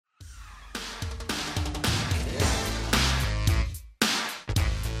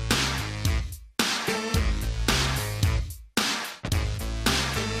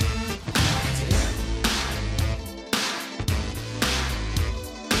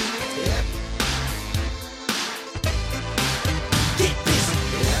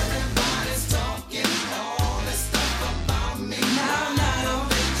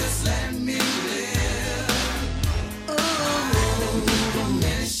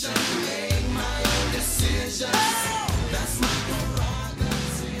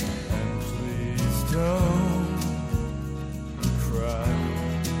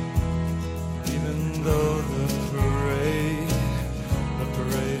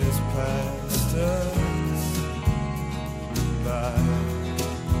passed us by.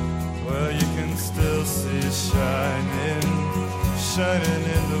 Well, you can still see shining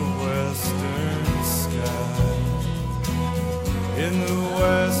in the western sky. In the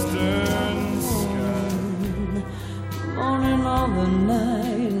western sky. Morning of the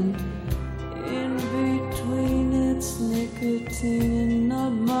night, and in between it's nicotine and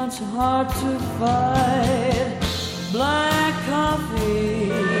not much hard to fight. Black coffee,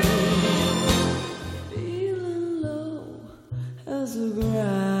 feeling low as the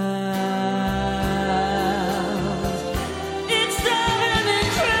ground. It's driving me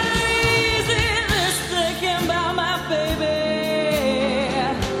crazy, this thinking about my baby.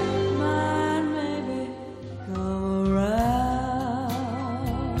 Might maybe come around.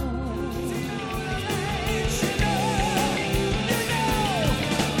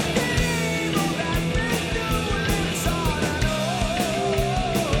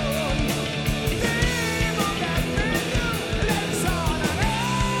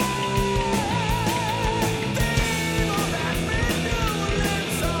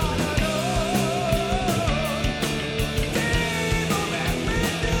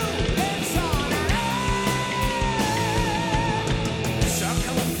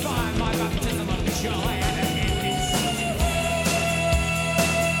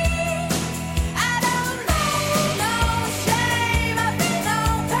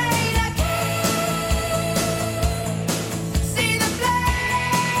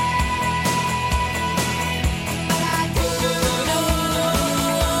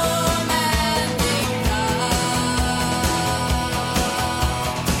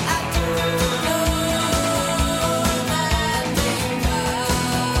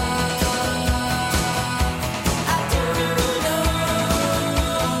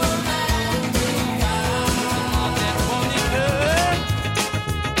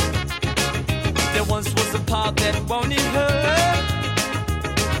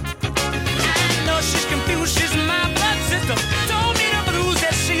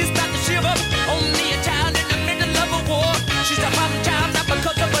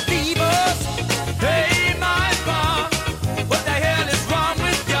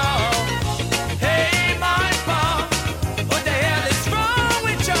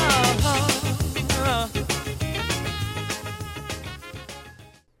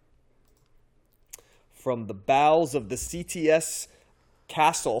 From the bowels of the CTS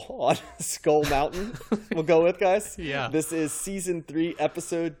castle on Skull Mountain, we'll go with, guys. Yeah. This is season 3,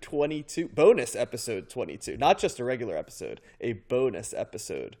 episode 22, bonus episode 22. Not just a regular episode, a bonus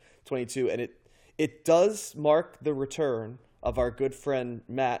episode 22. And it does mark the return of our good friend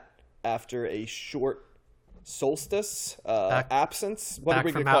Matt after a short solstice absence. What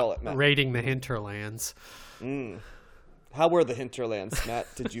did we call it, Matt? Raiding the hinterlands. How were the hinterlands, Matt?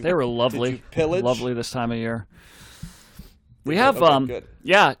 Did you? They were lovely. Did you pillage? Lovely this time of year. We have good.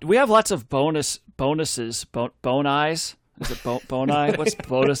 Yeah, we have lots of bonuses. Bone eyes. Is it bone eye? What's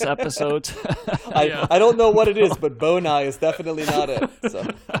bonus episodes? I don't know what it is, but bone eye is definitely not it. So.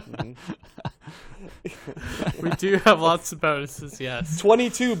 We do have lots of bonuses, yes.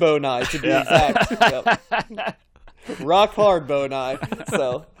 22 bone eye to be exact. Yep. Rock hard bone eye.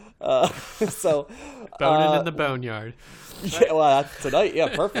 So boning in the boneyard. Yeah, well, tonight, yeah,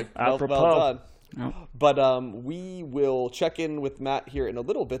 perfect. Well done. Oh. But we will check in with Matt here in a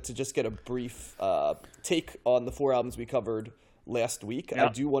little bit to just get a brief take on the 4 albums we covered last week. Yep.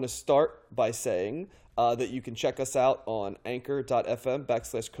 I do want to start by saying that you can check us out on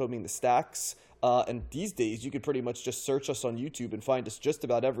anchor.fm/combing the stacks. And these days, you could pretty much just search us on YouTube and find us just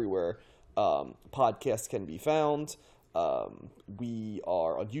about everywhere podcasts can be found. We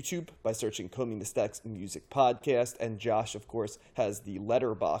are on YouTube by searching Combing the Stacks Music Podcast, and Josh, of course, has the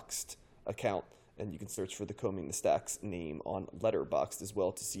Letterboxd account, and you can search for the Combing the Stacks name on Letterboxd as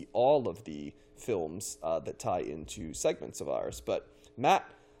well to see all of the films that tie into segments of ours. But Matt,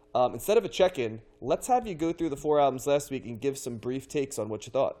 instead of a check-in, let's have you go through the 4 albums last week and give some brief takes on what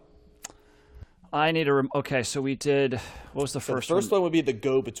you thought. I need to. Okay, so we did. What was the first one? The first one would be the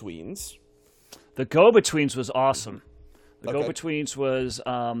Go-Betweens. The Go-Betweens was awesome. The Okay. Go-Betweens was.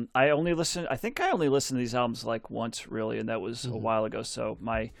 I think I only listened to these albums like once, really, and that was a while ago. So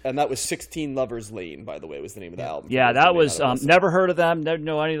And that was 16 Lovers Lane, by the way, was the name of the album. Yeah, that was never heard of them, never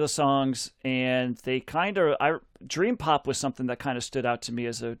know any of the songs, and they kind of dream pop was something that kind of stood out to me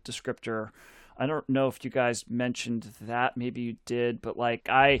as a descriptor. I don't know if you guys mentioned that. Maybe you did, but like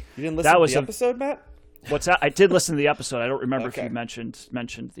You didn't listen to the episode, Matt? What's that? I did listen to the episode. I don't remember if you mentioned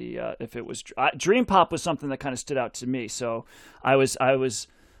the if it was Dream Pop was something that kind of stood out to me. So I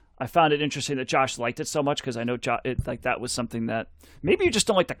I found it interesting that Josh liked it so much because I know that was something that maybe you just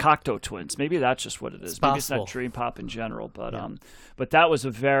don't like the Cocteau Twins. Maybe that's just what it is. Maybe it's not dream pop in general, but that was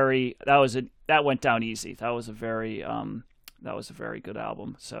that went down easy. That was a very good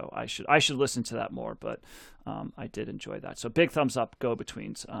album. So I should listen to that more, but I did enjoy that. So big thumbs up, Go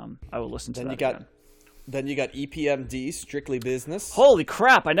Betweens. I will listen to that again. Then you got EPMD, Strictly Business. Holy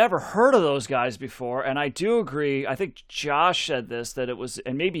crap, I never heard of those guys before, and I do agree. I think Josh said this, that it was,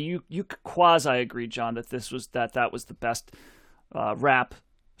 and maybe you quasi-agreed, John, that that was the best rap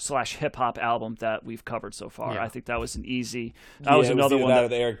 / hip-hop album that we've covered so far. I think that was an easy, that was another one. Out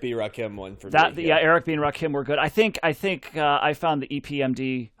of the Eric B. Rakim one for me. Yeah, Eric B. and Rakim were good. I think I found the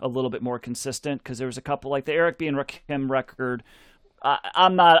EPMD a little bit more consistent, because there was a couple, like the Eric B. and Rakim record,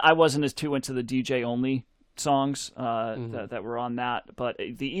 I wasn't as too into the DJ only songs that were on that, but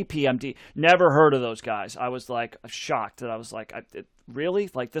the EPMD, never heard of those guys. I was like shocked that I was like, really?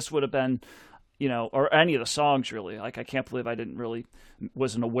 Like this would have been, or any of the songs really. Like I can't believe I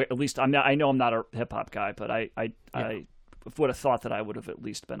wasn't aware. At least I know I'm not a hip hop guy, but I would have thought that I would have at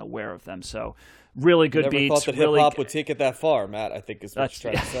least been aware of them. So really good beats. Never thought that hip hop would take it that far, Matt. I think is what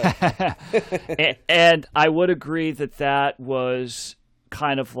you're trying to say. and I would agree that was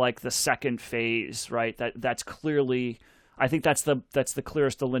kind of like the second phase, right? That's clearly, I think that's the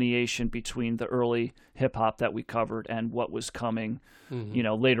clearest delineation between the early hip hop that we covered and what was coming,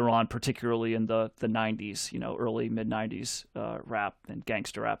 later on, particularly in the 90s, early mid 90s rap and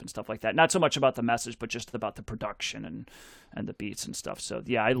gangster rap and stuff like that. Not so much about the message, but just about the production and the beats and stuff. So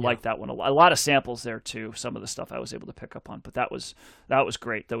I like that one a lot. A lot of samples there too. Some of the stuff I was able to pick up on, but that was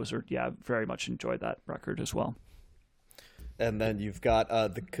great. Very much enjoyed that record as well. And then you've got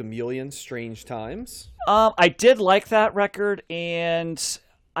the Chameleon, Strange Times. I did like that record, and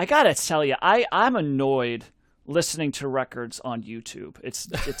I gotta tell you, I'm annoyed listening to records on YouTube. It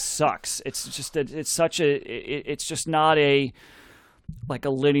sucks. It's just not a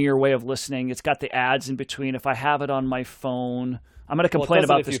linear way of listening. It's got the ads in between. If I have it on my phone, I'm going to complain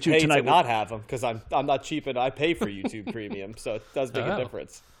about this too tonight. To not have them, because I'm not cheap and I pay for YouTube Premium, so it does make a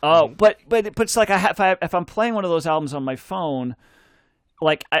difference. Oh, but it's like if I'm playing one of those albums on my phone,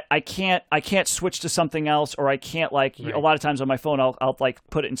 like I can't switch to something else, or I can't a lot of times on my phone I'll like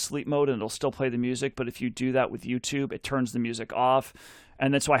put it in sleep mode and it'll still play the music. But if you do that with YouTube, it turns the music off,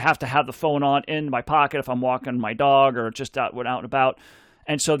 and then so I have to have the phone on in my pocket if I'm walking my dog or just out and about.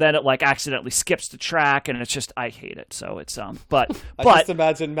 And so then it like accidentally skips the track, and it's just, I hate it. So it's but I just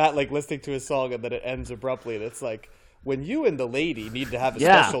imagine Matt like listening to a song and then it ends abruptly, and it's like, when you and the lady need to have a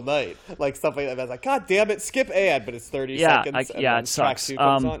special night, like stuff like that. I was like, God damn it, skip ad, but it's 30 seconds. It sucks. Track 2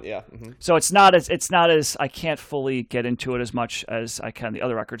 comes on. Yeah. Mm-hmm. So it's not as I can't fully get into it as much as I can the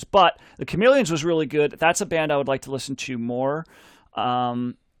other records. But the Chameleons was really good. That's a band I would like to listen to more.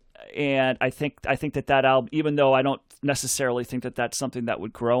 And I think that album, even though I don't necessarily think that that's something that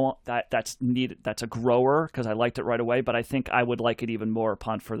would grow, that's needed, that's a grower, because I liked it right away, but I think I would like it even more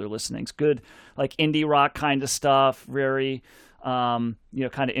upon further listenings. Good, like indie rock kind of stuff, very, kind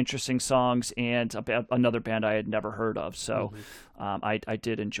of interesting songs, and another band I had never heard of. So I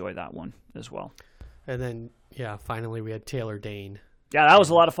did enjoy that one as well. And then, finally we had Taylor Dane. Yeah, that was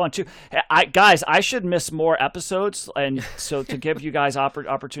a lot of fun too. Guys, I should miss more episodes, and so to give you guys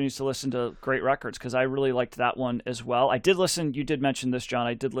opportunities to listen to great records, because I really liked that one as well. I did listen. You did mention this, John.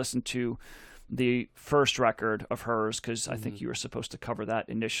 I did listen to the first record of hers, because I think you were supposed to cover that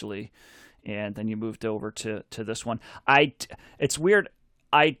initially, and then you moved over to this one. It's weird.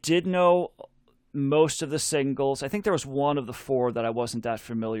 I did know most of the singles. I think there was one of the four that I wasn't that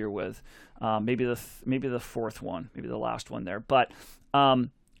familiar with. Maybe the fourth one, maybe the last one there. But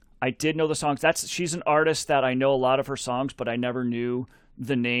I did know the songs. She's an artist that I know a lot of her songs, but I never knew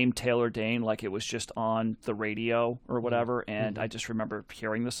the name Taylor Dane, like it was just on the radio or whatever. And I just remember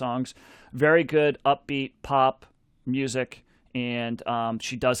hearing the songs. Very good, upbeat pop music. And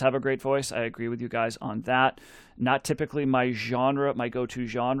she does have a great voice. I agree with you guys on that. Not typically my go-to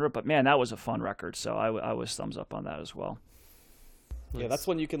genre, but man, that was a fun record. So I was thumbs up on that as well. Yeah, that's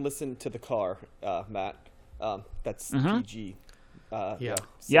one you can listen to the car, Matt. That's PG. Car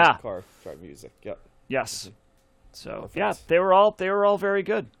drive music. Yep. Yes. So they were all very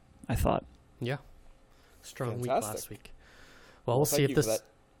good, I thought. Yeah. Strong Fantastic. week last week. Well, we'll see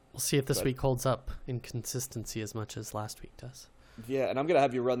if this week holds up in consistency as much as last week does. Yeah, and I'm going to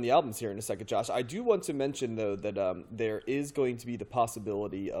have you run the albums here in a second, Josh. I do want to mention, though, that there is going to be the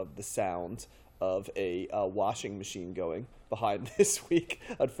possibility of the sound of a washing machine going behind this week.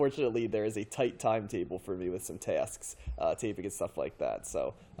 Unfortunately, there is a tight timetable for me with some tasks, taping and stuff like that.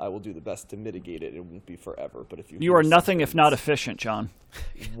 So I will do the best to mitigate it. It won't be forever. But if you are nothing if not efficient, John.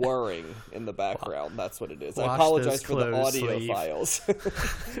 Whirring in the background, that's what it is. Wash I apologize those for the clothes, audio Sleeve. files.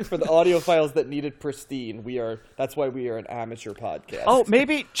 For the audio files that needed pristine. That's why we are an amateur podcast. Oh,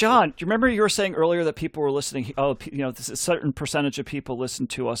 maybe, John, do you remember you were saying earlier that people were listening? Oh, this is a certain percentage of people listen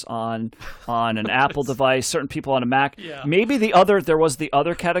to us on an Apple device, certain people on a Mac. Yeah. Maybe there was the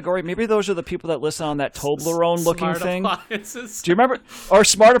other category. Maybe those are the people that listen on that Toblerone looking Smart thing. appliances. Do you remember? Or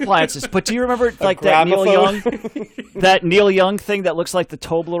smart appliances. But do you remember like that Neil Young, that Neil Young thing that looks like the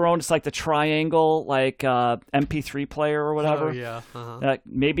Toblerone? It's like the triangle, like MP3 player or whatever. Oh yeah. Uh-huh.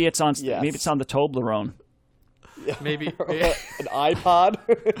 Maybe it's on. Yes. Maybe it's on the Toblerone. Maybe an iPod.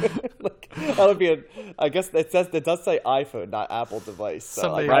 That would be I guess it does say iPhone, not Apple device. So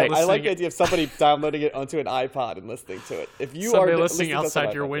Somebody I like listening- the idea of somebody downloading it onto an iPod and listening to it. If you somebody are listening to us on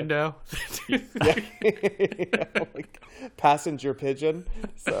outside your iPod, window. yeah, like passenger pigeon.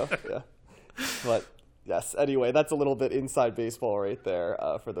 So yeah, but yes. Anyway, that's a little bit inside baseball right there.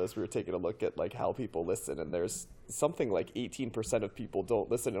 For those who are taking a look at like how people listen, and there's something like 18% of people don't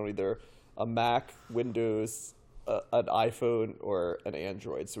listen on either a Mac, Windows, an iPhone, or an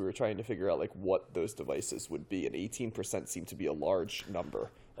Android. So we were trying to figure out like what those devices would be, and 18% seemed to be a large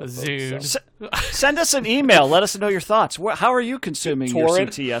number. Zoom. So. Send us an email. Let us know your thoughts. How are you consuming your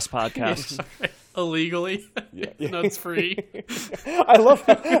Torrent? CTS podcasts? Illegally. Yeah. No, it's free. I love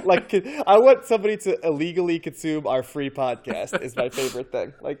how, like, I want somebody to illegally consume our free podcast is my favorite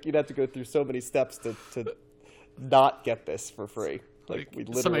thing. Like, you'd have to go through so many steps to not get this for free. Like, we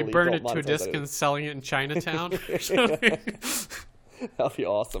literally Somebody burned it don't to a monetize disc it. and selling it in Chinatown or something. That'd be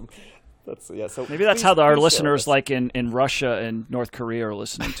awesome. So Maybe that's please- how our please share listeners, us. like in Russia and North Korea, are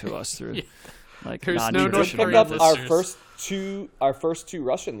listening to us through like There's no North non-traditional Korean Picked methods. up listeners. our first two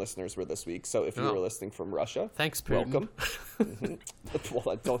Russian listeners were this week. So if you Oh. were listening from Russia, Thanks, Putin. welcome.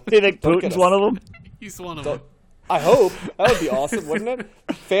 Well, don't, Do you think don't get Putin's us- one of them? He's one of them. I hope that would be awesome, wouldn't it?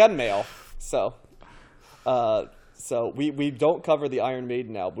 Fan mail. So we don't cover the Iron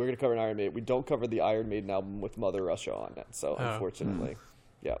Maiden album. We're going to cover an Iron Maiden. We don't cover the Iron Maiden album with Mother Russia on it. So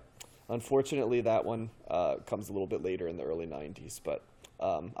unfortunately, that one comes a little bit later in the early '90s. But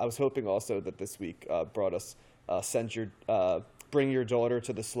I was hoping also that this week brought us Bring Your Daughter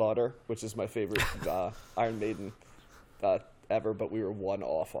to the Slaughter, which is my favorite Iron Maiden ever. But we were one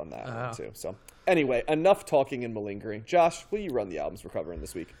off on that one too. So anyway, enough talking and malingering. Josh, will you run the albums we're covering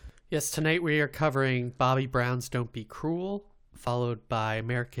this week? Yes, tonight we are covering Bobby Brown's Don't Be Cruel, followed by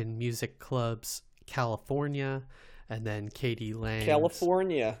American Music Club's California, and then Katie Lang's...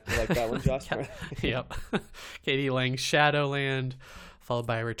 California. You like that one, Josh? Yep. Katie Lang's Shadowland, followed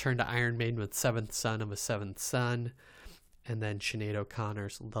by a return to Iron Maiden with Seventh Son of a Seventh Son, and then Sinead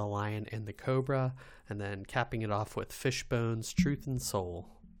O'Connor's The Lion and the Cobra, and then capping it off with Fishbone's Truth and Soul.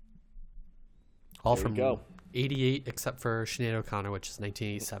 All There from you go. 88, except for Sinead O'Connor, which is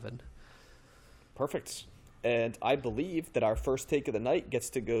 1987. Perfect. And I believe that our first take of the night gets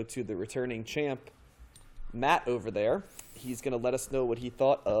to go to the returning champ, Matt over there. He's going to let us know what he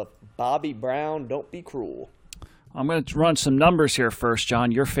thought of Bobby Brown, Don't Be Cruel. I'm going to run some numbers here first,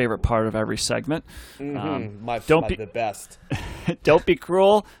 John. Your favorite part of every segment. The best. Don't Be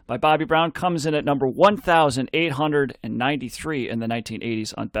Cruel by Bobby Brown comes in at number 1,893 in the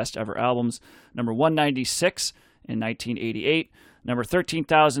 1980s on Best Ever Albums, number 196 in 1988, number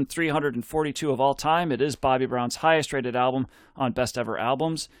 13,342 of all time. It is Bobby Brown's highest rated album on Best Ever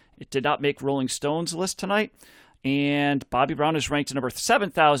Albums. It did not make Rolling Stone's list tonight. And Bobby Brown is ranked number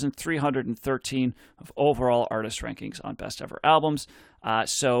 7,313 of overall artist rankings on Best Ever Albums.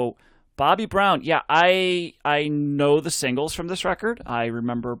 So Bobby Brown, yeah, I know the singles from this record. I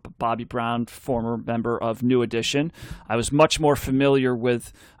remember Bobby Brown, former member of New Edition. I was much more familiar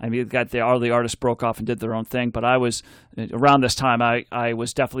with, all the artists broke off and did their own thing, but I was, around this time, I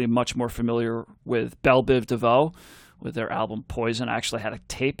was definitely much more familiar with Belle Biv DeVoe, with their album Poison. I actually had a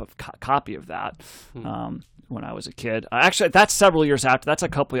tape of copy of that. When I was a kid. Actually, that's several years after. That's a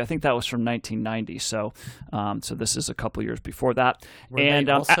couple. I think that was from 1990. So this is a couple years before that. Were and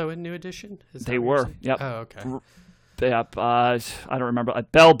they also in New Edition? Is they that what you're were. saying? Yep. Oh, okay. Yep. I don't remember.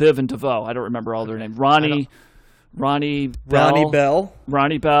 Belle, Biv, and DeVoe. I don't remember all their names. Ronnie Bell,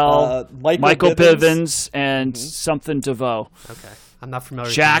 Michael Bivins, and something DeVoe. Okay. I'm not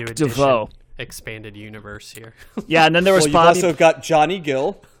familiar Jack with the New DeVoe. Edition expanded universe here. Yeah, and then there was You've Bobby. also got Johnny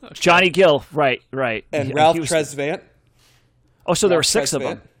Gill Johnny Gill. Right. and Ralph he was- Tresvant. Oh, so there were Ralph six of Tresvant.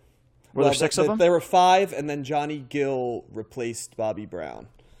 them. Were there six of them? There were five, and then Johnny Gill replaced Bobby Brown.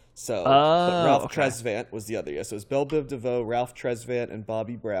 So, but Ralph okay. Tresvant was the other. Yeah, so it was Belle Biv DeVoe, Ralph Tresvant, and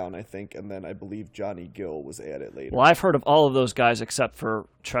Bobby Brown, I think, and then I believe Johnny Gill was added later. Well, I've heard of all of those guys except for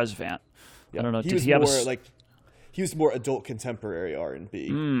Tresvant. I don't know. He was he have more like he was more adult contemporary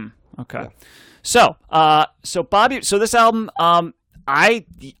R&B. Okay. So this album, I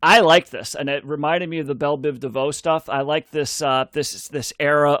like this, and it reminded me of the Belle Biv DeVoe stuff. I like this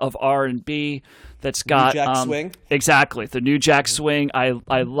era of R&B that's got New Jack Swing. Exactly, the New Jack Swing. I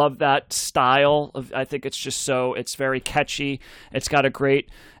love that style. I think it's just it's very catchy. It's got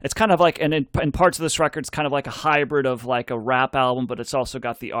it's kind of like, and in parts of this record, it's kind of like a hybrid of like a rap album, but it's also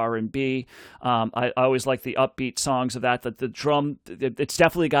got the R&B. I always like the upbeat songs of that. The drum, it's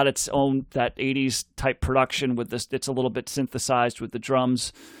definitely got its own, that 80s type production with this. It's a little bit synthesized with the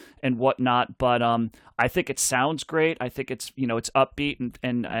drums and whatnot, but I think it sounds great. I think it's it's upbeat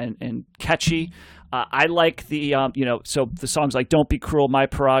and catchy. I like the so the songs like "Don't Be Cruel," "My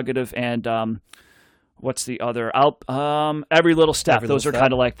Prerogative," and what's the other? Every Little Step. Those are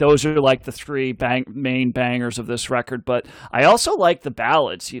kind of like the three main bangers of this record. But I also like the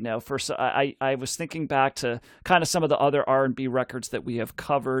ballads. I was thinking back to kind of some of the other R&B records that we have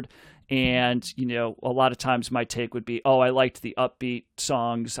covered. And, a lot of times my take would be, I liked the upbeat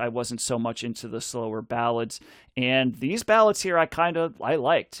songs. I wasn't so much into the slower ballads. And these ballads here, I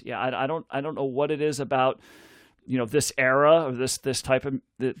liked. Yeah, I don't know what it is about, this era or this type of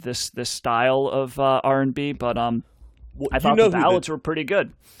this style of R&B, but I thought the ballads were pretty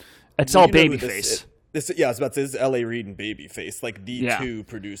good. It's all Babyface. I was about to say, this is L.A. Reid and Babyface, like the two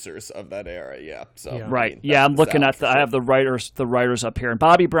producers of that era. Yeah. So right. I'm looking at I have the writers up here, and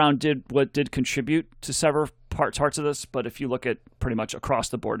Bobby Brown did contribute to several parts of this, but if you look at pretty much across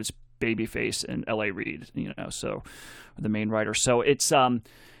the board, it's Babyface and L.A. Reid, so the main writer. So it's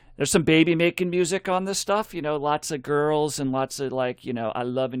there's some baby making music on this stuff, lots of girls and lots of I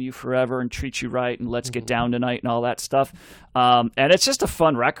loving you forever and treat you right and let's get down tonight and all that stuff. And it's just a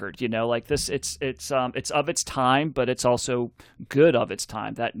fun record, like this. It's of its time, but it's also good of its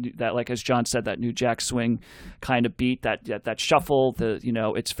time. That like as John said, that New Jack Swing kind of beat, that shuffle.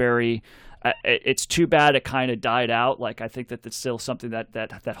 It's very. It's too bad it kind of died out. Like I think that it's still something that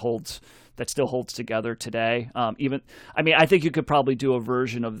still holds together today. I think you could probably do a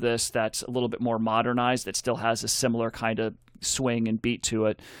version of this that's a little bit more modernized that still has a similar kind of swing and beat to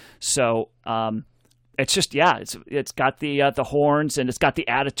it. So it's just it's got the horns and it's got the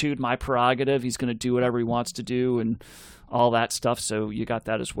attitude, my prerogative. He's going to do whatever he wants to do and all that stuff. So you got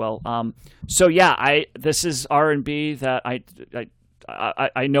that as well. This is R&B that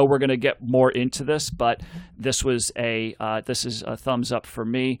I know we're going to get more into this, but this is a thumbs up for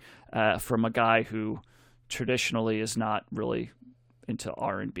me from a guy who traditionally is not really into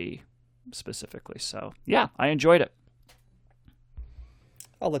R&B specifically. So yeah, I enjoyed it.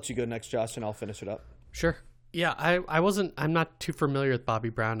 I'll let you go next, Josh, and I'll finish it up. Sure. Yeah, I'm not too familiar with Bobby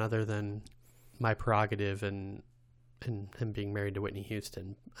Brown other than My Prerogative and him being married to Whitney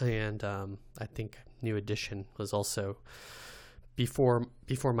Houston. And I think New Edition was also before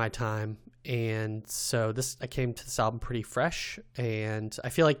my time, and so I came to this album pretty fresh, and I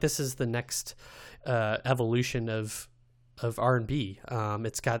feel like this is the next evolution of R&B.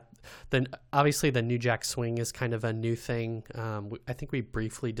 It's got obviously the New Jack Swing is kind of a new thing. I think we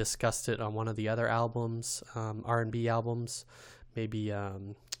briefly discussed it on one of the other albums, R&B albums, maybe I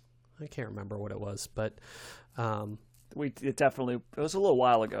can't remember what it was, but it was a little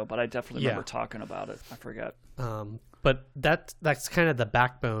while ago, but I definitely remember talking about it. I forget. But that's kind of the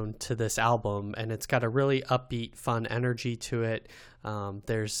backbone to this album, and it's got a really upbeat, fun energy to it.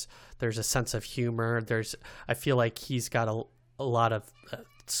 There's a sense of humor. I feel like he's got a lot of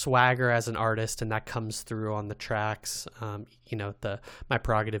swagger as an artist, and that comes through on the tracks. My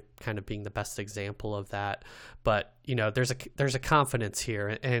Prerogative kind of being the best example of that. But there's a confidence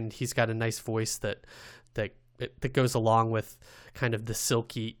here, and he's got a nice voice that goes along with kind of the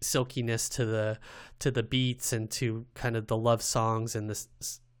silkiness to the beats and to kind of the love songs and the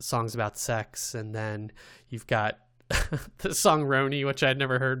songs about sex. And then you've got the song Roni, which I'd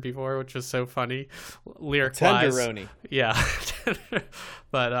never heard before, which was so funny lyric wise. Tenderoni. Yeah.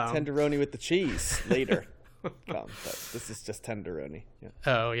 But Tenderoni with the cheese later. But this is just Tenderoni. Yeah.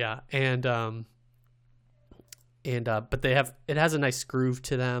 Oh yeah. And but it has a nice groove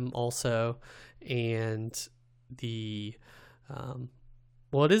to them also. And it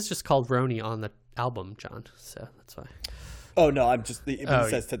is just called Roni on the album, John, so that's why. Oh no, I'm just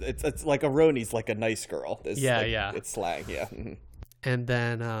says it's like a Roni's like a nice girl. It's slang, yeah. And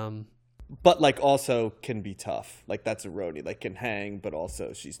then but like also can be tough. Like that's a Roni, like can hang, but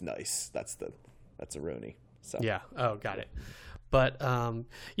also she's nice. That's a Roni. So yeah. Oh, got it. But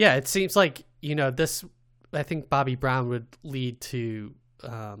yeah, it seems like, this, I think Bobby Brown would lead to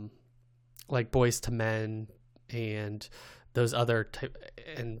like Boys to Men and those other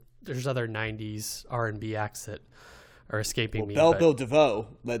and there's other 90s R&B acts that are escaping me. Belle Bill DeVoe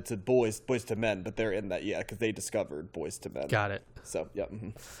led to Boys to Men, but they're in that, because they discovered Boys to Men. Got it. So, yeah. Mm-hmm.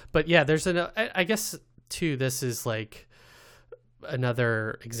 But yeah, there's I guess too, this is like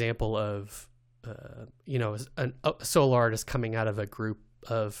another example of, a solo artist coming out of a group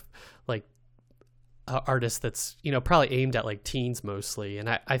of like artists that's, probably aimed at like teens mostly. And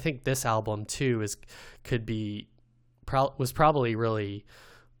I think this album too was probably really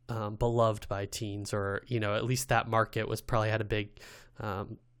beloved by teens, or, at least that market was probably had a big,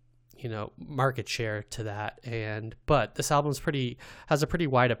 market share to that. But this album's has a pretty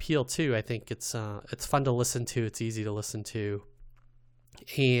wide appeal too. I think it's fun to listen to. It's easy to listen to.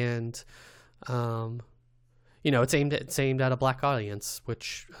 And, it's aimed at a black audience,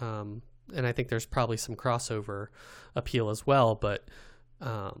 which, and I think there's probably some crossover appeal as well, but,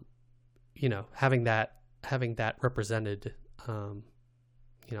 having that represented,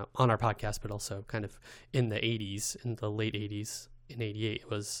 on our podcast, but also kind of in the 80s, in the late 80s, in 88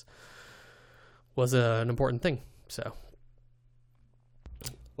 was an important thing. So,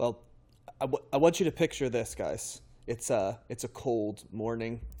 well, I want you to picture this, guys. It's a cold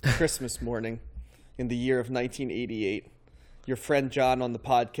morning, Christmas morning, in the year of 1988. Your friend John on the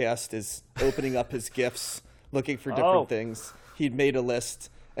podcast is opening up his gifts, looking for different things. He'd made a list,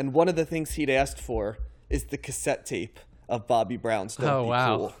 and one of the things he'd asked for is the cassette tape of Bobby Brown's Don't Be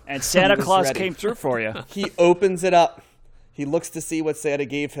Cool. And Santa Claus came through for you. He opens it up. He looks to see what Santa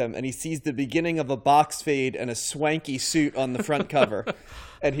gave him, and he sees the beginning of a box fade and a swanky suit on the front cover.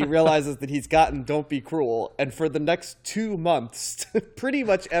 And he realizes that he's gotten Don't Be Cruel. And for the next 2 months, pretty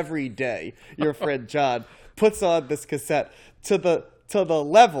much every day, your friend John puts on this cassette to the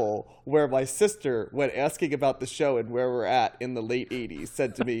level where my sister, when asking about the show and where we're at in the late 80s,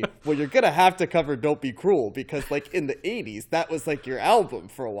 said to me, well, you're going to have to cover Don't Be Cruel, because like in the 80s, that was like your album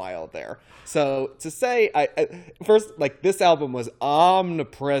for a while there. So to say, first, like this album was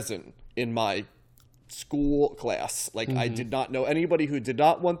omnipresent in my school class. Like I did not know anybody who did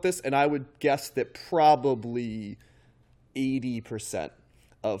not want this, and I would guess that probably 80%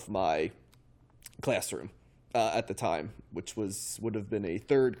 of my classroom at the time, which would have been a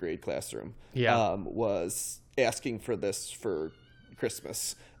third grade classroom, was asking for this for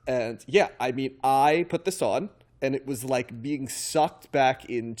Christmas. And yeah, I mean, I put this on, and it was like being sucked back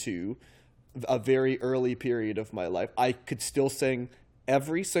into a very early period of my life. I could still sing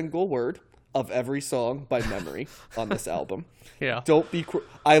every single word of every song by memory on this album. Yeah. Don't Be Cruel.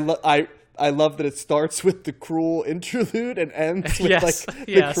 I love that it starts with the cruel interlude and ends with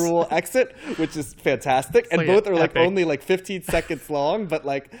the cruel exit, which is fantastic. And both are like only like 15 seconds long, but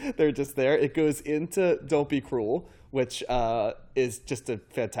like they're just there. It goes into Don't Be Cruel, which is just a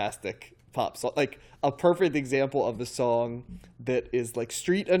fantastic pop song. Like a perfect example of the song that is like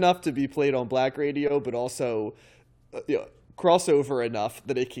street enough to be played on black radio, but also crossover enough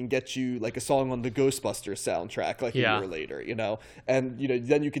that it can get you like a song on the Ghostbusters soundtrack like a year later, and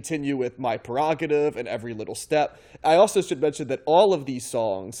then you continue with My Prerogative and Every Little Step. I also should mention that all of these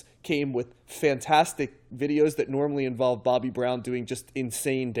songs came with fantastic videos that normally involve Bobby Brown doing just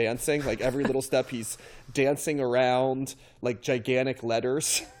insane dancing. Like Every Little Step, he's dancing around like gigantic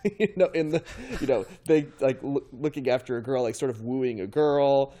letters, they like looking after a girl, like sort of wooing a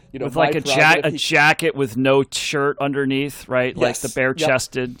girl, with like a jacket with no shirt underneath, right? Yes, like the bare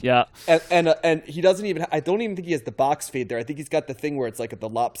chested. Yep. And he doesn't even, I don't even think he has the box fade there. I think he's got the thing where it's like the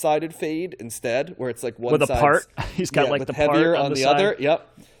lopsided fade instead, where it's like one with a part. He's got like the heavier part on the other.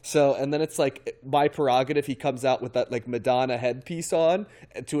 Yep. So, and then it's like My Prerogative, he comes out with that like Madonna headpiece on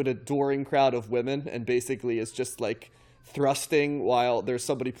to an adoring crowd of women, and basically is just like thrusting while there's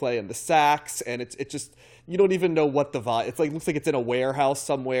somebody playing the sax, and it just, you don't even know what the vibe, it's like, looks like it's in a warehouse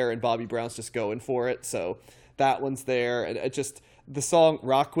somewhere and Bobby Brown's just going for it. So that one's there. And it just, the song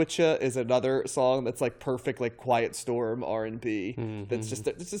Rock Witcha is another song that's like perfect, like Quiet Storm R&B. That's just,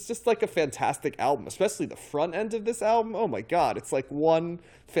 it's just like a fantastic album, especially the front end of this album. Oh my God. It's like one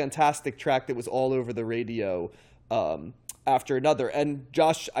fantastic track that was all over the radio after another. And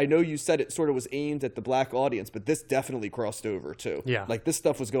Josh, I know you said it sort of was aimed at the black audience, but this definitely crossed over too. Yeah. Like this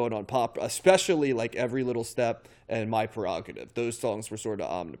stuff was going on pop, especially like Every Little Step and My Prerogative. Those songs were sort of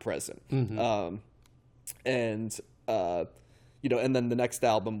omnipresent. And then the next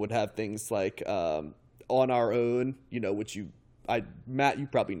album would have things like On Our Own, which Matt, you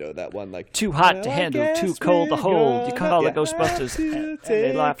probably know that one. Like too hot to handle, too cold to hold. You call the Ghostbusters, and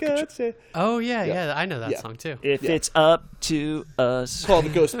they laugh. Oh yeah, I know that song too. If it's up to us, call the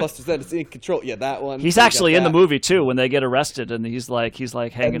Ghostbusters. Then it's in control. Yeah, that one. He's actually in the movie too when they get arrested, and he's like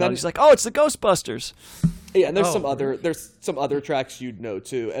hanging on. He's like, oh, it's the Ghostbusters. Yeah, and there's some other tracks you'd know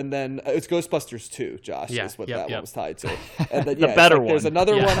too, and then it's Ghostbusters 2, Josh, is what that one was tied to. And then the better one. There's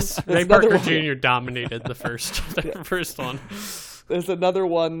another one. Ray Parker Jr. dominated the first one. There's another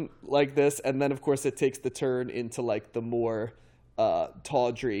one like this, and then of course it takes the turn into like the more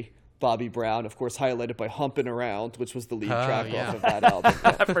tawdry Bobby Brown, of course highlighted by "Humpin' Around," which was the lead track off of that album.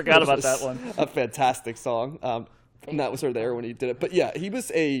 I forgot about that one. A fantastic song, and that was her there when he did it. But yeah, he was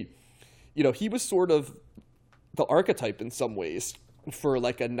he was sort of the archetype in some ways for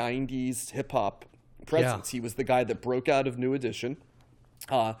like a 90s hip-hop presence. He was the guy that broke out of New Edition.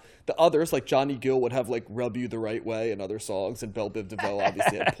 The others, like Johnny Gill, would have like "Rub You the Right Way" and other songs, and Belle Biv DeVoe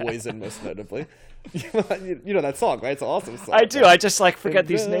obviously had "Poison" most notably. You know that song, right? It's an awesome song. I do. I just like forget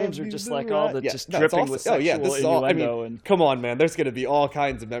these names are just like all the just dripping with sexual this is all, innuendo. and come on, man. There's going to be all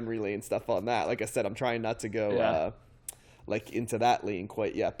kinds of memory lane stuff on that. Like I said, I'm trying not to go like into that lane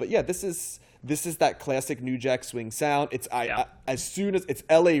quite yet. But yeah, this is that classic New Jack Swing sound. It's as soon as it's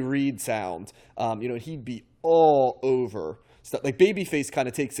L.A. Reid sound, he'd be all over stuff. Like Babyface kind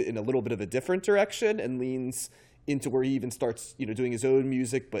of takes it in a little bit of a different direction and leans into where he even starts, doing his own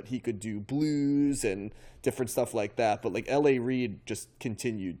music, but he could do blues and different stuff like that. But like L.A. Reid just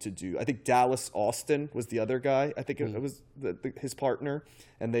continued to do. I think Dallas Austin was the other guy. I think it was his partner,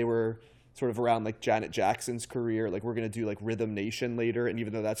 and they were sort of around like Janet Jackson's career. Like we're going to do like Rhythm Nation later. And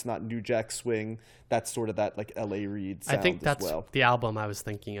even though that's not New Jack Swing, that's sort of that like L.A. Reid sound. I think that's the album I was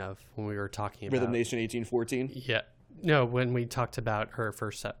thinking of when we were talking about Rhythm Nation 1814. Yeah. No, when we talked about her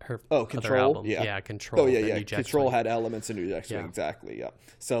other Control album. Yeah, Control. Oh yeah. New Jack Control Swing had elements of New Jack Swing, exactly. Yeah.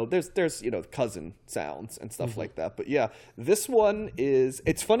 So there's cousin sounds and stuff like that. But yeah, this one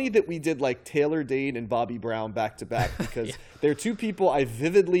it's funny that we did like Taylor Dane and Bobby Brown back to back because they're two people I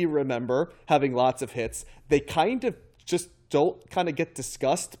vividly remember having lots of hits. They kind of just don't kind of get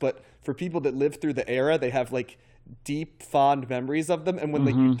discussed, but for people that lived through the era, they have like deep fond memories of them, and when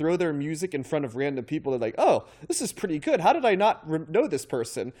you throw their music in front of random people, they're like, oh, this is pretty good, how did I not know this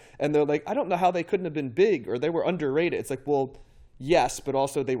person? And they're like, I don't know how they couldn't have been big or they were underrated. It's like, well, yes, but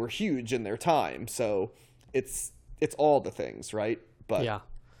also they were huge in their time, so it's all the things, right? But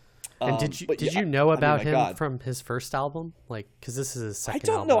and did you know about him from his first album? Like, because this is his second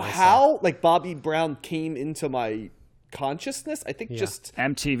album. I don't know how like Bobby Brown came into my consciousness. I think just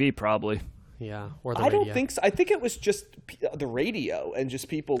MTV probably. Yeah, or the radio. radio. I don't think so. I think it was just the radio and just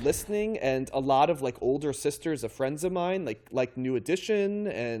people listening, and a lot of like older sisters of friends of mine, like New Edition,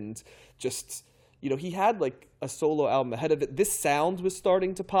 and just he had like a solo album ahead of it. This sound was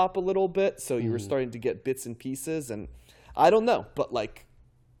starting to pop a little bit, so you were starting to get bits and pieces, and I don't know, but like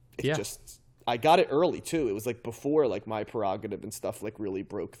it just I got it early too. It was like before like My Prerogative and stuff like really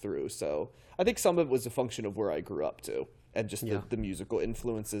broke through. So I think some of it was a function of where I grew up too. And just the musical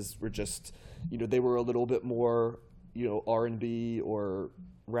influences were just, they were a little bit more, R&B or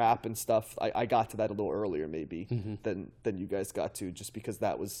rap and stuff. I got to that a little earlier maybe than you guys got to, just because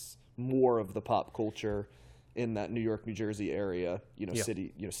that was more of the pop culture in that New York, New Jersey area,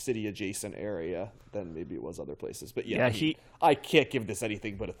 city adjacent area than maybe it was other places. But I can't give this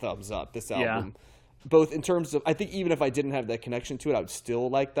anything but a thumbs up. This album, both in terms of, I think even if I didn't have that connection to it, I would still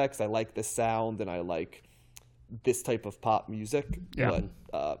like that because I like the sound and I like this type of pop music, but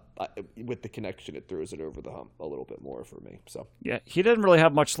with the connection, it throws it over the hump a little bit more for me. So he didn't really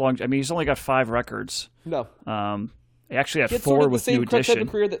have much long. I mean, he's only got 5 records. No, he actually had 4 with New Edition. Sort of the same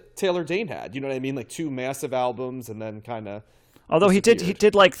career that Taylor Dane had. You know what I mean? Like 2 massive albums, and then kind of. Although he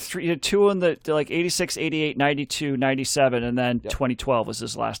did like 2 in the like 86, 88, 92, 97, and then 2012 was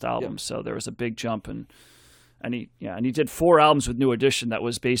his last album. So there was a big jump, and he did 4 albums with New Edition. That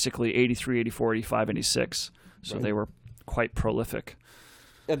was basically 83, 84, 85, 86. So they were quite prolific.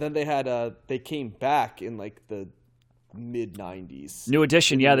 And then they came back in like the mid 90s. New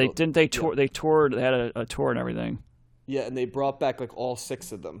Edition, they toured. They had a tour and everything. Yeah, and they brought back like all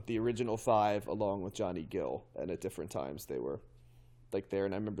 6 of them, the original 5, along with Johnny Gill. And at different times they were like there.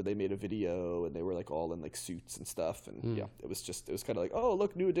 And I remember they made a video and they were like all in like suits and stuff. And it was kind of like, oh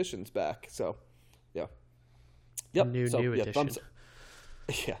look, New Edition's back. So New Edition.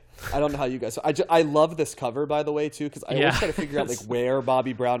 Yeah, I don't know how you guys. I love this cover, by the way, too, because I always try to figure out like where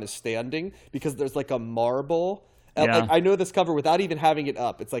Bobby Brown is standing, because there's like a marble. Like, I know this cover without even having it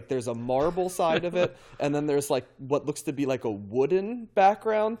up. It's like there's a marble side of it, and then there's like what looks to be like a wooden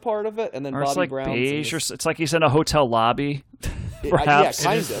background part of it, and then Bobby like Brown. Beige, it's like he's in a hotel lobby. Perhaps. Yeah, It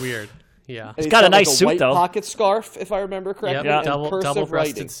kind is of. weird. Yeah. He's got a nice like suit, white though. pocket scarf, if I remember correctly. Yep. and Double cursive breasted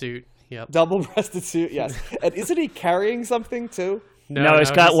writing. suit. Yep. Double-breasted suit, yes. And isn't he carrying something too? No,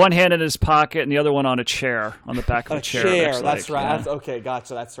 he's got one hand in his pocket and the other one on a chair, on the back of a chair. it looks That's like. right. Yeah. That's, okay,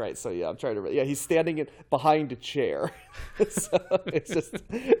 gotcha. That's right. So yeah, I'm trying to. Yeah, he's standing behind a chair. So it's just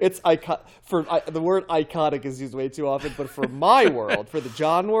icon. The word iconic is used way too often, but for my world, for the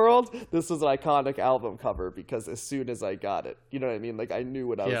John world, this was an iconic album cover because as soon as I got it, you know what I mean? Like I knew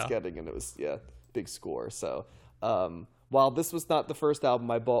what I was getting, and it was big score. So while this was not the first album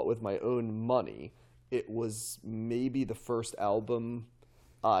I bought with my own money, it was maybe the first album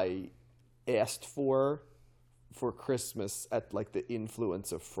I asked for Christmas at like the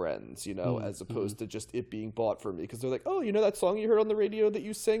influence of friends, you know, as opposed to just it being bought for me. Because they're like, oh, you know that song you heard on the radio that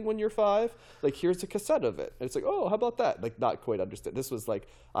you sing when you're 5? Like, here's a cassette of it. And it's like, oh, how about that? Like, not quite understand. This was like,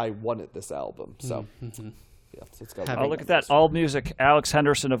 I wanted this album. So, yeah, so it's got Oh, look at that. All Music. Alex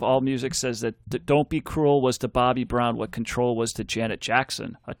Henderson of All Music says that Don't Be Cruel was to Bobby Brown what Control was to Janet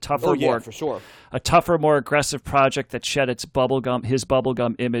Jackson. A tougher, for sure. A tougher, more aggressive project that shed his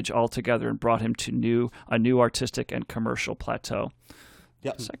bubblegum image altogether and brought him to a new artistic and commercial plateau.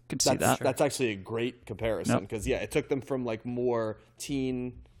 Yeah, so I can see that. That's actually a great comparison because it took them from like more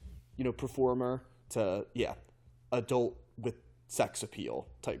teen, performer to adult with sex appeal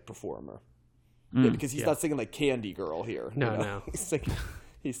type performer. Yeah, because he's not singing like Candy Girl here. No.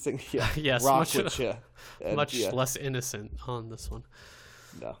 He's singing yes, rock much, with you. Much less innocent on this one.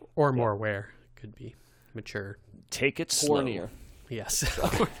 No. Or more aware. Could be mature. Take it slow. Hornier. Yes.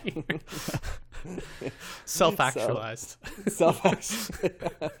 Self-actualized.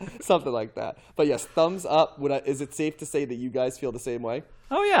 Something like that. But yes, thumbs up. Is it safe to say that you guys feel the same way?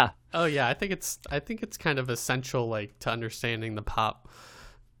 Oh yeah. Oh yeah. I think it's kind of essential, like, to understanding the pop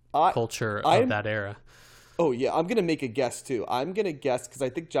culture of that era. Oh yeah, I'm gonna make a guess too. I'm gonna guess because I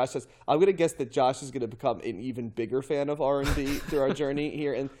think Josh says I'm gonna guess that Josh is gonna become an even bigger fan of R&B through our journey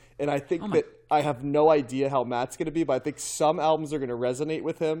here, and I think that I have no idea how Matt's gonna be, but I think some albums are gonna resonate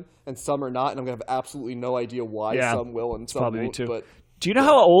with him and some are not, and I'm gonna have absolutely no idea why some will and some won't. Too. But do you know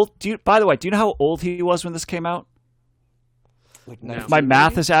how old? By the way, do you know how old he was when this came out? Like no. My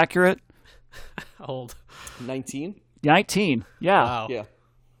math is accurate. Old. 19. 19. Yeah. Wow. Yeah.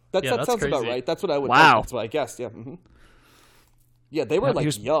 That sounds crazy. about right. That's what I would. Wow. That's what I guessed. Yeah. Mm-hmm. Yeah, they were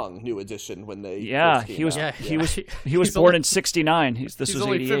young New Edition when they. Yeah, first came he was. out. He was born in '69. This was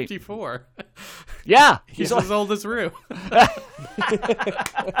only 88. 54. Yeah, he's as old as Rue.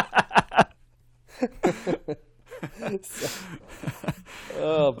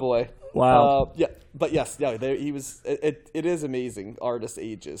 Oh boy! Wow. But yes, he was. It is amazing. Artist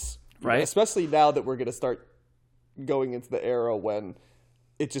ages, right? Especially now that we're going to start going into the era when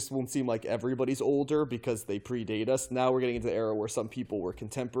it just won't seem like everybody's older because they predate us. Now we're getting into the era where some people were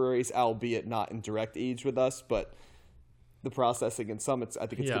contemporaries, albeit not in direct age with us, but the processing in some, I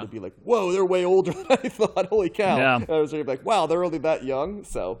think it's going to be like, whoa, they're way older than I thought. Holy cow. Yeah. And I was going to be like, wow, they're only that young.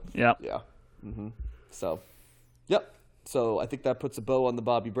 So, yeah. Mm-hmm. So, yep. So I think that puts a bow on the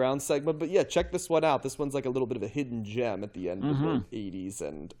Bobby Brown segment. But yeah, check this one out. This one's like a little bit of a hidden gem at the end of the 80s.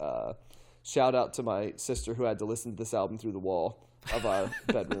 And shout out to my sister who had to listen to this album through the wall of our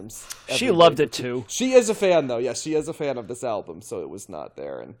bedrooms. She loved it too. She is a fan though. Yes, she is a fan of this album, so it was not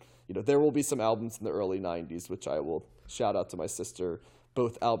there. And there will be some albums in the early 90s which I will shout out to my sister,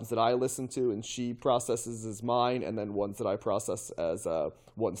 both albums that I listen to and she processes as mine, and then ones that I process as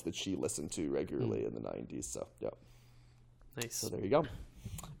ones that she listened to regularly in the 90s. So yeah. Nice. So there you go.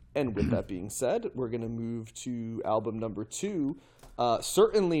 And with that being said, we're going to move to album number 2.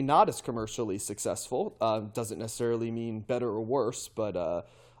 Certainly not as commercially successful. Doesn't necessarily mean better or worse, but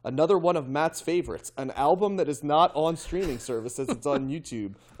another one of Matt's favorites. An album that is not on streaming services. It's on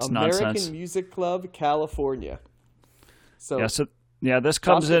YouTube. It's American nonsense. Music Club, California. So this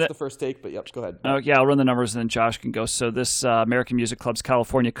comes Josh in. gets the first take, but go ahead. I'll run the numbers and then Josh can go. So this American Music Club's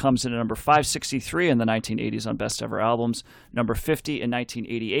California comes in at number 563 in the 1980s on Best Ever Albums, number 50 in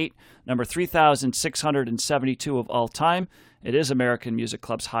 1988, number 3,672 of all time. It is American Music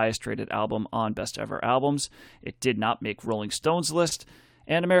Club's highest rated album on Best Ever Albums. It did not make Rolling Stone's list,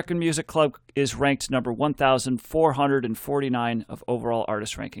 and American Music Club is ranked number 1,449 of overall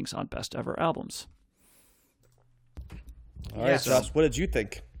artist rankings on Best Ever Albums. All right, Josh, what did you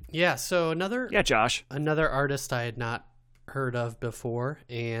think? Yeah, so Josh. Another artist I had not heard of before,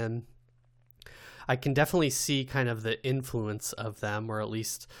 and I can definitely see kind of the influence of them, or at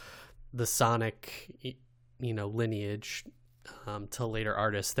least the sonic, lineage to later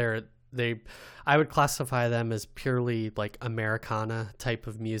artists. I would classify them as purely like Americana type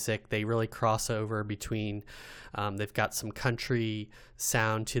of music. They really cross over between, they've got some country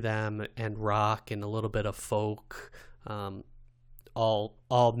sound to them and rock and a little bit of folk,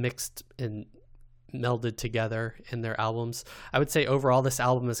 all mixed and melded together in their albums. I would say overall this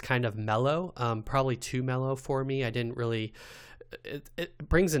album is kind of mellow, probably too mellow for me. I didn't really, it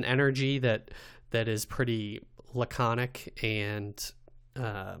brings an energy that is pretty laconic, and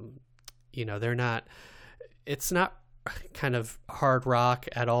it's not kind of hard rock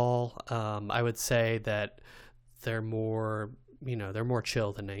at all. I would say that they're more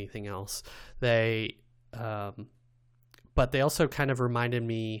chill than anything else. But they also kind of reminded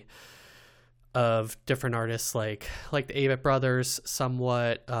me of different artists like the Avett Brothers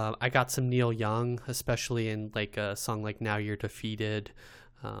somewhat. I got some Neil Young, especially in like a song like Now You're Defeated,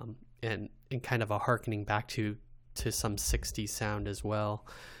 and kind of a hearkening back to some 60s sound as well.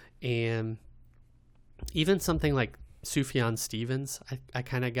 And even something like Sufjan Stevens, I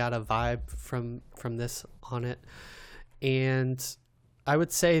kind of got a vibe from this on it. And I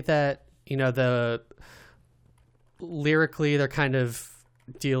would say that, the lyrically they're kind of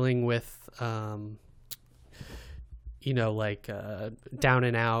dealing with down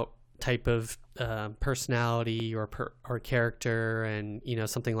and out type of personality or character, and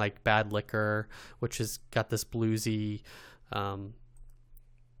something like Bad Liquor, which has got this bluesy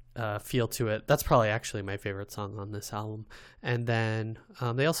feel to it. That's probably actually my favorite song on this album. And then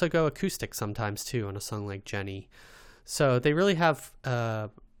they also go acoustic sometimes too on a song like Jenny. So they really have I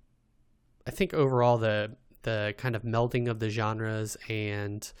think overall the kind of melding of the genres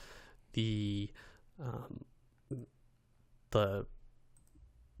and I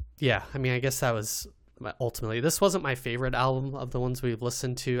guess that was ultimately, this wasn't my favorite album of the ones we've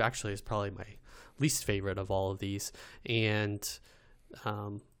listened to. Actually, it's probably my least favorite of all of these. And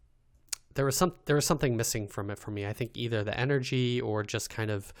there was something missing from it for me. I think either the energy or just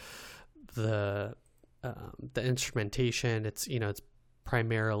kind of the instrumentation. It's it's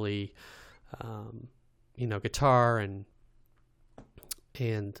primarily guitar and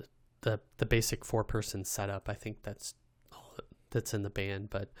the basic 4-person setup. I think that's all that's in the band.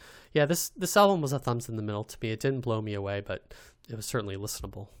 But yeah, this album was a thumbs in the middle to me. It didn't blow me away, but it was certainly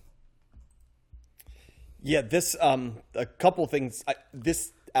listenable. Yeah, this a couple things.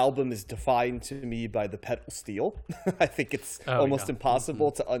 This album is defined to me by the pedal steel. I think it's almost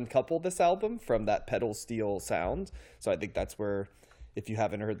impossible to uncouple this album from that pedal steel sound. So I think that's where, if you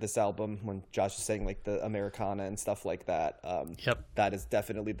haven't heard this album, when Josh is saying like the Americana and stuff like that, that is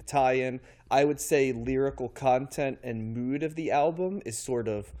definitely the tie-in. I would say lyrical content and mood of the album is sort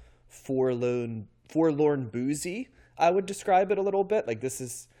of forlorn boozy. I would describe it a little bit. Like this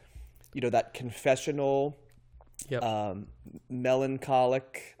is, that confessional,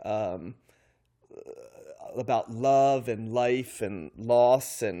 melancholic, about love and life and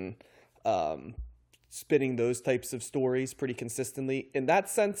loss and spinning those types of stories pretty consistently. In that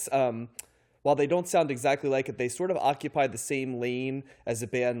sense, while they don't sound exactly like it, they sort of occupy the same lane as a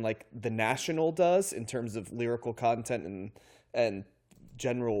band like The National does in terms of lyrical content and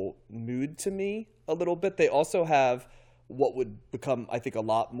general mood to me a little bit. They also have what would become, I think, a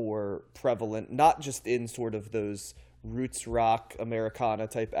lot more prevalent, not just in sort of those roots rock Americana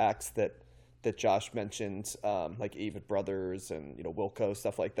type acts that Josh mentioned, like Avett Brothers and Wilco,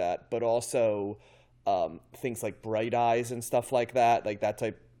 stuff like that, but also things like Bright Eyes and stuff like that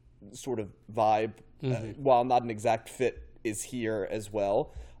type sort of vibe, while not an exact fit, is here as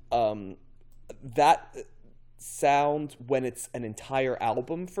well. That sound, when it's an entire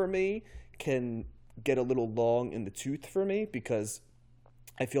album for me, can get a little long in the tooth for me, because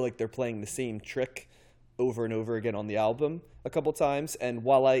I feel like they're playing the same trick over and over again on the album a couple times. And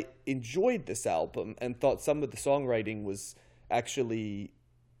while I enjoyed this album and thought some of the songwriting was actually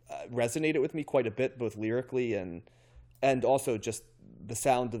resonated with me quite a bit, both lyrically and also just the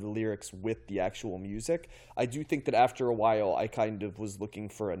sound of the lyrics with the actual music, I do think that after a while I kind of was looking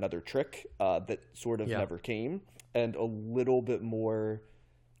for another trick that sort of never came, and a little bit more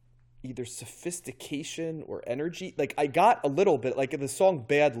either sophistication or energy. Like I got a little bit, like the song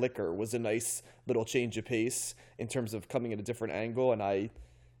Bad Liquor was a nice little change of pace in terms of coming at a different angle, and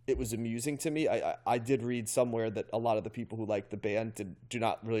it was amusing to me. I did read somewhere that a lot of the people who like the band do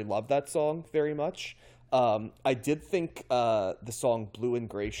not really love that song very much. I did think the song Blue and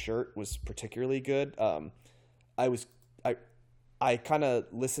Gray Shirt was particularly good. I kind of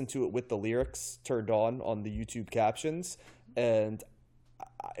listened to it with the lyrics turned on the YouTube captions, and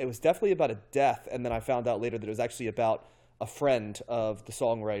it was definitely about a death. And then I found out later that it was actually about a friend of the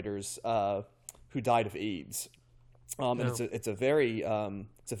songwriters who died of AIDS. And it's a very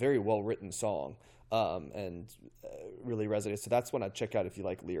well written song, and really resonates. So that's one I'd check out if you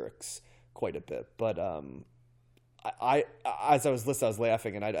like lyrics quite a bit. But I as I was listening, I was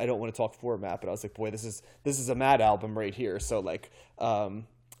laughing, and I don't want to talk for Matt, but I was like, boy, this is a Matt album right here. So like,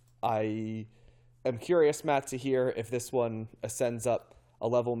 I am curious, Matt, to hear if this one ascends up a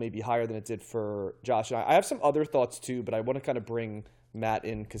level maybe higher than it did for Josh. And I have some other thoughts too, but I want to kind of bring Matt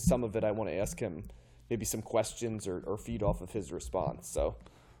in because some of it I want to ask him maybe some questions or feed off of his response. So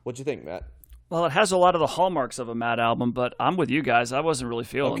what'd you think, Matt? Well, it has a lot of the hallmarks of a Matt album, but I'm with you guys. I wasn't really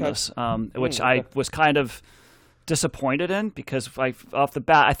feeling this, which I was kind of disappointed in because off the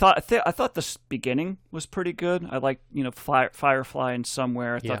bat, I thought the beginning was pretty good. I liked, Firefly and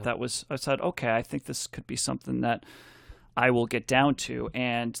Somewhere. I thought that was. I said, okay, I think this could be something that I will get down to.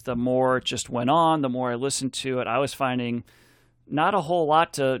 And the more it just went on, the more I listened to it, I was finding not a whole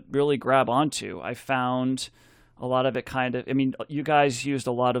lot to really grab onto. I found a lot of it you guys used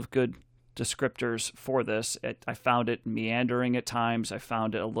a lot of good descriptors for this. I found it meandering at times. I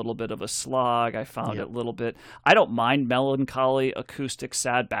found it a little bit of a slog. I found it a little bit. I don't mind melancholy, acoustic,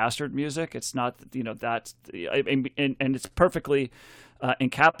 sad bastard music. It's not, that's, and it's perfectly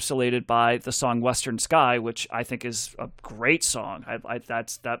encapsulated by the song Western Sky, which I think is a great song.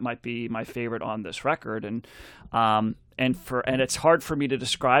 That might be my favorite on this record. And it's hard for me to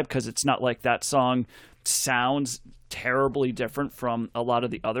describe because it's not like that song sounds terribly different from a lot of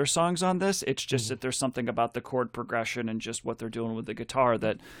the other songs on this. It's just that there's something about the chord progression and just what they're doing with the guitar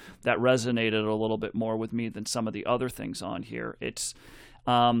that resonated a little bit more with me than some of the other things on here. It's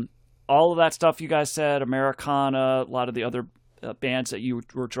all of that stuff you guys said, Americana, a lot of the other bands that you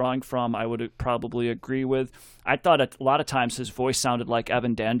were drawing from, I would probably agree with. I thought a lot of times his voice sounded like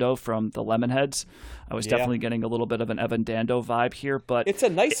Evan Dando from the Lemonheads. I was definitely getting a little bit of an Evan Dando vibe here, but it's a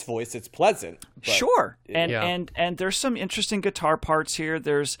nice voice. It's pleasant. Sure. And there's some interesting guitar parts here.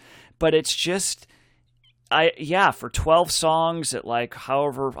 But it's just, for 12 songs at like,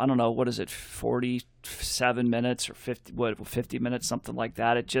 however, I don't know, what is it, 47 minutes or 50 minutes, something like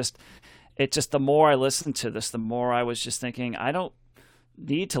that. It just the more I listened to this, the more I was just thinking, I don't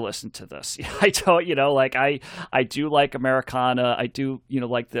need to listen to this. I don't, I do like Americana. I do,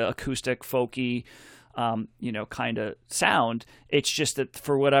 like the acoustic, folky, kind of sound. It's just that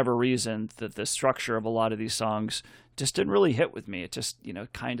for whatever reason, the structure of a lot of these songs just didn't really hit with me. It just,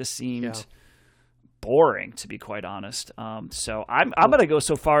 kind of seemed boring, to be quite honest. So I'm going to go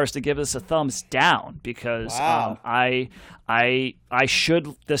so far as to give this a thumbs down because I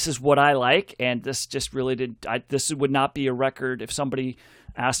should. This is what I like, and this just really did. This would not be a record if somebody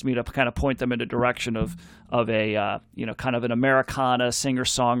asked me to kind of point them in a direction of a kind of an Americana singer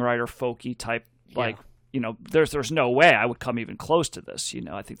songwriter folky type there's no way I would come even close to this.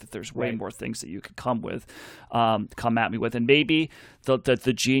 I think that there's way more things that you could come at me with, and maybe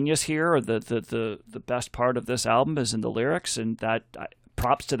the genius here or the best part of this album is in the lyrics, and that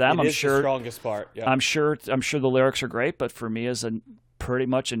props to them. I'm sure the strongest part. Yeah. I'm sure the lyrics are great, but for me as pretty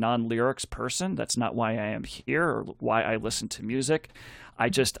much a non-lyrics person, that's not why I am here or why I listen to music. I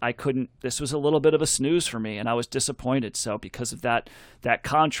couldn't. This was a little bit of a snooze for me, and I was disappointed. So because of that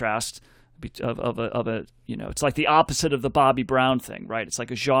contrast. Of a it's like the opposite of the Bobby Brown thing, right? It's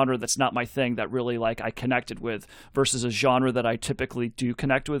like a genre that's not my thing that really like I connected with versus a genre that I typically do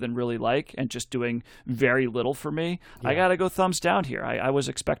connect with and really like and just doing very little for me. I gotta go thumbs down here. I was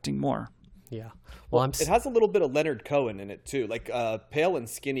expecting more. Yeah. Well, it has a little bit of Leonard Cohen in it too, like Pale and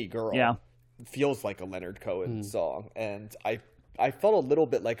Skinny Girl. Yeah. Feels like a Leonard Cohen song, and I felt a little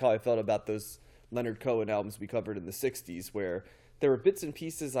bit like how I felt about those Leonard Cohen albums we covered in the '60s, where there were bits and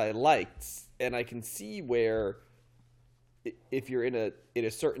pieces I liked, and I can see where if you're in a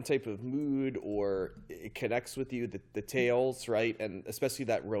certain type of mood or it connects with you, the tales, right? And especially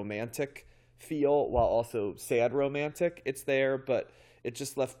that romantic feel while also sad romantic, it's there, but it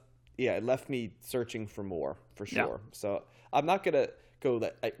just left me searching for more, for sure. Yeah. So I'm not going to go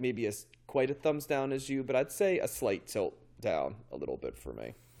that maybe as quite a thumbs down as you, but I'd say a slight tilt down a little bit for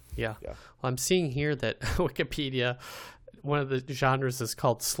me. Yeah. Well, I'm seeing here that Wikipedia, one of the genres is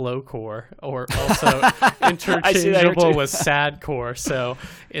called slowcore, or also interchangeable with sadcore. So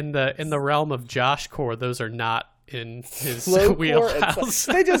in the realm of Joshcore, those are not in his wheelhouse.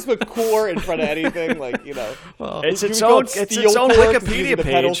 They just put core in front of anything, Well, it's its own Wikipedia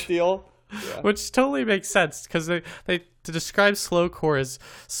page. Steel. Yeah. Which totally makes sense because they to describe slowcore as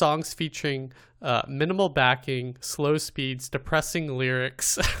songs featuring minimal backing, slow speeds, depressing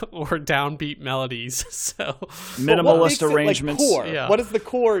lyrics, or downbeat melodies. So minimalist arrangements. Core? Yeah. What is the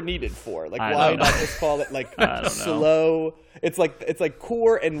core needed for? Like, I why don't not know. just call it like I don't know. slow? It's like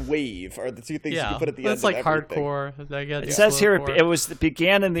core and wave are the two things you yeah, can put at the that's end. like of everything. hardcore. I guess It says here slowcore. it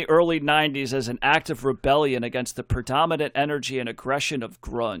began in the early 90s as an act of rebellion against the predominant energy and aggression of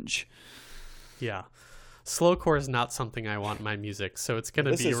grunge. Yeah. Slowcore is not something I want in my music, so it's going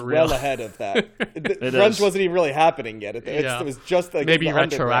to This be is real. well ahead of that. It Grunge is. wasn't even really happening yet. Yeah. It was just like Maybe the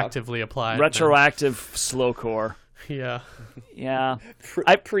underground. retroactively applied. Retroactive slowcore. Yeah. Yeah.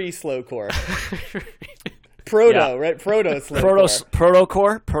 Pre-slowcore. Proto, Yeah. right? Proto-slowcore.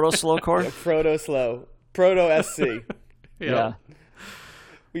 Protocore? Proto-slowcore? Proto-slow. Proto-SC. Yeah.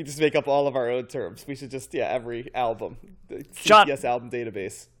 We just make up all of our own terms. We should just, every album. The John- CTS album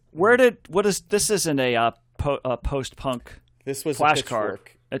database. This isn't a post-punk This was flashcard. a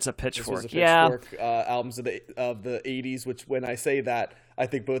Pitchfork. It's a This Pitchfork. was a Yeah. Pitchfork albums of the 80s, which when I say that, I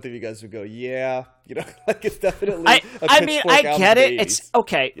think both of you guys would go, yeah. Like it's definitely I a mean, Pitchfork I album get of it. the 80s. It's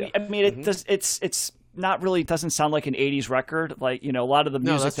okay. Yeah. I mean, it's not really doesn't sound like an 80s record. Like, a lot of the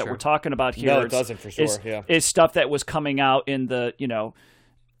music that's that true. we're talking about here No, it doesn't for sure, is stuff that was coming out in the, the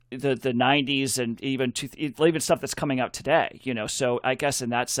 90s and even stuff that's coming out today, So I guess in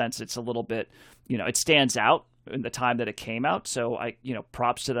that sense, it's a little bit, it stands out in the time that it came out. So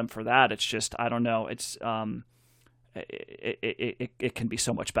props to them for that. It's just, I don't know. It's, it can be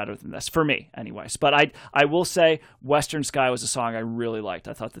so much better than this for me anyways. But I will say Western Sky was a song I really liked.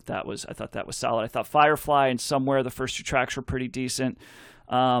 I thought that was solid. I thought Firefly and Somewhere, the first two tracks were pretty decent.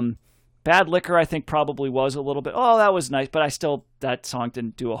 Bad Liquor, I think probably was a little bit, that was nice, but that song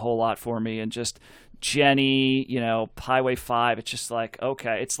didn't do a whole lot for me. And just Jenny, Highway 5, it's just like,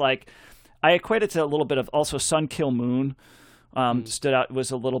 okay. It's like, I equate it to a little bit of also Sun Kill Moon. Stood out, was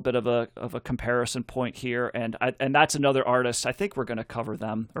a little bit of a comparison point here, and that's another artist. I think we're going to cover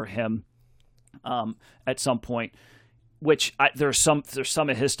them or him at some point. Which there's some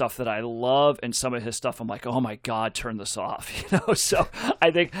of his stuff that I love, and some of his stuff I'm like, oh my god, turn this off. So I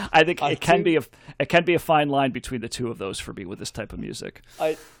think it can be a fine line between the two of those for me with this type of music.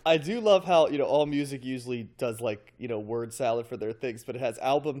 I do love how all music usually does like word salad for their things, but it has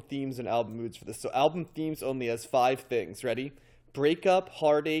album themes and album moods for this. So album themes only has 5 things. Ready? Breakup,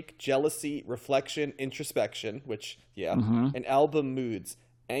 heartache, jealousy, reflection, introspection. Which and album moods: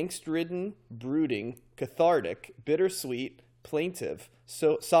 angst-ridden, brooding, cathartic, bittersweet, plaintive,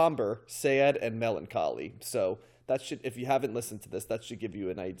 somber, sad, and melancholy. So that should, if you haven't listened to this, that should give you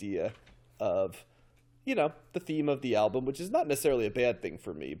an idea of the theme of the album, which is not necessarily a bad thing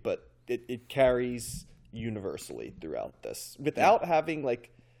for me, but it carries universally throughout this without having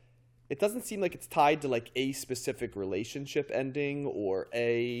like, it doesn't seem like it's tied to like a specific relationship ending or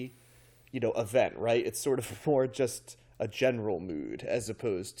a event, right? It's sort of more just a general mood as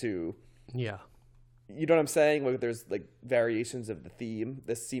opposed to, Yeah. you know what I'm saying? Like there's like variations of the theme.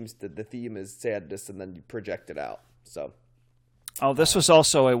 This seems that the theme is sadness and then you project it out. So Oh, this was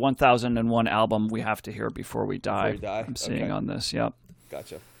also a 1001 album we have to hear before we die. Before we die? I'm seeing Okay. on this. Yep.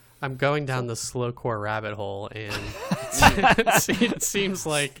 gotcha. I'm going down the slowcore rabbit hole, and it seems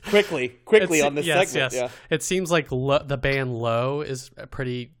like Quickly on this segment. Yes. Yeah. It seems like the band Low is a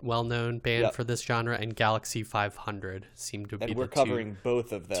pretty well-known band Yep. for this genre, and Galaxy 500 seem to be And we're the covering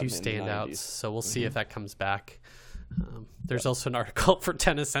both of them. two in the standouts. 90s. So we'll see if that comes back. There's also an article for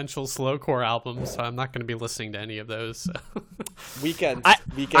 10 essential slowcore albums, so I'm not going to be listening to any of those. So. Weekend. I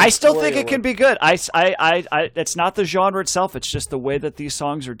still think Warrior it can be good. It's not the genre itself. It's just the way that these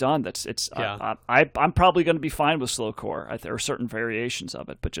songs are done. Yeah. I'm probably going to be fine with slowcore. There are certain variations of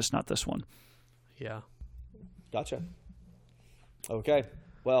it, but just not this one. Yeah. Gotcha. Okay.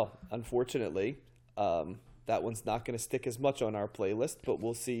 Well, unfortunately, that one's not going to stick as much on our playlist, but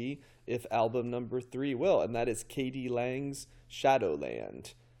we'll see if album number 3 will, and that is K.D. Lang's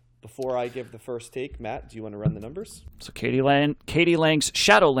Shadowland. Before I give the first take, Matt, do you want to run the numbers? So Katie Lang's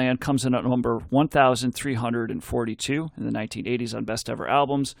Shadowland comes in at number 1,342 in the 1980s on Best Ever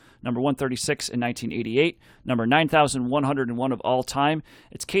Albums, number 136 in 1988, number 9,101 of all time.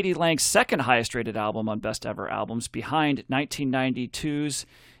 It's Katie Lang's second highest rated album on Best Ever Albums, behind 1992's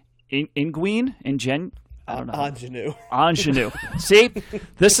Ingenue. I don't know. Ingenue. See,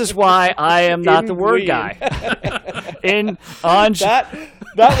 this is why I am not the word guy.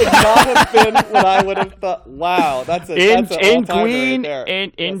 That would not have been what I would have thought. Wow, that's an all-timer right there.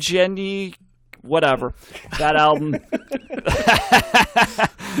 Ingenue, whatever. That album.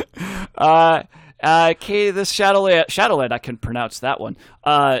 Katie, this Shadowland, I can pronounce that one,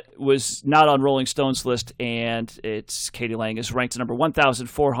 was not on Rolling Stone's list, and Katie Lang is ranked number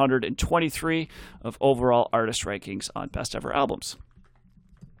 1,423 of overall artist rankings on Best Ever Albums.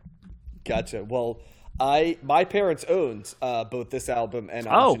 Gotcha. Well, my parents owned both this album and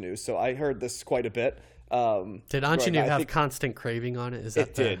Ingenue, so I heard this quite a bit. Did Ingenue have Constant Craving on it?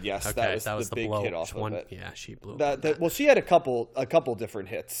 It did, yes. Okay, that was the big hit off of it. Yeah, she blew. Well, she had a couple different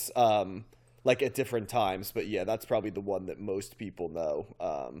hits, like at different times, but yeah, that's probably the one that most people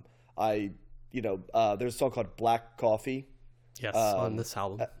know. There's a song called Black Coffee. Yes, on this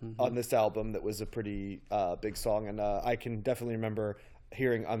album. Mm-hmm. On this album, that was a pretty big song, and I can definitely remember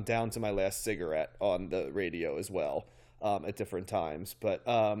hearing "I'm Down to My Last Cigarette" on the radio as well. At different times, but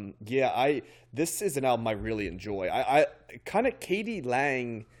this is an album I really enjoy. I kind of Katie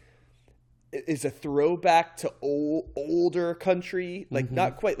Lang is a throwback to older country, like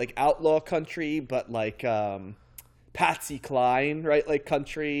not quite like outlaw country, but like Patsy Cline, right? Like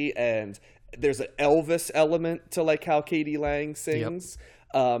country, and there's an Elvis element to like how Katie Lang sings.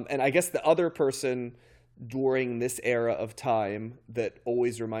 Yep. And I guess the other person during this era of time that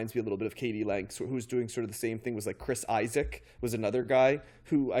always reminds me a little bit of Katie Lang, who's doing sort of the same thing, was like Chris Isaak was another guy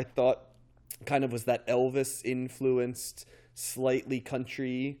who I thought kind of was that Elvis influenced, slightly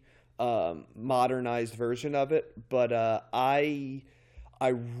country, modernized version of it. But I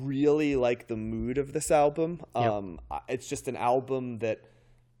really like the mood of this album. It's just an album that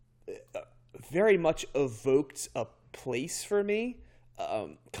very much evoked a place for me,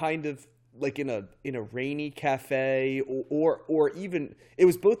 kind of like in a rainy cafe, or even it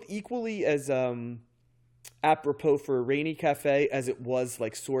was both equally as apropos for a rainy cafe as it was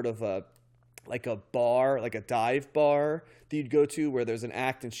like sort of a bar, like a dive bar that you'd go to where there's an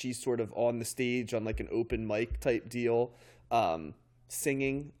act and she's sort of on the stage on like an open mic type deal,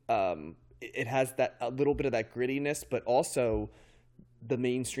 singing. It has a little bit of that grittiness, but also the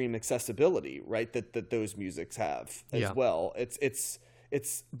mainstream accessibility, right? That those musics have as well. It's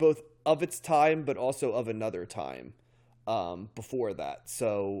both of its time, but also of another time before that.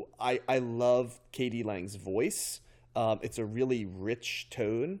 So I love Katie Lang's voice. It's a really rich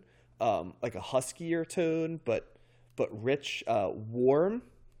tone, like a huskier tone, but rich, warm,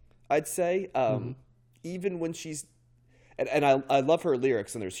 I'd say. Even when she's, and I love her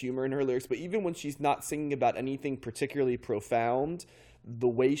lyrics, and there's humor in her lyrics, but even when she's not singing about anything particularly profound, the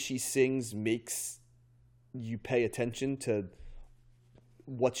way she sings makes you pay attention to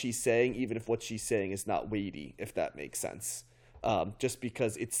what she's saying, even if what she's saying is not weighty, if that makes sense. Just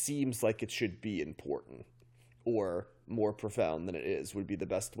because it seems like it should be important or more profound than it is, would be the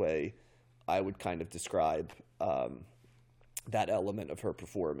best way I would kind of describe that element of her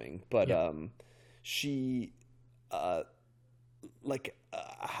performing. But she, how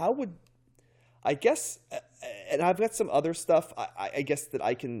would, I guess, and I've got some other stuff I guess that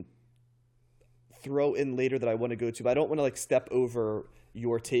I can throw in later that I want to go to, but I don't want to like step over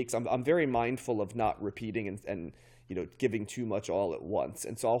your takes. I'm very mindful of not repeating and giving too much all at once,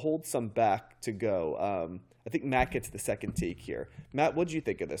 and so I'll hold some back to go. I think Matt gets the second take here. Matt, what did you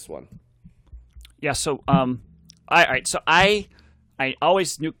think of this one? Yeah, so I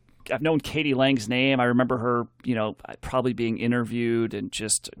always knew, I've known Katie Lang's name. I remember her, probably being interviewed and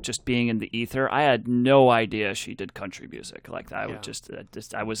just being in the ether. I had no idea she did country music like that.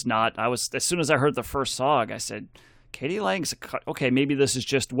 I was as soon as I heard the first song, I said, Katie Lang's okay. Maybe this is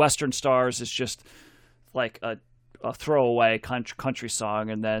just Western Stars. It's just like a throwaway country song,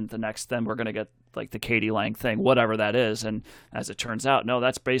 and then then we're gonna get like the Katie Lang thing, whatever that is. And as it turns out, no,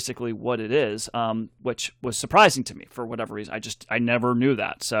 that's basically what it is, which was surprising to me for whatever reason. I never knew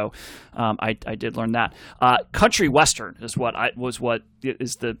that. So I did learn that. Country Western is what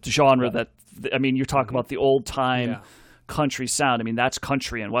is the genre that, you talk about the old time country sound. That's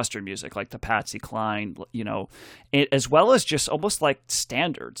country and Western music, like the Patsy Cline, as well as just almost like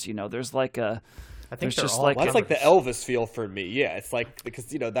standards. There's like a, I think that's like the Elvis feel for me. Yeah, it's like, because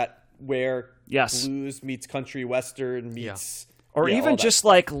that where blues meets country western meets or even just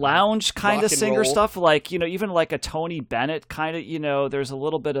like lounge kind of singer stuff, like even like a Tony Bennett kind of, there's a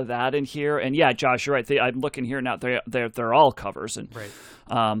little bit of that in here. And yeah, Josh, you're right. I'm looking here now. They're all covers, and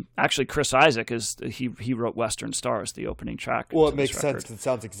actually Chris Isaak he wrote Western Stars, the opening track. Well, it makes sense because it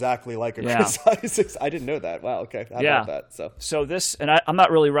sounds exactly like a Chris Isaak. I didn't know that. Wow. Okay. How about that? So this, and I'm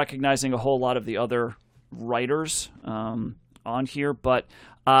not really recognizing a whole lot of the other writers on here, but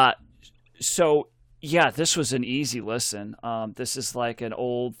so yeah, this was an easy listen. This is like an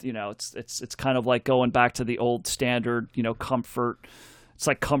old, it's kind of like going back to the old standard, comfort It's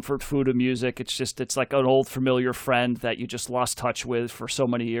like comfort food of music. It's like an old familiar friend that you just lost touch with for so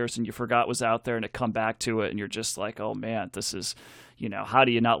many years and you forgot was out there, and it come back to it and you're just like, oh man, this is, how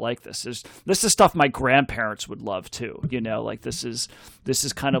do you not like this? This is stuff my grandparents would love too. Like this is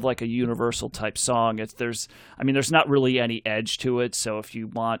kind of like a universal type song. There's not really any edge to it. So if you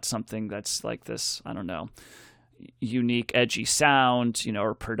want something that's like this, I don't know, unique edgy sound,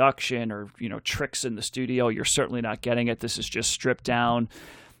 or production, or tricks in the studio, you're certainly not getting it. This is just stripped down.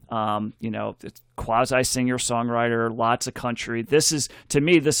 It's quasi singer songwriter, lots of country. To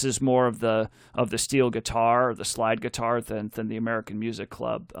me, this is more of the steel guitar or the slide guitar than the American Music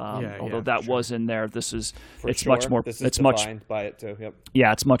Club. Although that was in there, much more. It's defined by it too. Yep.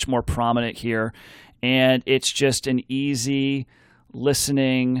 Yeah, it's much more prominent here, and it's just an easy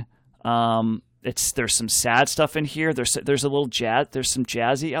listening. There's some sad stuff in here. There's a little jazz. There's some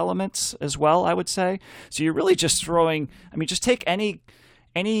jazzy elements as well, I would say. So you're really just throwing. Just take any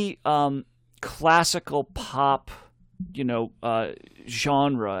classical pop,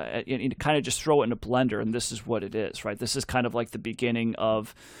 genre, and kind of just throw it in a blender, and this is what it is, right? This is kind of like the beginning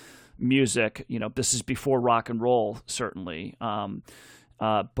of music. This is before rock and roll, certainly.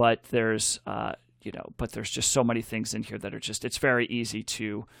 But there's just so many things in here that are just. It's very easy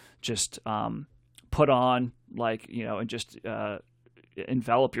to just put on, and just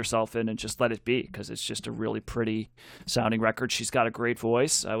envelop yourself in and just let it be, because it's just a really pretty sounding record. She's got a great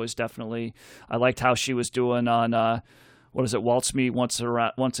voice. I liked how she was doing on what is it, Waltz Me Once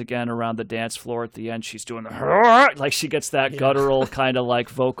Again Around the Dance Floor. At the end, she's doing the like she gets that guttural kind of like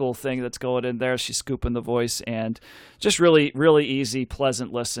vocal thing that's going in there. She's scooping the voice, and just really, really easy,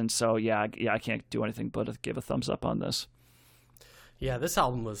 pleasant listen. So I can't do anything but give a thumbs up on this. Yeah, this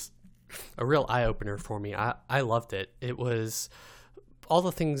album was a real eye-opener for me. I loved it. It was all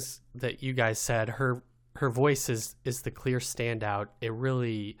the things that you guys said. Her voice is the clear standout. It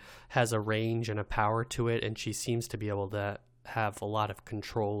really has a range and a power to it, and she seems to be able to have a lot of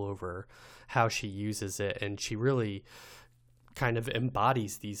control over how she uses it, and she really kind of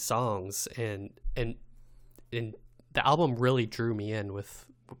embodies these songs, and the album really drew me in with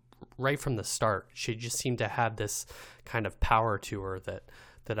right from the start. She just seemed to have this kind of power to her that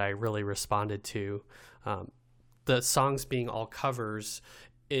I really responded to. The songs being all covers,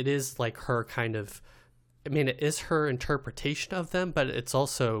 it is like her kind of, it is her interpretation of them, but it's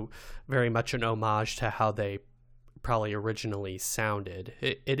also very much an homage to how they probably originally sounded.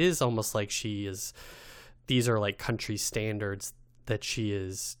 It is almost like these are like country standards that she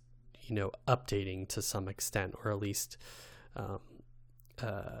is, updating to some extent, or at least,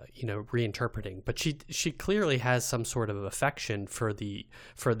 reinterpreting. But she clearly has some sort of affection for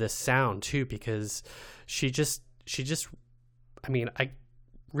this sound too, because she just I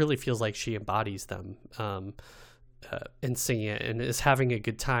really feels like she embodies them in singing it and is having a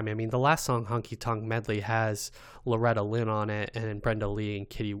good time. The last song, Honky Tonk Medley, has Loretta Lynn on it, and Brenda Lee and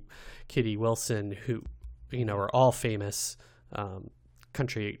Kitty Wilson, who are all famous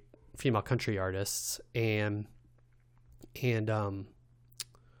female country artists, and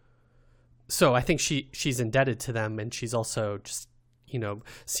so I think she's indebted to them, and she's also just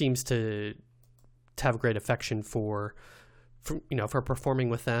seems to have great affection for performing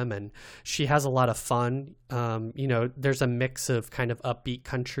with them, and she has a lot of fun. There's a mix of kind of upbeat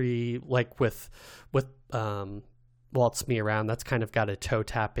country, like with Waltz Me Around. That's kind of got a toe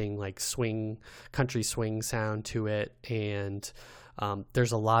tapping, like country swing sound to it, and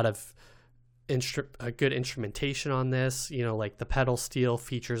there's a lot of good instrumentation on this. Like the pedal steel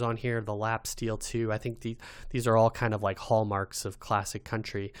features on here, the lap steel too. I think these are all kind of like hallmarks of classic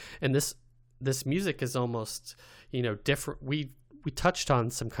country, and this music is almost, different. We touched on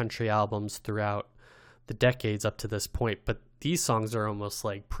some country albums throughout the decades up to this point, but these songs are almost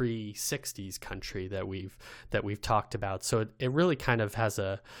like pre-60s country that we've talked about. So it really kind of has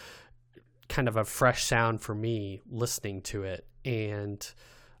a kind of a fresh sound for me listening to it. And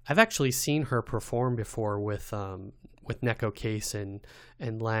I've actually seen her perform before with Necco Case and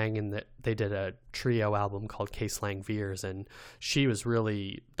Lang, and they did a trio album called Case Lang Veers, and she was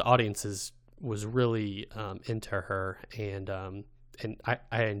really, the audiences was really into her, and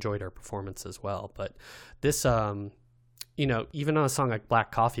I enjoyed her performance as well. But this, even on a song like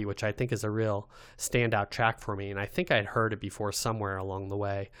Black Coffee, which I think is a real standout track for me, and I think I'd heard it before somewhere along the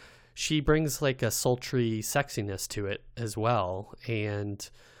way, she brings like a sultry sexiness to it as well. And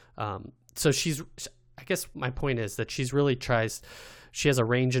so I guess my point is that she has a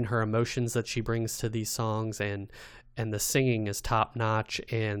range in her emotions that she brings to these songs, and the singing is top notch.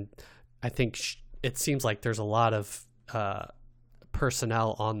 And I think it seems like there's a lot of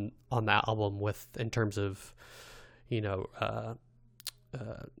personnel on that album in terms of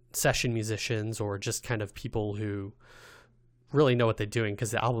session musicians or just kind of people who really know what they're doing,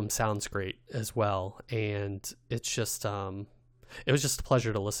 because the album sounds great as well. And it's just it was just a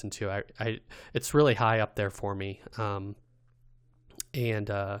pleasure to listen to. It's really high up there for me, and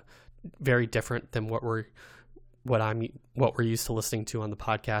very different than what we're used to listening to on the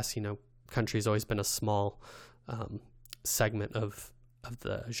podcast. You know, country's always been a small segment of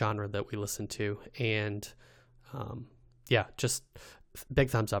the genre that we listen to, and just big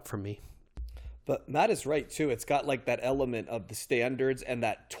thumbs up from me. But Matt is right too. It's got like that element of the standards and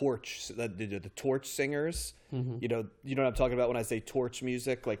that torch, the torch singers. Mm-hmm. You know what I'm talking about when I say torch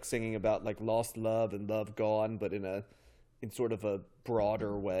music, like singing about like lost love and love gone, but in sort of a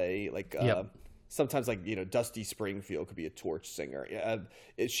broader way. Like sometimes, like, you know, Dusty Springfield could be a torch singer.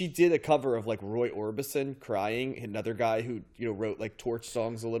 She did a cover of like Roy Orbison, "Crying," another guy who, you know, wrote like torch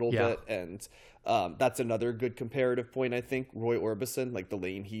songs a little bit, and that's another good comparative point, I think. Roy Orbison, like the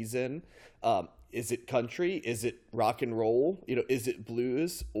lane he's in. Is it country? Is it rock and roll? You know, is it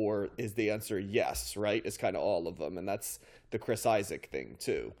blues? Or is the answer yes, right? It's kind of all of them. And that's the Chris Isaak thing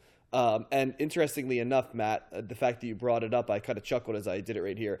too. And interestingly enough, Matt, the fact that you brought it up, I kind of chuckled as I did it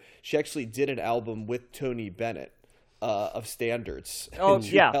right here. She actually did an album with Tony Bennett of standards in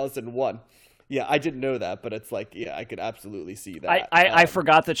 2001. Yeah, I didn't know that, but it's like, yeah, I could absolutely see that. I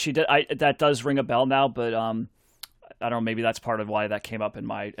forgot that she did. That does ring a bell now, but I don't know, maybe that's part of why that came up in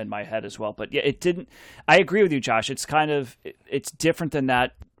my head as well. But yeah, it didn't. I agree with you, Josh. It's kind of it's different than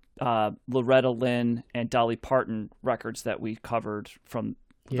that Loretta Lynn and Dolly Parton records that we covered from.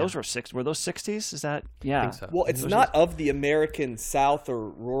 Yeah. Those were those 60s? Is that I think so. Well, it's not of the American South or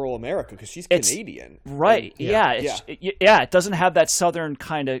rural America because she's Canadian, right? And, it doesn't have that Southern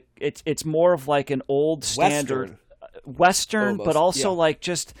kind of. It's more of like an old standard Western, but also like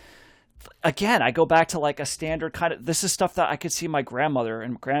just. Again, I go back to like a standard kind of. This is stuff that I could see my grandmother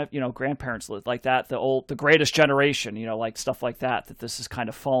and grandparents live like that. The Greatest Generation, you know, like stuff like that. That this is kind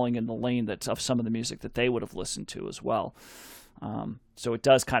of falling in the lane that's of some of the music that they would have listened to as well. So it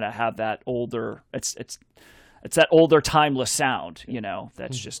does kind of have that older. It's that older, timeless sound, you know.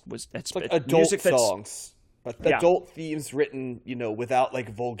 That's just it's like adult songs, but adult themes written, you know, without like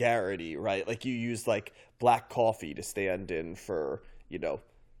vulgarity, right? Like you use like black coffee to stand in for, you know,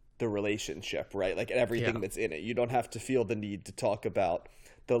 the relationship, right? Like everything that's in it. You don't have to feel the need to talk about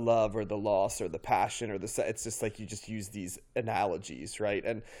the love or the loss or the passion or it's just like you just use these analogies, right?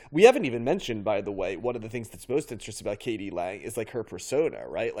 And we haven't even mentioned, by the way, one of the things that's most interesting about Katie Lang is like her persona,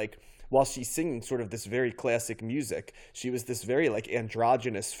 right? Like while she's singing sort of this very classic music, she was this very like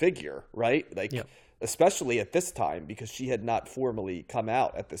androgynous figure, right? Like especially at this time, because she had not formally come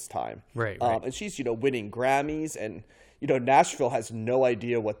out at this time. Right. And she's, you know, winning Grammys, and you know, Nashville has no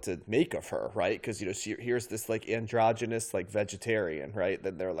idea what to make of her, right? Because, you know, here's this like androgynous, like vegetarian, right?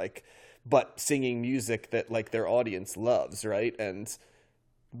 Then they're like, but singing music that like their audience loves, right? And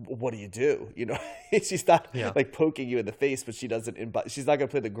what do? You know, she's not like poking you in the face, but she's not going to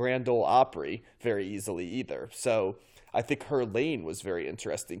play the Grand Ole Opry very easily either. So I think her lane was very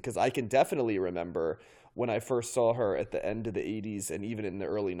interesting, because I can definitely remember when I first saw her at the end of the 80s and even in the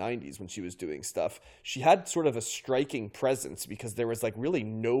early 90s when she was doing stuff, she had sort of a striking presence, because there was like really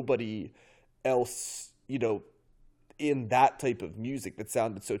nobody else, you know, in that type of music that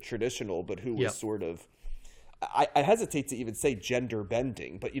sounded so traditional, but who was sort of, I hesitate to even say gender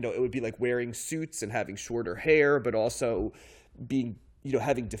bending, but, you know, it would be like wearing suits and having shorter hair, but also being, you know,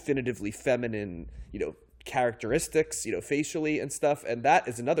 having definitively feminine, you know, characteristics, you know, facially and stuff. And that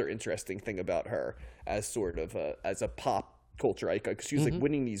is another interesting thing about her as sort of as a pop culture icon, because she was like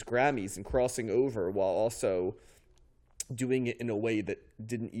winning these Grammys and crossing over while also doing it in a way that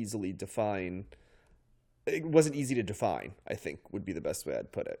it wasn't easy to define, I think would be the best way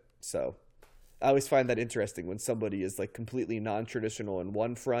I'd put it. So I always find that interesting when somebody is like completely non-traditional in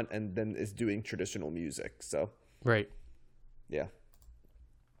one front and then is doing traditional music. So right. Yeah.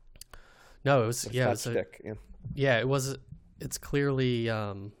 No, it was it's clearly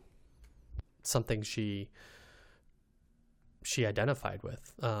something she identified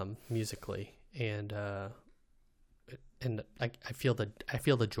with musically, and I feel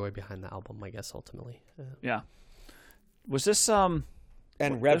the joy behind the album, I guess, ultimately. Was this and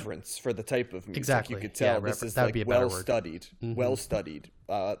reverence for the type of music? Exactly. You could tell this is like well studied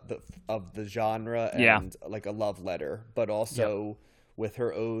of the genre, and like a love letter, but also with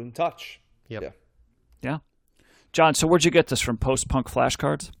her own touch. Yeah. John, so where'd you get this from? Post-punk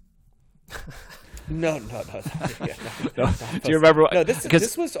flashcards? No. Do you remember? No,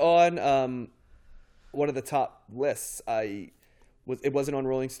 this was on one of the top lists. I It wasn't on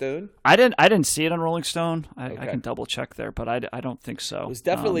Rolling Stone? I didn't see it on Rolling Stone. I Okay. can double check there, but I don't think so. It was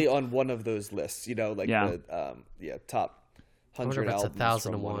definitely on one of those lists, like Yeah. the top I wonder 100 if it's albums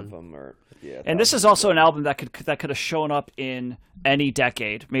from 1001. one of them, or And this is also an album that could have shown up in any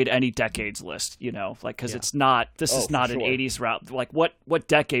decade, made any decade's list, because it's not. This is for not an sure. '80s route. Like, what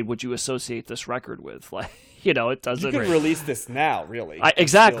decade would you associate this record with? Like, it doesn't. You could release this now, really.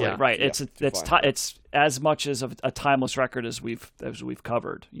 Exactly Still, right. yeah, It's as much as a timeless record as we've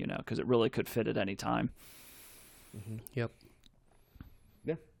covered, because it really could fit at any time. Yep.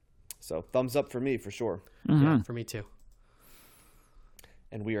 Yeah. So thumbs up for me for sure. Yeah, for me too.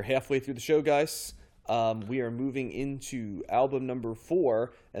 And we are halfway through the show, guys. We are moving into album number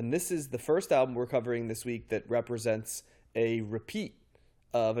 4, and this is the first album we're covering this week that represents a repeat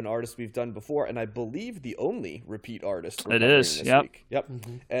of an artist we've done before, and I believe the only repeat artist we're It covering is, this yep. week. Yep.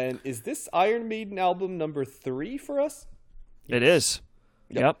 And is this Iron Maiden album number 3 for us? It is.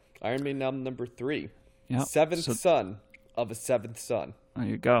 Yep. Iron Maiden album number 3. Yep. Seventh So- son of a seventh son. There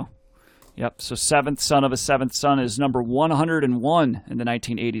you go. Yep. So Seventh Son of a Seventh Son is number 101 in the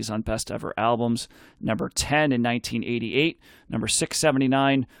 1980s on Best Ever Albums, number 10 in 1988, number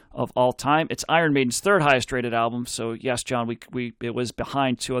 679 of all time. It's Iron Maiden's third highest rated album. So yes, John, it was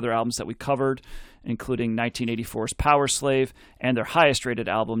behind 2 other albums that we covered, including 1984's Power Slave and their highest rated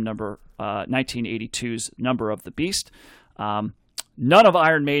album, 1982's Number of the Beast. None of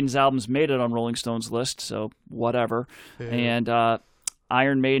Iron Maiden's albums made it on Rolling Stone's list, so whatever. And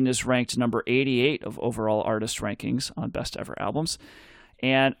Iron Maiden is ranked number 88 of overall artist rankings on Best Ever Albums.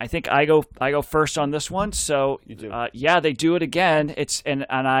 And I think I go first on this one. So You do. Yeah, they do it again. And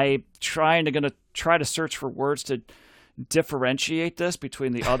I gonna try to search for words to differentiate this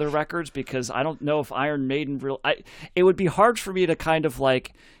between the other records, because I don't know if Iron Maiden it would be hard for me to kind of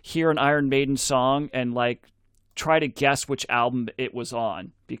like hear an Iron Maiden song and like try to guess which album it was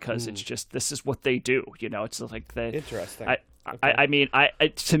on, because it's just, this is what they do, it's like Interesting. I mean,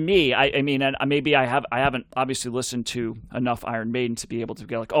 and maybe I haven't obviously listened to enough Iron Maiden to be able to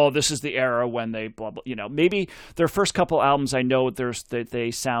get like, oh, this is the era when they blah blah. Maybe their first couple albums, I know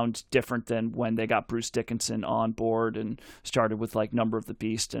they sound different than when they got Bruce Dickinson on board and started with like Number of the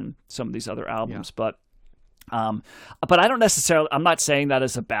Beast and some of these other albums. But I don't necessarily. I'm not saying that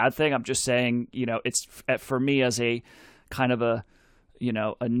as a bad thing. I'm just saying, it's for me as a kind of a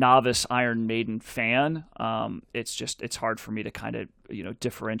novice Iron Maiden fan, it's hard for me to kind of,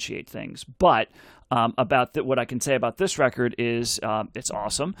 differentiate things. But what I can say about this record is it's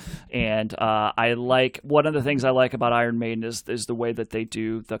awesome. And I like, one of the things I like about Iron Maiden is the way that they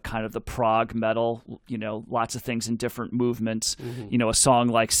do the kind of the prog metal, lots of things in different movements. A song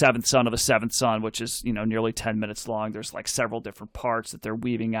like Seventh Son of a Seventh Son, which is, nearly 10 minutes long. There's like several different parts that they're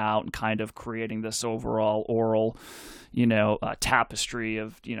weaving out and kind of creating this overall oral tapestry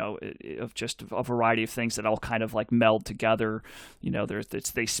of just a variety of things that all kind of like meld together.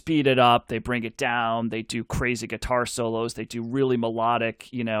 They speed it up, they bring it down, they do crazy guitar solos, they do really melodic,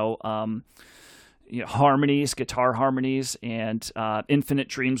 harmonies, guitar harmonies, and Infinite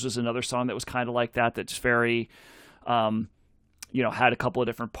Dreams was another song that was kind of like that. That's very, had a couple of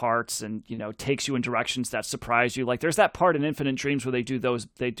different parts and, takes you in directions that surprise you. Like there's that part in Infinite Dreams where they do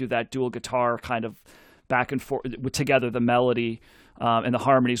that dual guitar kind of back and forth together, the melody and the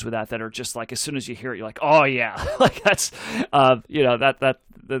harmonies with that are just like, as soon as you hear it, you're like, oh yeah, like that's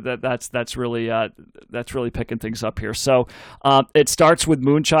that's really picking things up here. So it starts with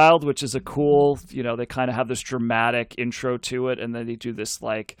Moonchild, which is a cool, they kind of have this dramatic intro to it, and then they do this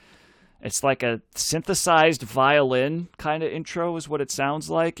like, it's like a synthesized violin kind of intro is what it sounds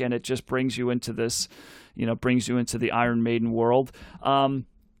like, and it just brings you into this, brings you into the Iron Maiden world.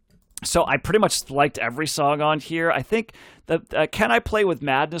 So I pretty much liked every song on here. I think that Can I Play With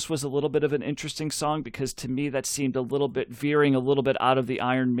Madness was a little bit of an interesting song, because to me that seemed a little bit veering a little bit out of the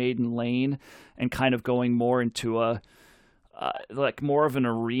Iron Maiden lane and kind of going more into a like more of an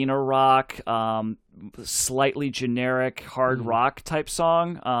arena rock, slightly generic hard rock type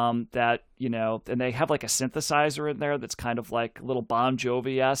song that, and they have like a synthesizer in there that's kind of like a little Bon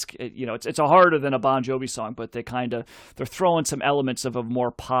Jovi-esque. It's a harder than a Bon Jovi song, but they're throwing some elements of a more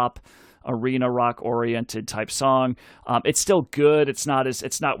pop arena rock oriented type song. It's still good. It's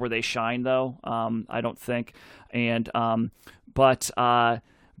not where they shine though. I don't think. And,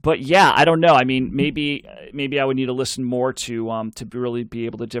 but yeah, I don't know. I mean, maybe I would need to listen more to really be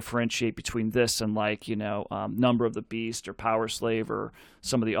able to differentiate between this and like Number of the Beast or Power Slave or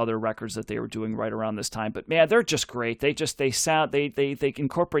some of the other records that they were doing right around this time. But man, they're just great. They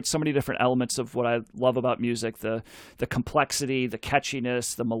incorporate so many different elements of what I love about music: the complexity, the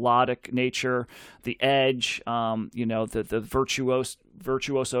catchiness, the melodic nature, the edge, the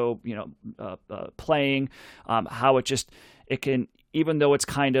virtuoso, playing, how it can. Even though it's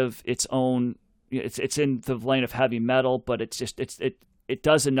kind of its own, it's in the lane of heavy metal, but it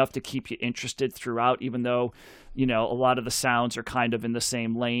does enough to keep you interested throughout. Even though, a lot of the sounds are kind of in the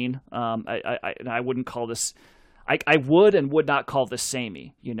same lane. I wouldn't call this. I would and would not call this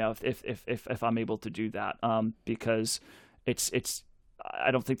samey. If I'm able to do that, because it's.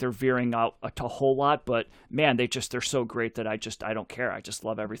 I don't think they're veering out a whole lot, but man, they're so great that I don't care. I just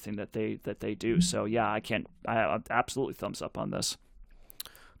love everything that they do. So yeah, I absolutely thumbs up on this.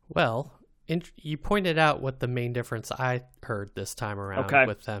 Well, you pointed out what the main difference I heard this time around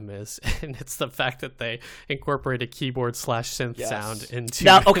with them is, and it's the fact that they incorporate a keyboard / synth sound into.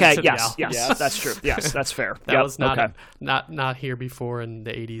 Now, into yes, that's true. Yes, that's fair. That was not here before in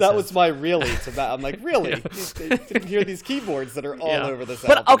the 80s. That was my really to that. I'm like, really? They didn't hear these keyboards that are all over this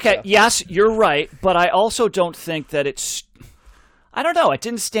album. But okay, yes, you're right, but I also don't think that it's. I don't know. It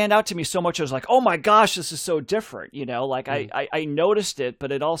didn't stand out to me so much. I was like, oh my gosh, this is so different. I noticed it,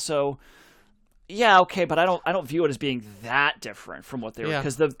 but it also. Yeah, okay, but I don't view it as being that different from what they were,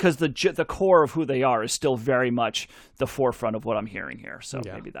 because the core of who they are is still very much the forefront of what I'm hearing here. So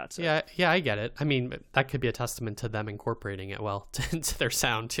maybe that's it. Yeah, I get it. I mean, that could be a testament to them incorporating it well into their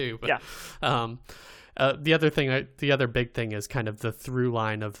sound too. But, the other big thing is kind of the through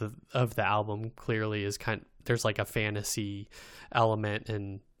line of the album. Clearly, is there's like a fantasy element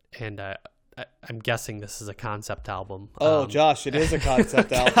and I'm guessing this is a concept album. Oh, Josh, it is a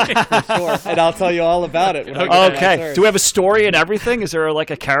concept album for sure, and I'll tell you all about it. Okay. Do we have a story and everything? Is there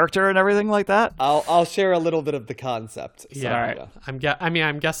like a character and everything like that? I'll share a little bit of the concept. So, yeah. All right.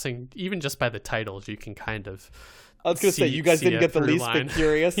 I'm guessing even just by the titles, you can kind of. I was going to say, you guys didn't get the least bit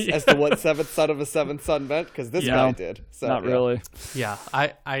curious as to what Seventh Son of a Seventh Son meant, because this guy did. So, not really. Yeah,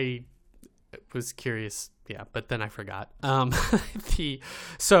 I was curious. Yeah, but then I forgot.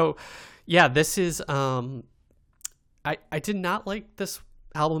 This is I did not like this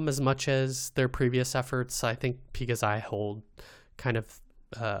album as much as their previous efforts. I think because I hold kind of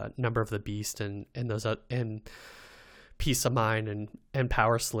Number of the Beast and those and Peace of Mind and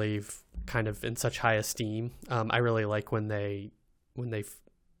Power Slave kind of in such high esteem. I really like when they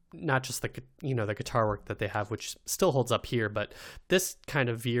not just the guitar work that they have, which still holds up here, but this kind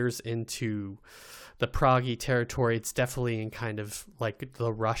of veers into the proggy territory. It's definitely in kind of like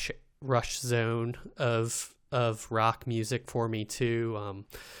the Rush zone of rock music for me too.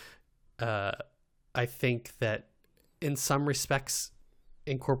 I think that in some respects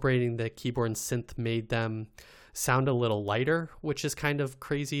incorporating the keyboard and synth made them sound a little lighter, which is kind of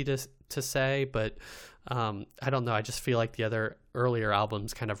crazy to say, but I don't know. I just feel like the other earlier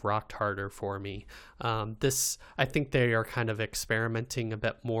albums kind of rocked harder for me. This, I think they are kind of experimenting a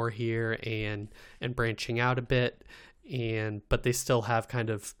bit more here and branching out a bit, but they still have kind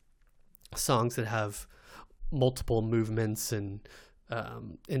of songs that have multiple movements and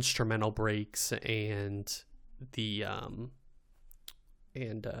instrumental breaks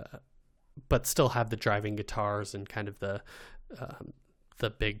but still have the driving guitars and kind of the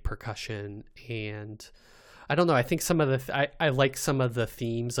big percussion. And I don't know, I think I like some of the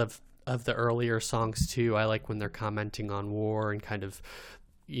themes of the earlier songs too. I like when they're commenting on war and kind of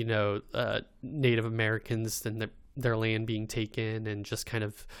Native Americans and their land being taken, and just kind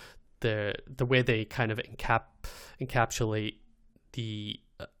of the way they kind of encapsulate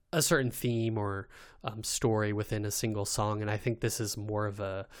a certain theme or story within a single song. And I think this is more of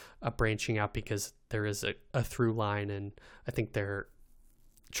a branching out because there is a through line, and I think they're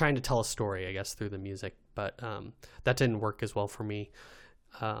trying to tell a story, I guess, through the music, but that didn't work as well for me.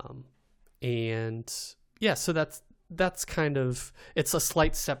 So that's kind of, it's a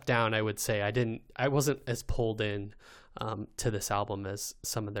slight step down, I would say. I wasn't as pulled in to this album as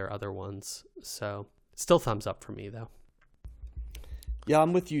some of their other ones. So still thumbs up for me though. Yeah,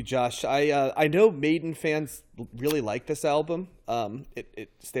 I'm with you, Josh. I know Maiden fans really like this album.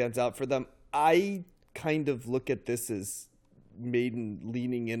 It stands out for them. I kind of look at this as Maiden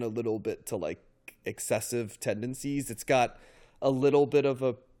leaning in a little bit to like excessive tendencies. It's got a little bit of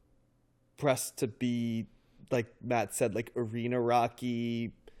a press to be, like Matt said, like arena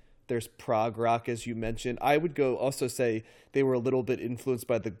rocky. There's prog rock, as you mentioned. I would also say they were a little bit influenced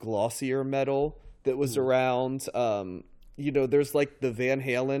by the glossier metal that was around. there's like the Van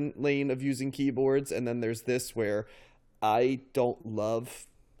Halen lane of using keyboards, and then there's this where I don't love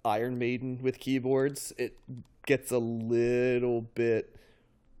Iron Maiden with keyboards. It gets a little bit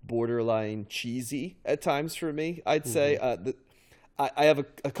borderline cheesy at times for me, I'd say. I have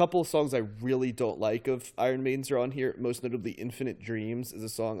a couple of songs I really don't like of Iron Maiden's are on here. Most notably, Infinite Dreams is a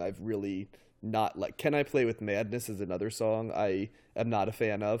song I've really not like. Can I Play with Madness is another song I am not a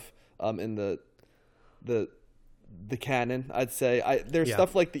fan of. In the canon, I'd say. There's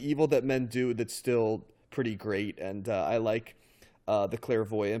stuff like The Evil That Men Do that's still pretty great, and I like The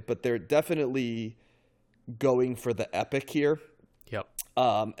Clairvoyant, but they're definitely going for the epic here. Yep.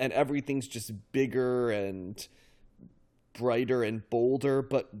 And everything's just bigger and brighter and bolder,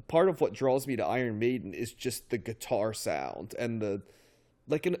 but part of what draws me to Iron Maiden is just the guitar sound and the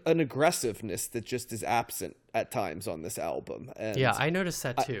like an aggressiveness that just is absent at times on this album. And yeah, I noticed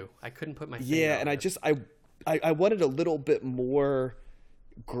that too. I couldn't put my finger on and it. I wanted a little bit more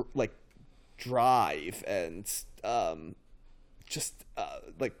like drive and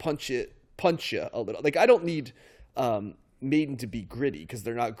like punch you a little. Like I don't need Maiden to be gritty because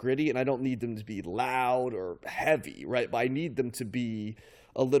they're not gritty, and I don't need them to be loud or heavy, right? But I need them to be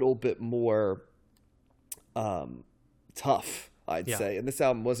a little bit more tough, I'd say. And this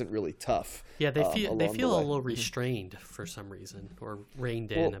album wasn't really tough. Yeah, they feel a little restrained for some reason, or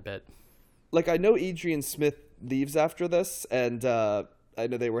reined in a bit. Like I know Adrian Smith leaves after this, and I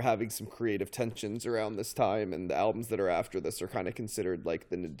know they were having some creative tensions around this time, and the albums that are after this are kind of considered like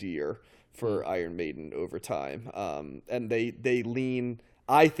the nadir for Iron Maiden over time. And they lean,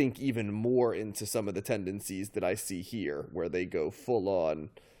 I think, even more into some of the tendencies that I see here, where they go full on,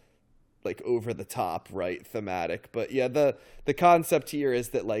 like over the top, right, thematic. But yeah, the concept here is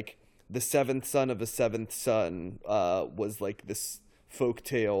that like the seventh son of a seventh son was like this folk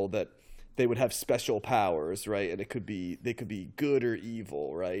tale that they would have special powers, right, and they could be good or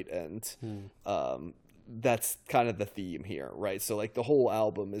evil, right, and that's kind of the theme here, right? So like the whole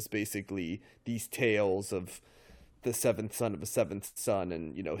album is basically these tales of the seventh son of a seventh son,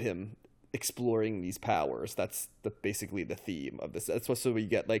 and him exploring these powers. That's basically the theme of this. That's what, so we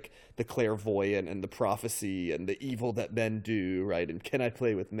get like the clairvoyant and the prophecy and the evil that men do, right? And Can I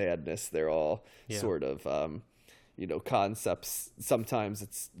Play with Madness? They're all sort of concepts. Sometimes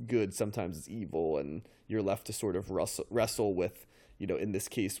it's good, sometimes it's evil, and you're left to sort of wrestle with, in this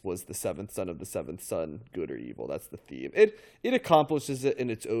case, was the seventh son of the seventh son good or evil? That's the theme. It accomplishes it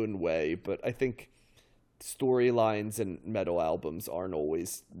in its own way, but I think storylines and metal albums aren't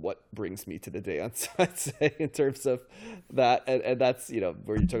always what brings me to the dance, I'd say, in terms of that. And that's,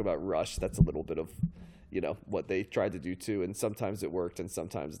 where you talk about Rush, that's a little bit of, what they tried to do too. And sometimes it worked, and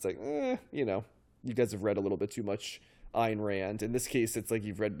sometimes it's like, you guys have read a little bit too much Ayn Rand. In this case, it's like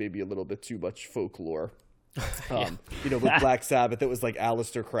you've read maybe a little bit too much folklore. With Black Sabbath, it was like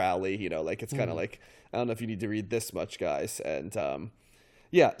Aleister Crowley, like it's kind of like, I don't know if you need to read this much, guys. And I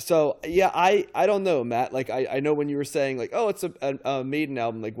don't know, Matt. Like I know when you were saying like, oh, it's a Maiden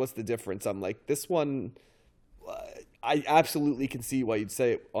album, like what's the difference? I'm like, this one, I absolutely can see why you'd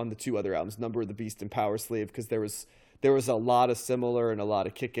say it on the two other albums, Number of the Beast and Power Slave, because there was a lot of similar and a lot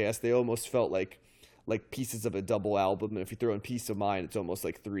of kick-ass. They almost felt like pieces of a double album, and if you throw in Peace of Mind, it's almost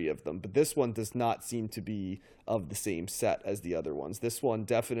like three of them. But this one does not seem to be of the same set as the other ones. This one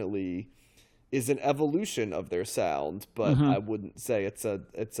definitely is an evolution of their sound, but I wouldn't say it's an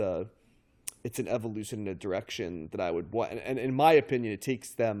evolution in a direction that I would want. And in my opinion, it takes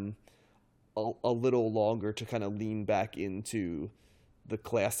them a little longer to kind of lean back into the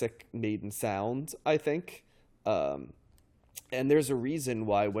classic Maiden sound, I think. And there's a reason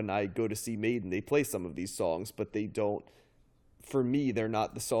why when I go to see Maiden, they play some of these songs, but they don't, for me, they're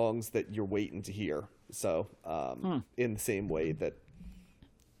not the songs that you're waiting to hear. So in the same way that,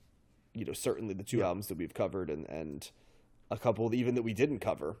 certainly the two albums that we've covered and a couple even that we didn't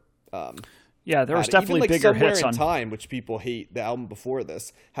cover. There was definitely bigger Somewhere hits in on Time, which people hate. The album before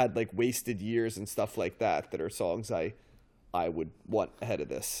this had like Wasted Years and stuff like that are songs I would want ahead of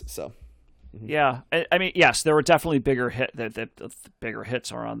this. So. Yeah, I mean, yes, there were definitely bigger bigger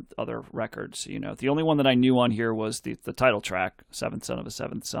hits are on other records. The only one that I knew on here was the title track, Seventh Son of a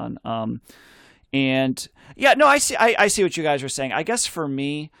Seventh Son. I see what you guys are saying. I guess for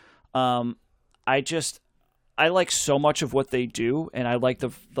me, I like so much of what they do, and I like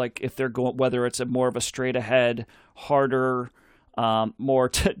if they're going, whether it's a more of a straight ahead, harder, more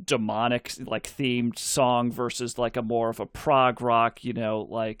demonic like themed song versus like a more of a prog rock,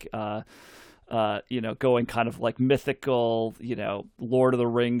 going kind of like mythical, Lord of the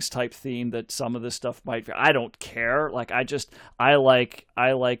Rings type theme that some of this stuff might be. I don't care. Like I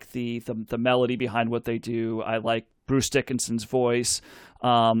like the melody behind what they do. I like Bruce Dickinson's voice.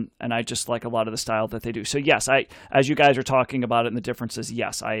 And I just like a lot of the style that they do. So yes, as you guys are talking about it and the differences,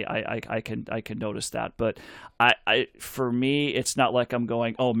 yes, I can notice that. But for me, it's not like I'm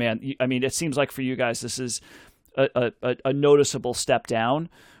going, oh man. I mean, it seems like for you guys, this is a noticeable step down.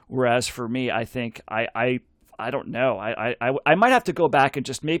 Whereas for me, I think I don't know. I might have to go back and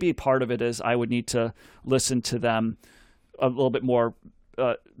just maybe part of it is I would need to listen to them a little bit more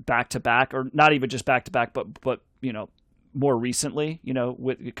back to back, or not even just back to back, but more recently,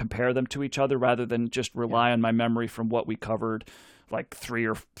 compare them to each other rather than just rely on my memory from what we covered like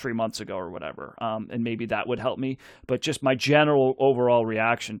 3 months ago or whatever. And maybe that would help me. But just my general overall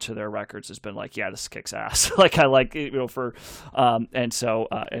reaction to their records has been like, yeah, this kicks ass. Like I like, and so,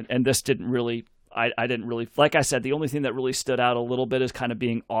 and this didn't really, I didn't really, like I said, the only thing that really stood out a little bit is kind of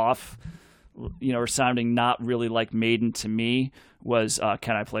being off, or sounding not really like Maiden to me was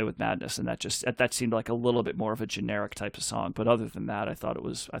Can I Play with Madness, and that seemed like a little bit more of a generic type of song. But other than that, I thought it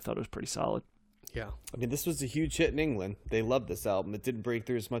was pretty solid. Yeah, I mean, this was a huge hit in England. They loved this album. It didn't break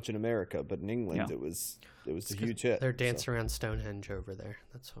through as much in America, but in England, it was a huge hit. They're dancing around Stonehenge over there.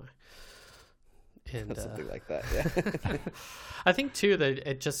 That's why. And something like that. Yeah. I think too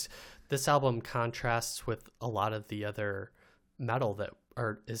that this album contrasts with a lot of the other metal that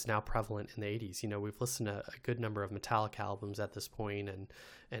is now prevalent in the 80s. We've listened to a good number of Metallica albums at this point,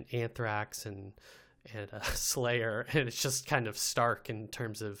 and Anthrax and Slayer, and it's just kind of stark in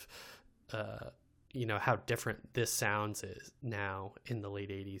terms of how different this sounds is now in the late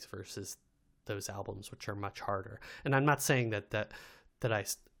 80s versus those albums, which are much harder. And I'm not saying that I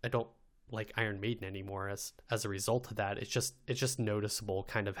don't like Iron Maiden anymore as a result of that. It's just noticeable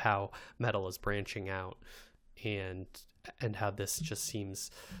kind of how metal is branching out, and how this just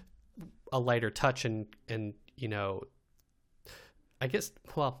seems a lighter touch, and I guess,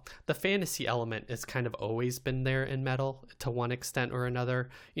 well, the fantasy element has kind of always been there in metal to one extent or another.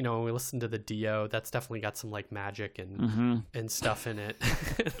 When we listen to the Dio, that's definitely got some like magic and stuff in it.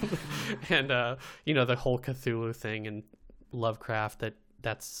 And the whole Cthulhu thing and Lovecraft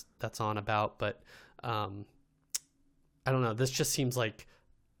that's on about, but I don't know, this just seems like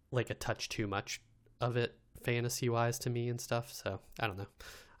a touch too much of it fantasy wise to me and stuff. So I don't know,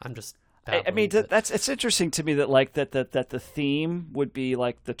 I'm just I mean, it's interesting to me that like that the theme would be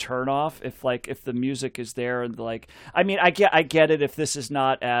like the turnoff if the music is there, and like, I mean, I get it if this is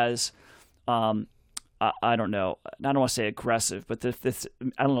not as I don't know, I don't want to say aggressive, but this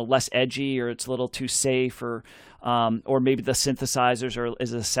I don't know, less edgy, or it's a little too safe, or maybe the synthesizers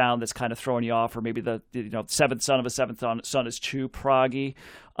is a sound that's kind of throwing you off, or maybe the Seventh Son of a Seventh Son is too proggy.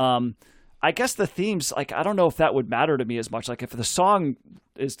 I guess the themes, like, I don't know if that would matter to me as much. Like, if the song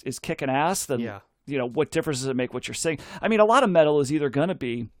is kicking ass, then, what difference does it make what you're saying? I mean, a lot of metal is either going to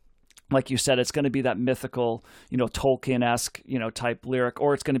be, like you said, it's going to be that mythical, Tolkien-esque, type lyric,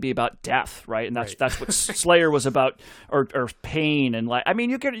 or it's going to be about death, right? And that's what Slayer was about, or pain, and like, I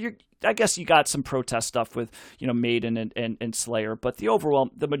mean, I guess you got some protest stuff with, Maiden and Slayer, but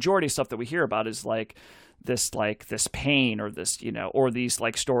the majority of stuff that we hear about is like this pain, or this, or these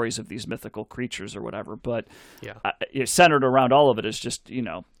like stories of these mythical creatures or whatever. But centered around all of it is just,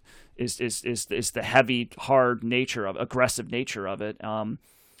 is the heavy, hard nature of aggressive nature of it. And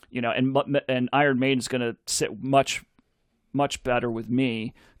Iron Maiden's going to sit much, much better with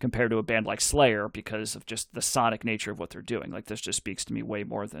me compared to a band like Slayer because of just the sonic nature of what they're doing. Like, this just speaks to me way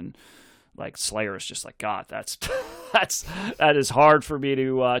more than like Slayer is just like, God, that is hard for me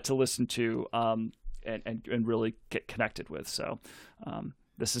to listen to, and really get connected with. So,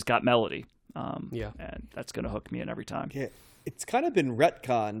 this has got melody. And that's going to hook me in every time. Yeah. It's kind of been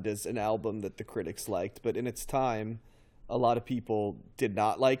retconned as an album that the critics liked, but in its time, a lot of people did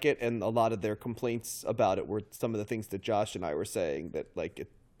not like it, and a lot of their complaints about it were some of the things that Josh and I were saying, that like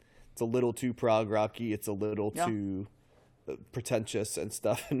it's a little too prog rocky, it's a little too pretentious and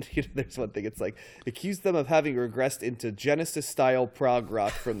stuff. And there's one thing, it's like, accuse them of having regressed into Genesis style prog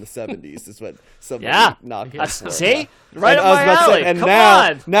rock from the 70s is what somebody knocked us for. See, right up my alley. And Come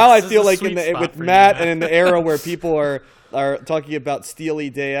now on. I feel like with Matt and in the era where people are talking about Steely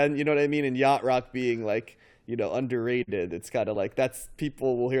Dan, you know what I mean, and yacht rock being like, underrated. It's kind of like,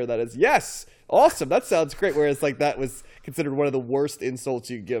 people will hear that as, yes, awesome, that sounds great. Whereas like that was considered one of the worst insults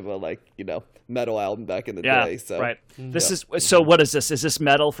you give a metal album back in the day. So right. So what is this? Is this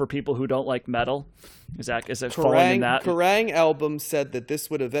metal for people who don't like metal? Is it falling in that? Kerrang album said that this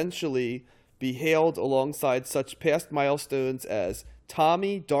would eventually be hailed alongside such past milestones as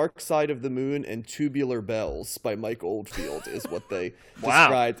Tommy, Dark Side of the Moon, and Tubular Bells by Mike Oldfield is what they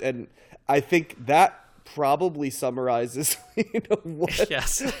described. And I think that probably summarizes,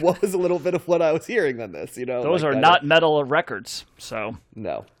 Yes. what was a little bit of what I was hearing on this. Those are not metal records, so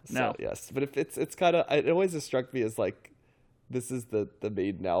no. No. So, yes, but if it's kind of, it always has struck me as like, this is the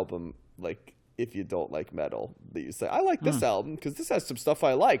Maiden album, like, if you don't like metal, that you say, I like this album because this has some stuff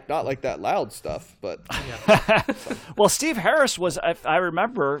I like, not like that loud stuff, but Well, Steve Harris was, I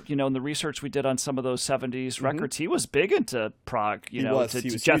remember, in the research we did on some of those 70s records, he was big into prog, He was Jethro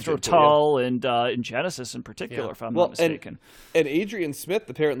huge into it, Tull and in Genesis in particular, if I'm not mistaken. And Adrian Smith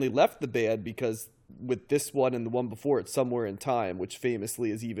apparently left the band because with this one and the one before it, Somewhere in Time, which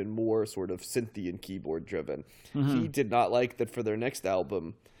famously is even more sort of synthy and keyboard driven, he did not like that for their next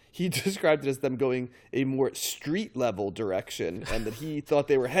album. He described it as them going a more street level direction, and that he thought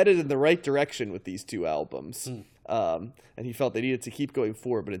they were headed in the right direction with these two albums. And he felt they needed to keep going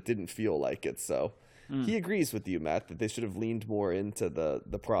forward, but it didn't feel like it. So he agrees with you, Matt, that they should have leaned more into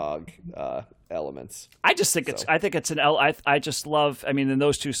the prog elements. I just think I think it's I just love, in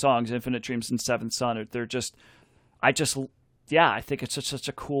those two songs, Infinite Dreams and Seventh Son, they're just, I think it's such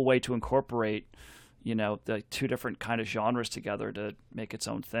a cool way to incorporate the two different kind of genres together to make its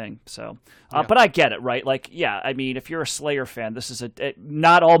own thing. So, but I get it, right? Like, if you're a Slayer fan, this is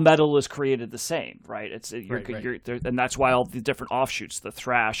not all metal is created the same, right? It's and that's why all the different offshoots, the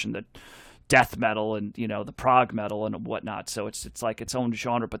thrash and the death metal and the prog metal and whatnot. So it's like its own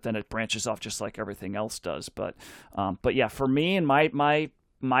genre, but then it branches off just like everything else does. But yeah, for me and my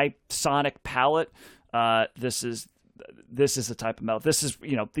sonic palette, this is the type of metal. This is,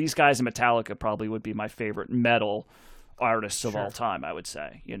 these guys in Metallica probably would be my favorite metal artists of all time, I would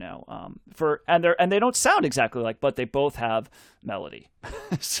say, and they don't sound exactly like, but they both have melody.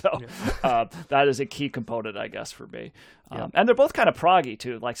 So that is a key component, I guess, for me. And they're both kind of proggy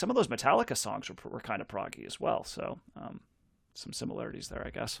too. Like some of those Metallica songs were kind of proggy as well. So some similarities there, I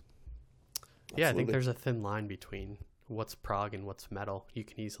guess. Yeah, I think there's a thin line between what's prog and what's metal. You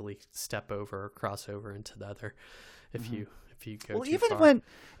can easily step over or cross over into the other if you go too far.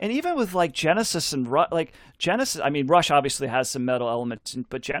 Even with like Genesis and Genesis, Rush obviously has some metal elements,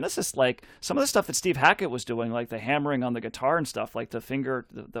 but Genesis, like some of the stuff that Steve Hackett was doing, like the hammering on the guitar and stuff, like the finger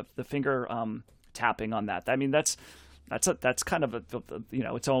tapping on that. That's kind of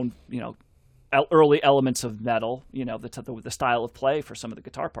its own early elements of metal, the style of play for some of the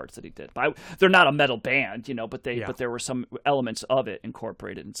guitar parts that he did. But they're not a metal band, but there were some elements of it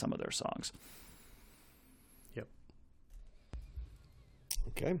incorporated in some of their songs. Yep.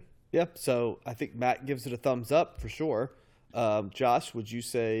 Okay. Yep. So I think Matt gives it a thumbs up for sure. Josh, would you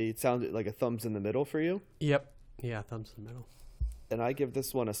say it sounded like a thumbs in the middle for you? Yep. Yeah, thumbs in the middle. And I give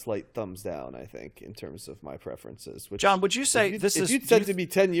this one a slight thumbs down, I think, in terms of my preferences. Which, John, would you say if you'd said to me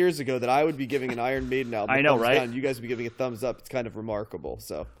 10 years ago that I would be giving an Iron Maiden album I know, thumbs right? down, you guys would be giving it thumbs up, it's kind of remarkable.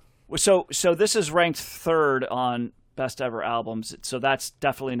 So this is ranked third on best ever albums. So that's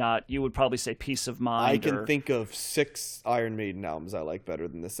definitely not, you would probably say Peace of Mind. I can think of 6 Iron Maiden albums I like better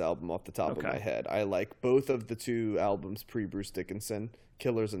than this album off the top of my head. I like both of the 2 albums pre-Bruce Dickinson,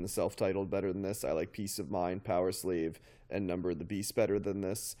 Killers and the Self-Titled, better than this. I like Peace of Mind, Power Slave, and Number of the Beast better than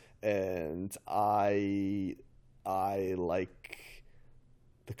this. And I like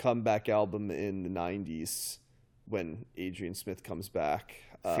the comeback album in the 90s when Adrian Smith comes back.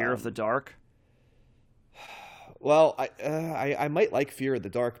 Fear of the Dark? Well, I might like Fear of the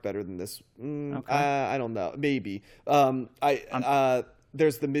Dark better than this. I don't know. Maybe.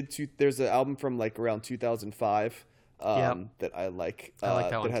 There's there's an album from like around 2005 that I like. I like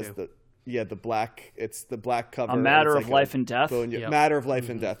that one has too. the black. It's the black cover. A Matter of Life and Death. Matter of Life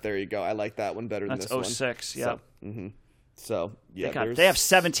and Death. There you go. I like that one better than this one. That's 06. Yeah. So yeah, they have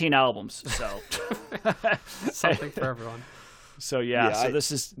 17 albums. So something for everyone. So so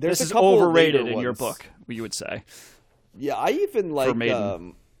this is couple overrated in ones. your book, you would say. Yeah, I even like.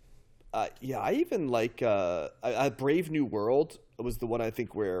 Maiden. I even like Brave New World was the one I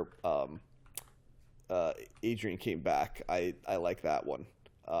think where Adrian came back. I like that one.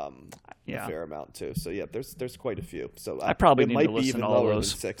 A fair amount too. So yeah, there's quite a few. So I probably need might to listen be even to all lower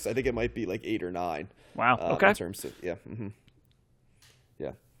those. than 6. I think it might be like 8 or 9. Wow. Okay. In terms of yeah.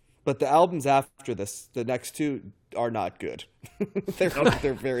 But the albums after this, the next 2 are not good.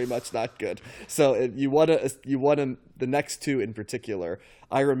 They're very much not good. So if you want the next 2 in particular.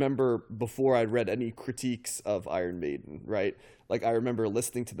 I remember before I'd read any critiques of Iron Maiden, right? Like I remember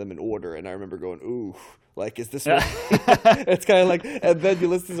listening to them in order, and I remember going, "Ooh, like is this?" It's kind of like, and then you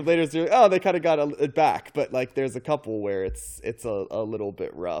listen to them later, and you're like, "Oh, they kind of got it back." But like, there's a couple where it's a little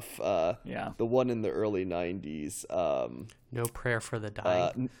bit rough. The one in the early '90s. No Prayer for the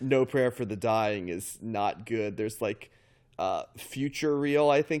Dying. No Prayer for the Dying is not good. There's like Future Real,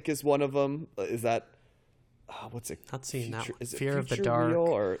 I think, is one of them. Is that what's it? Not seeing that Future- one. Is it Fear of the Future Dark. Real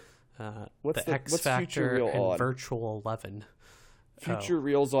or The X what's Factor Future Real and on? Virtual 11. Future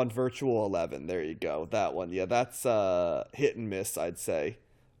Reels on Virtual 11. There you go. That one. Yeah, that's hit and miss, I'd say.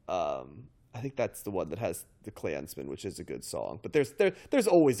 I think that's the one that has the Klansman, which is a good song. But there's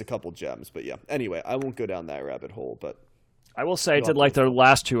always a couple gems. But yeah, anyway, I won't go down that rabbit hole. But I will say I did like their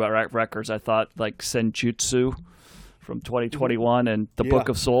last two records. I thought like Senjutsu from 2021 and The Book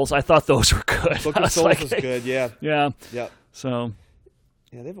of Souls. I thought those were good. Book of Souls was good. Yeah. Yeah. Yeah. So.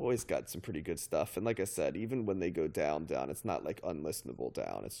 Yeah, they've always got some pretty good stuff. And like I said, even when they go down, it's not like unlistenable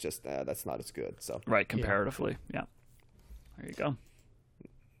down. It's just that's not as good. So right, comparatively. Yeah. There you go.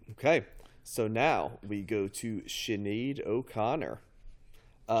 Okay. So now we go to Sinead O'Connor,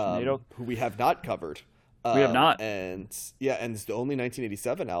 who we have not covered. We have not. And it's the only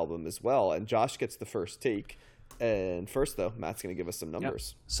 1987 album as well. And Josh gets the first take. And first, though, Matt's going to give us some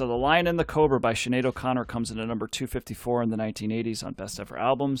numbers. Yep. So The Lion and the Cobra by Sinead O'Connor comes in at number 254 in the 1980s on Best Ever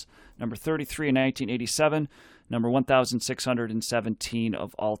Albums, number 33 in 1987, number 1,617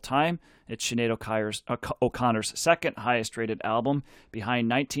 of all time. It's Sinead O'Connor's second highest-rated album,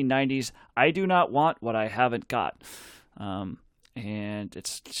 behind 1990's I Do Not Want What I Haven't Got. And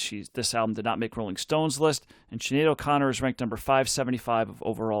this album did not make Rolling Stone's list, and Sinead O'Connor is ranked number 575 of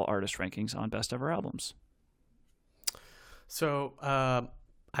overall artist rankings on Best Ever Albums. So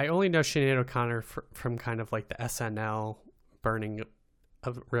I only know Sinead O'Connor from kind of like the SNL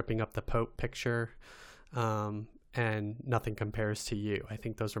ripping up the Pope picture, and Nothing Compares to You. I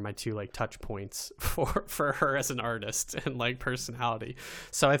think those are my two like touch points for her as an artist and like personality.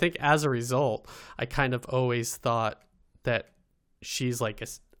 So I think as a result, I kind of always thought that she's like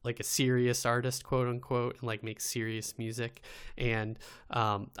a serious artist, quote unquote, and like makes serious music. And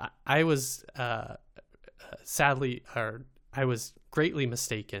I was I was greatly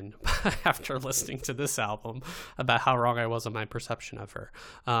mistaken after listening to this album about how wrong I was on my perception of her.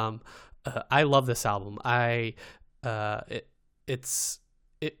 I love this album. It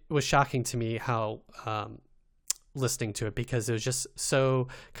was shocking to me how listening to it, because it was just so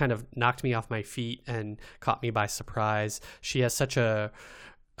kind of knocked me off my feet and caught me by surprise. She has such a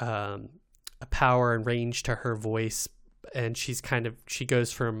power and range to her voice, and she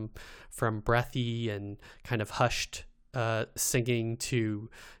goes from breathy and kind of hushed singing to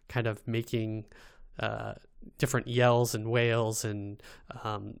kind of making different yells and wails and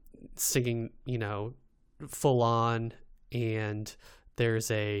singing, full on. And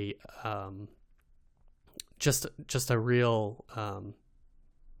there's a just a real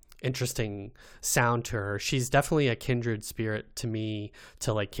interesting sound to her. She's definitely a kindred spirit to me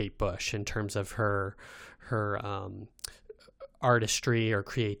to like Kate Bush in terms of her artistry or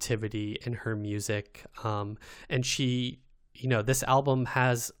creativity in her music. And she, this album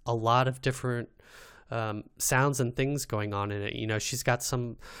has a lot of different sounds and things going on in it. She's got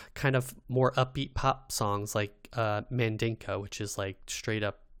some kind of more upbeat pop songs like Mandinka, which is like straight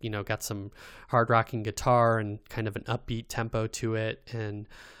up, got some hard rocking guitar and kind of an upbeat tempo to it. And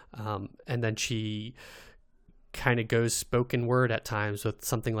then she kind of goes spoken word at times with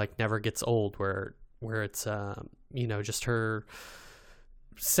something like Never Gets Old, where it's just her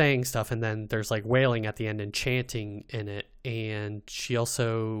saying stuff, and then there's like wailing at the end and chanting in it. And she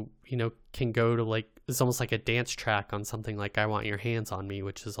also can go to like, it's almost like a dance track on something like I Want Your Hands on Me,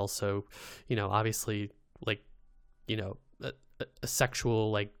 which is also obviously like a sexual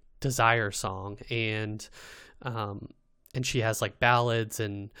like desire song. And she has like ballads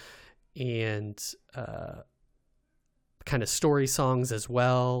and kind of story songs as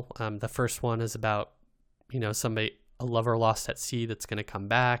well. The first one is about a lover lost at sea that's going to come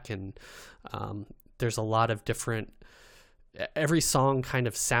back, and there's a lot of different, every song kind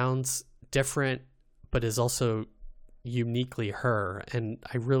of sounds different but is also uniquely her, and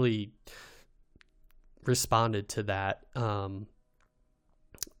I really responded to that.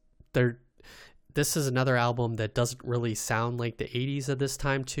 This is another album that doesn't really sound like the 80s at this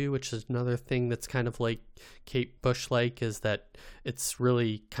time too, which is another thing that's kind of like Kate Bush like, is that it's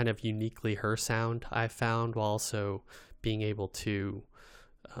really kind of uniquely her sound, I found, while also being able to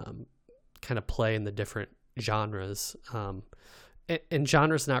kind of play in the different genres. And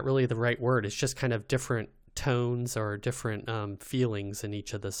genre's not really the right word. It's just kind of different tones or different feelings in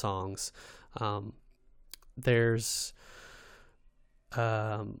each of the songs. I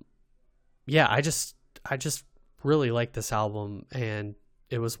just really like this album, and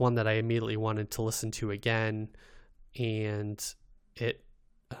it was one that I immediately wanted to listen to again. And it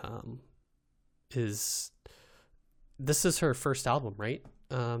this is her first album, right?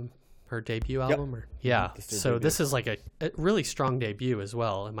 her debut album. Or yeah, so this is like a really strong debut as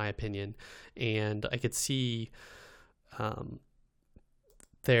well, in my opinion. And I could see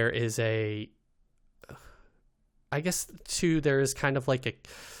there is I guess too, there is kind of like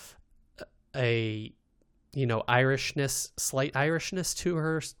a Irishness, slight Irishness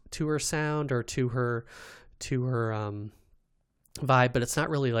to her sound, or to her vibe, but it's not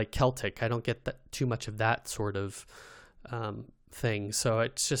really like Celtic. I don't get too much of that sort of thing. So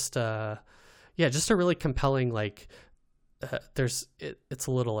it's just just a really compelling, like it's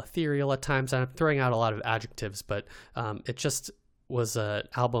a little ethereal at times. I'm throwing out a lot of adjectives, but it just was an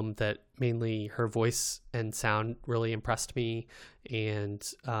album that mainly her voice and sound really impressed me, and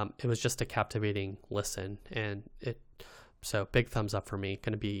it was just a captivating listen. And so big thumbs up for me.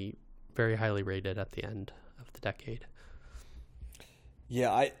 Going to be very highly rated at the end of the decade.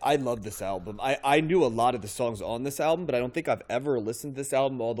 Yeah, I love this album. I knew a lot of the songs on this album, but I don't think I've ever listened to this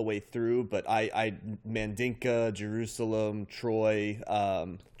album all the way through. But I Mandinka, Jerusalem, Troy,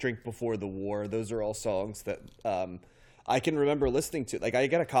 Drink Before the War, those are all songs that I can remember listening to. Like, I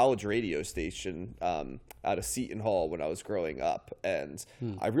got a college radio station out of Seton Hall when I was growing up, and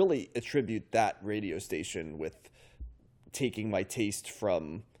I really attribute that radio station with taking my taste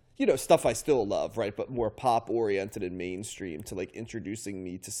from stuff I still love, right, but more pop-oriented and mainstream, to, like, introducing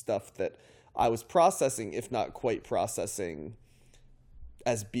me to stuff that I was processing, if not quite processing,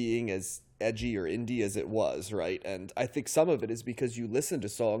 as being as edgy or indie as it was, right? And I think some of it is because you listen to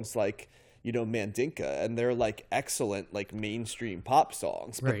songs like, Mandinka, and they're, like, excellent, like, mainstream pop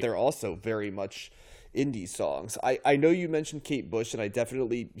songs, but they're also very much indie songs. I know you mentioned Kate Bush, and I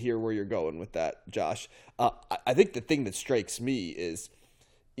definitely hear where you're going with that, Josh. I think the thing that strikes me is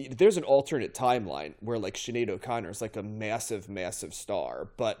there's an alternate timeline where, like, Sinead O'Connor is, like, a massive, massive star,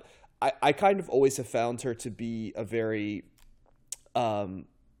 but I kind of always have found her to be a very,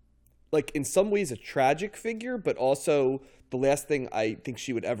 like, in some ways a tragic figure, but also the last thing I think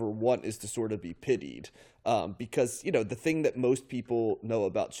she would ever want is to sort of be pitied. Because, the thing that most people know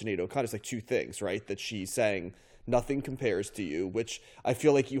about Sinead O'Connor is, like, two things, right? That she sang Nothing Compares to You, which I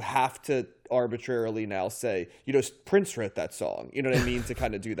feel like you have to arbitrarily now say, Prince wrote that song, you know what I mean, to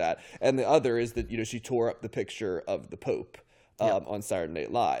kind of do that. And the other is that, she tore up the picture of the Pope on Saturday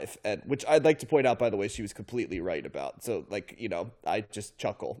Night Live, and which I'd like to point out, by the way, she was completely right about. So, like, I just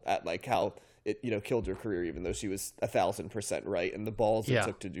chuckle at, like, how it, killed her career, even though she was 1,000% right. And the balls it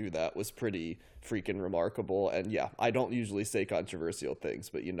took to do that was pretty freaking remarkable. And yeah, I don't usually say controversial things,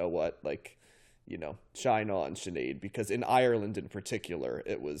 but you know what? Like, shine on, Sinead, because in Ireland in particular,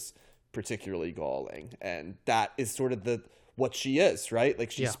 it was particularly galling. And that is sort of what she is, right?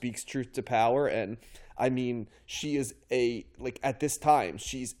 Like, she speaks truth to power. And I mean, she is at this time,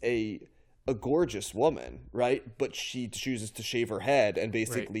 she's a gorgeous woman, right? But she chooses to shave her head and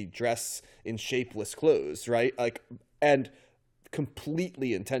basically dress in shapeless clothes, right? Like, and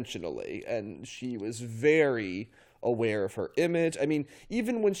completely intentionally. And she was very aware of her image. I mean,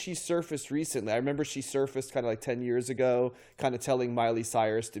 even when she surfaced recently, I remember she surfaced kind of like 10 years ago, kind of telling Miley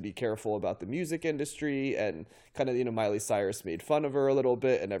Cyrus to be careful about the music industry, and kind of, Miley Cyrus made fun of her a little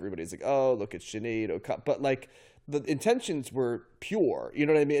bit, and everybody's like, oh, look at Sinead. But, like, the intentions were pure, you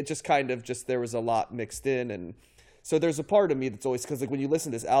know what I mean? It just kind of there was a lot mixed in. And so there's a part of me that's always, because, like, when you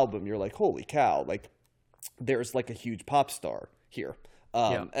listen to this album, you're like, holy cow, like, there's, like, a huge pop star here.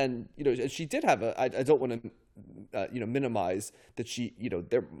 And, she did have I don't want to, minimize that she,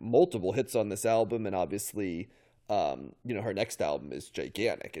 there are multiple hits on this album, and obviously, her next album is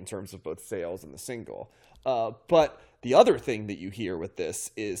gigantic in terms of both sales and the single. But the other thing that you hear with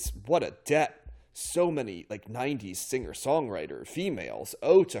this is what a debt so many, like, 90s singer-songwriter females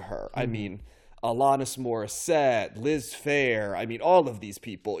owe to her. I mean, Alanis Morissette, Liz Phair, I mean, all of these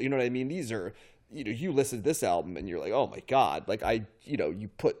people, you know what I mean? These are, you listen to this album and you're like, oh my God, like, you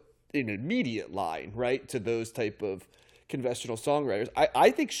put an immediate line, right, to those type of conventional songwriters.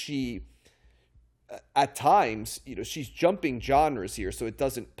 I think she, at times, she's jumping genres here, so it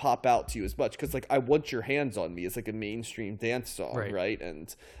doesn't pop out to you as much. Because, like, I Want Your Hands on Me is like a mainstream dance song, right?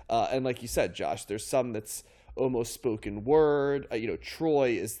 And like you said, Josh, there's some that's almost spoken word.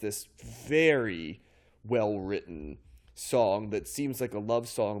 Troy is this very well written song that seems like a love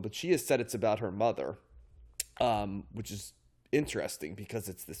song, but she has said it's about her mother, which is interesting because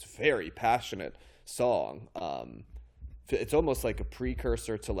it's this very passionate song. It's almost like a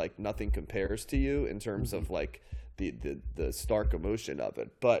precursor to, like, Nothing Compares to You in terms of, like, the stark emotion of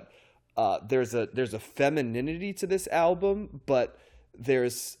it. But there's a femininity to this album, but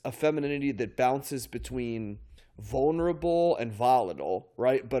there's a femininity that bounces between vulnerable and volatile,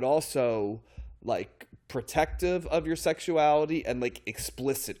 right? But also, like, protective of your sexuality and like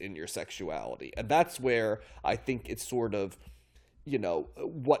explicit in your sexuality. And that's where I think it's sort of, you know,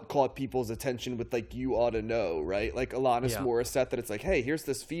 what caught people's attention with like You Ought to Know, right? Like Alanis Morissette, that it's like, hey, here's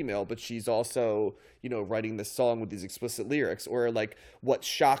this female, but she's also, you know, writing this song with these explicit lyrics. Or like what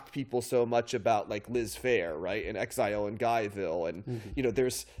shocked people so much about like Liz Phair, right? And Exile in Guyville. And, you know,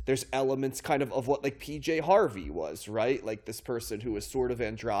 there's elements kind of what like PJ Harvey was, right? Like this person who was sort of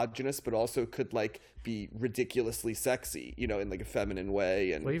androgynous, but also could like be ridiculously sexy, you know, in like a feminine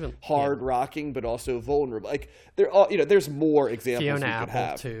way, and even hard rocking, but also vulnerable. Like they're all, you know, there's more examples Fiona we could Apple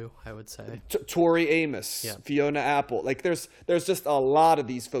have. too, I would say. Tori Amos, Fiona Apple. Like there's just a lot of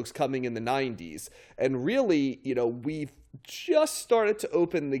these folks coming in the 90s. And really, you know, we've just started to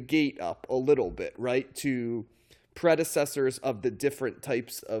open the gate up a little bit, right, to predecessors of the different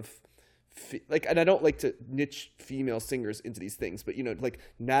types of like, and I don't like to niche female singers into these things, but, you know, like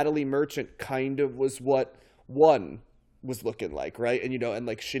Natalie Merchant kind of was what one was looking like, right? And, you know, and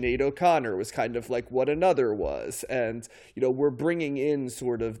like Sinead O'Connor was kind of like what another was. And, you know, we're bringing in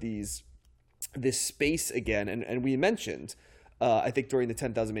sort of this space again. And we mentioned, I think during the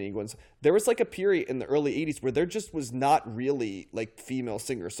 10,000 Maniac ones, there was like a period in the early 80s where there just was not really like female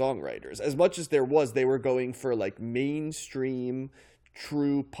singer-songwriters. As much as there was, they were going for like mainstream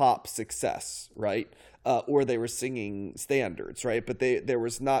true pop success, right? Or they were singing standards, right? But there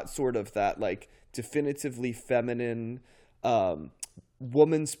was not sort of that like definitively feminine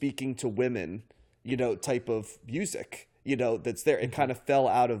woman speaking to women, you know, type of music, you know, that's there. It kind of fell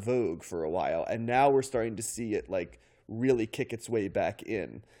out of vogue for a while, and now we're starting to see it like really kick its way back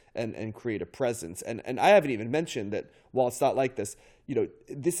in and create a presence. And I haven't even mentioned that while it's not like this, you know,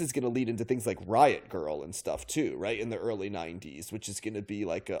 this is going to lead into things like Riot Girl and stuff too, right? In the early 90s, which is going to be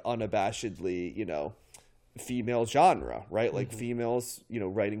like a unabashedly, you know, female genre, right? Like females, you know,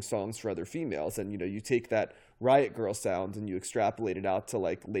 writing songs for other females. And, you know, you take that Riot Girl sound and you extrapolate it out to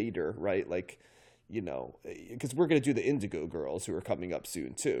like later, right? Like, you know, because we're going to do the Indigo Girls who are coming up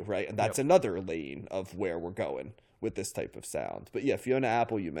soon too, right? And that's another lane of where we're going with this type of sound. But yeah, Fiona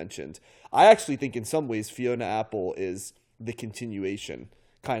Apple you mentioned. I actually think in some ways Fiona Apple is the continuation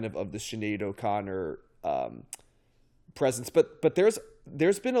kind of the Sinead O'Connor presence. But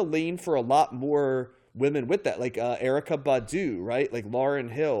there's been a lane for a lot more women with that, like Erykah Badu, right? Like Lauryn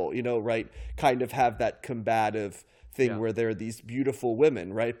Hill, you know, right? Kind of have that combative thing where they're these beautiful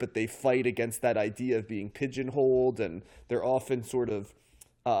women, right? But they fight against that idea of being pigeonholed, and they're often sort of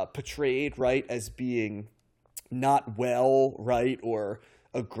portrayed, right, as being not well, right, or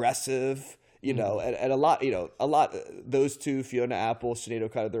aggressive, you know, and a lot, you know, those two, Fiona Apple, Sinead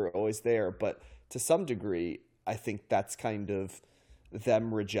O'Connor, they're always there. But to some degree, I think that's kind of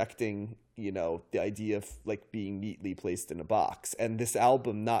them rejecting, you know, the idea of like being neatly placed in a box. And this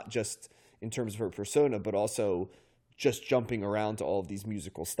album, not just in terms of her persona, but also just jumping around to all of these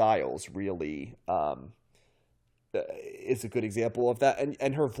musical styles, really is a good example of that.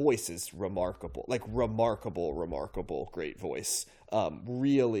 And her voice is remarkable, like remarkable, great voice.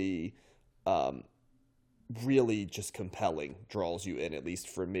 Really just compelling, draws you in, at least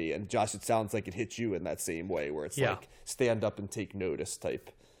for me. And Josh, it sounds like it hits you in that same way, where it's like stand up and take notice type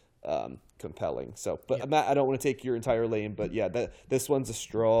compelling. So, but Matt, I don't want to take your entire lane, but yeah, this one's a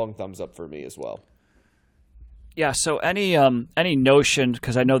strong thumbs up for me as well. Yeah, so any notion,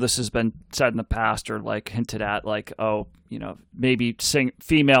 because I know this has been said in the past or like hinted at, like, oh, you know, maybe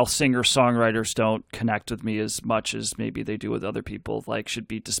female singer-songwriters don't connect with me as much as maybe they do with other people, like, should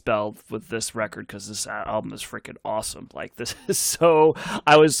be dispelled with this record, because this album is freaking awesome. Like, this is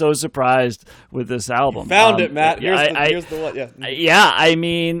I was so surprised with this album. You found it, Matt. Here's the one. Yeah, I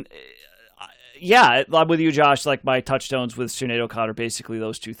mean, yeah, I'm with you, Josh. Like, my touchstones with Sinead O'Connor, basically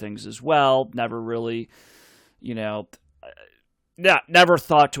those two things as well. Never really, you know, never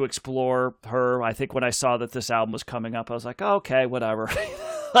thought to explore her. I think when I saw that this album was coming up, I was like, oh, okay, whatever.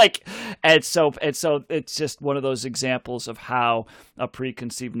 Like, and so it's just one of those examples of how a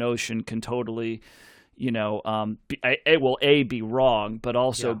preconceived notion can totally, you know, it will be wrong, but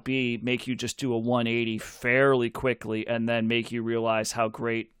also B, make you just do a 180 fairly quickly, and then make you realize how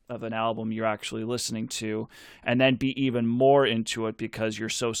great of an album you're actually listening to, and then be even more into it because you're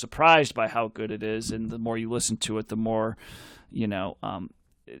so surprised by how good it is. And the more you listen to it, the more, you know,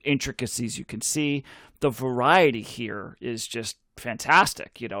 intricacies you can see. The variety here is just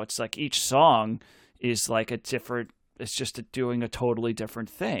fantastic. You know, it's like each song is like it's just doing a totally different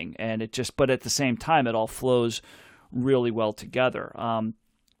thing. And but at the same time, it all flows really well together.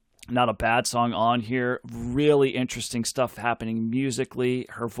 Not a bad song on here. Really interesting stuff happening musically.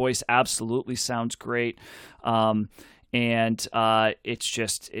 Her voice absolutely sounds great. And it's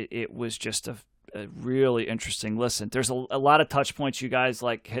just, it was just a really interesting listen. There's a lot of touch points. You guys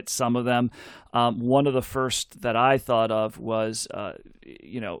like hit some of them. One of the first that I thought of was,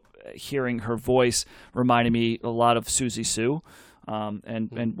 hearing her voice reminded me a lot of Susie Sue.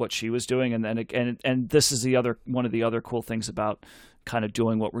 And what she was doing, and then again, and this is one of the other cool things about kind of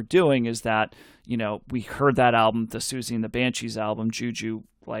doing what we're doing is that we heard that album, the Susie and the Banshees album, Juju,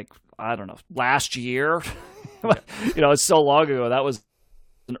 like I don't know, last year. It's so long ago. That was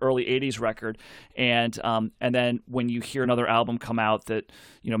an early 80s record, and then when you hear another album come out that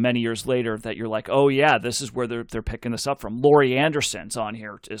many years later that you're like, oh yeah, this is where they're picking this up from. Laurie Anderson's on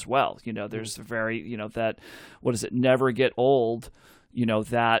here as well. There's a very that, what is it, Never Get Old,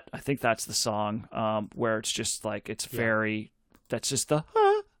 that I think that's the song where it's just like it's very, that's just the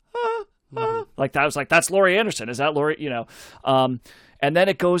like that. I was like, that's Laurie Anderson. Is that Laurie? And then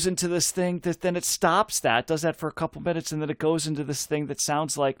it goes into this thing that then it stops that, does that for a couple minutes, and then it goes into this thing that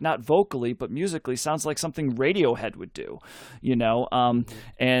sounds like, not vocally, but musically, sounds like something Radiohead would do,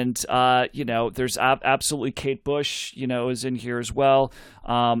 there's absolutely Kate Bush, is in here as well.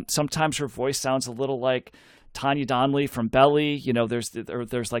 Sometimes her voice sounds a little like Tanya Donnelly from Belly,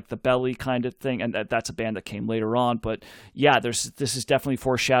 there's like the Belly kind of thing, and that's a band that came later on. But yeah, this is definitely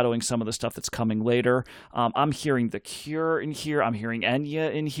foreshadowing some of the stuff that's coming later. I'm hearing The Cure in here. I'm hearing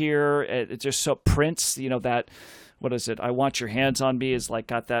Enya in here. It's just so Prince, that, what is it? I Want Your Hands on Me is like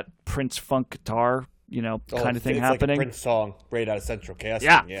got that Prince funk guitar, kind of thing it's happening. Like a Prince song right out of Central Casting.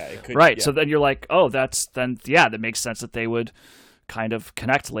 Yeah, it could, right. Yeah. So then you're like, oh, that makes sense that they would kind of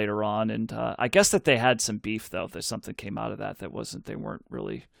connect later on, and I guess that they had some beef though. That something came out of that they weren't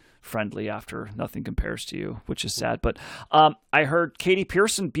really friendly after Nothing Compares to You, which is sad. But I heard Katie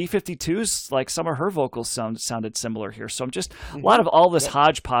Pearson, B22's, like some of her vocals sounded similar here. So I'm just a lot of all this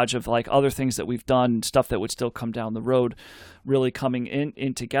hodgepodge of like other things that we've done, stuff that would still come down the road, really coming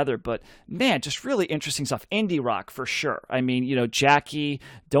in together. But man, just really interesting stuff. Indie rock for sure. I mean, Jackie,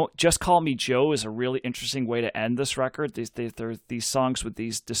 Don't Just Call Me Joe is a really interesting way to end this record. These songs with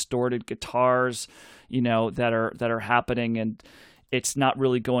these distorted guitars, that are happening, and it's not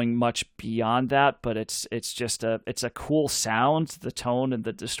really going much beyond that, but it's just a cool sound. The tone and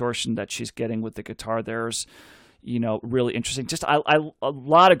the distortion that she's getting with the guitar there's really interesting. Just a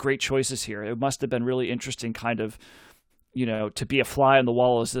lot of great choices here. It must have been really interesting kind of to be a fly on the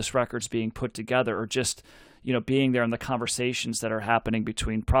wall as this record's being put together, or just being there in the conversations that are happening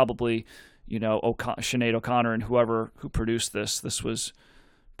between probably Sinead O'Connor and whoever who produced this. This was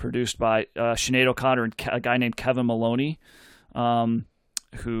produced by Sinead O'Connor and a guy named Kevin Maloney,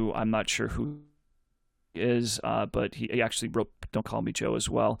 who I'm not sure who he is, but he actually wrote Don't Call Me Joe as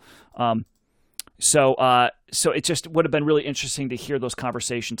well. So it just would have been really interesting to hear those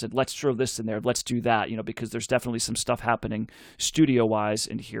conversations and let's throw this in there, let's do that, because there's definitely some stuff happening studio-wise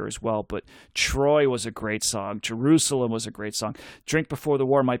in here as well. But Troy was a great song. Jerusalem was a great song. Drink Before the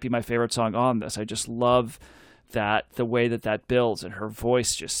War might be my favorite song on this. I just love the way that builds, and her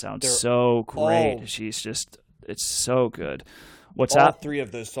voice just sounds so great. It's so good. What's all that? 3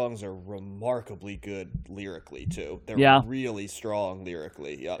 of those songs are remarkably good lyrically too. They're really strong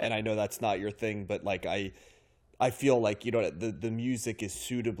lyrically. Yeah. And I know that's not your thing, but like I feel like the music is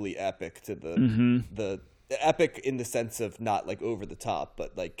suitably epic to the epic in the sense of not like over the top,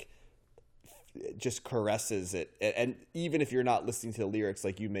 but like it just caresses it. And even if you're not listening to the lyrics,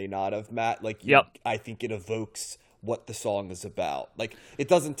 like you may not have, Matt, like I think it evokes what the song is about. Like it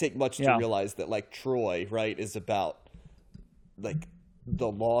doesn't take much to realize that like Troy, right, is about like the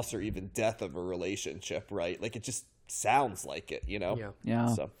loss or even death of a relationship, right? Like it just sounds like it, Yeah.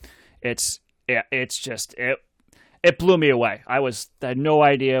 So it's just it blew me away. I had no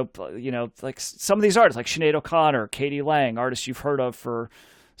idea, like some of these artists like Sinead O'Connor, Katie Lang, artists you've heard of for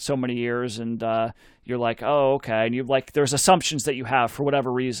so many years, and you're like, oh, okay, and you like there's assumptions that you have for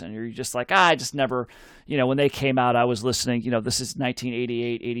whatever reason. You're just like, I just never, when they came out, I was listening. This is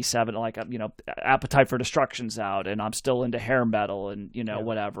 1988, 87, like Appetite for Destruction's out, and I'm still into hair metal and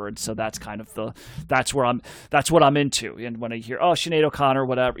whatever, and so that's kind of that's what I'm into. And when I hear Sinead O'Connor,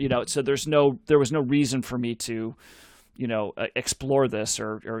 whatever, so there was no reason for me to explore this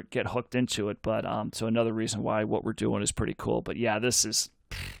or get hooked into it. But so another reason why what we're doing is pretty cool. But yeah, this is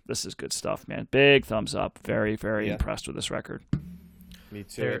good stuff, man. Big thumbs up. Very, very impressed with this record. Me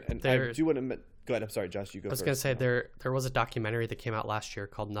too. I do want to go ahead. I'm sorry, Josh, you go first. I was going to say there was a documentary that came out last year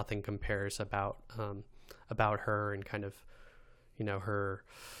called Nothing Compares about her and kind of, her,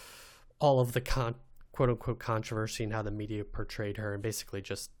 all of the quote unquote controversy and how the media portrayed her, and basically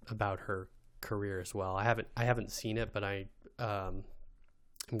just about her career as well. I haven't seen it, but I'm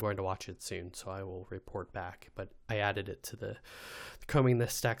going to watch it soon, so I will report back. But I added it to the Combing the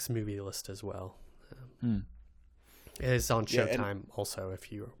Stacks movie list as well. It is on Yeah, Showtime also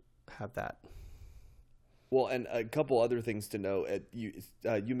if you have that. Well, and a couple other things to know.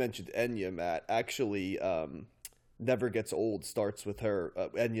 You mentioned Enya, Matt. Actually, Never Gets Old starts with her.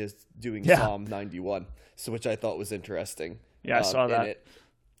 Enya's doing Psalm 91, so which I thought was interesting. Yeah, I saw that.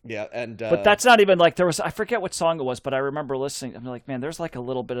 Yeah, and but that's not even like I forget what song it was, but I remember listening. I'm like, man, there's like a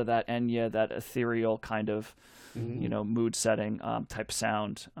little bit of that Enya, that ethereal kind of, mood setting type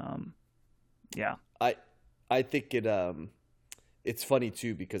sound. Yeah, I think it's funny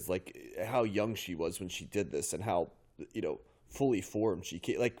too because like how young she was when she did this and how fully formed she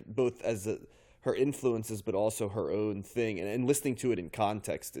came, like both as her influences but also her own thing, and listening to it in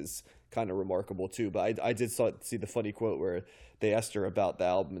context is kind of remarkable too. But I did see the funny quote where they asked her about the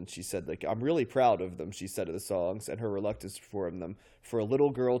album and she said, like, I'm really proud of them, she said, of the songs and her reluctance to perform them. For a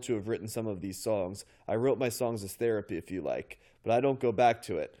little girl to have written some of these songs, I wrote my songs as therapy, if you like, but I don't go back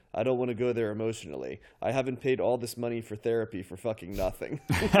to it. I don't want to go there emotionally. I haven't paid all this money for therapy for fucking nothing.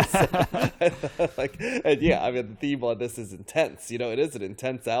 The theme on this is intense. It is an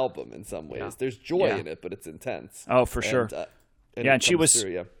intense album in some ways. Yeah. There's joy in it, but it's intense. Oh, for sure. And she was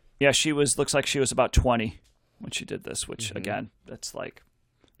through, she was looks like she was about 20 when she did this, which again, that's like,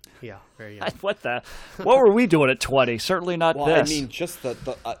 yeah, very young. what were we doing at 20? Certainly not this. I mean, just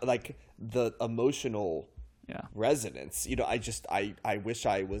the emotional resonance. I wish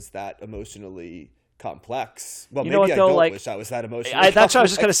I was that emotionally complex. Well, maybe I don't wish I was that emotionally complex. That's what I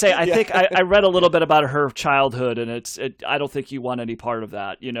was just going to say. I think I read a little bit about her childhood, and I don't think you want any part of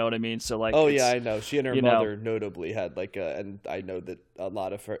that. You know what I mean? So like, I know. She and her mother notably had and I know that a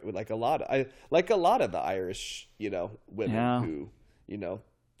lot of her, a lot of the Irish, women who,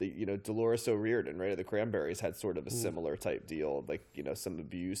 Dolores O'Riordan, right, of the Cranberries, had sort of a similar type deal, like, some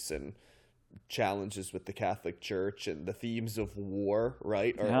abuse and challenges with the Catholic Church and the themes of war,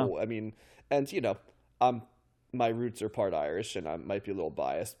 right? My roots are part Irish, and I might be a little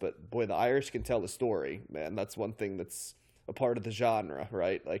biased, but boy, the Irish can tell a story, man. That's one thing that's a part of the genre,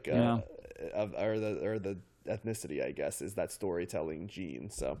 right? Like, or the ethnicity, I guess, is that storytelling gene.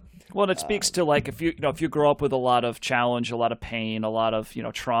 So, well, and it speaks to like if you grow up with a lot of challenge, a lot of pain, a lot of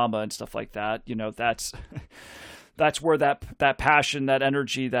trauma and stuff like that, that's where that passion, that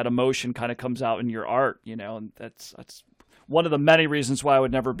energy, that emotion kind of comes out in your art, and that's one of the many reasons why I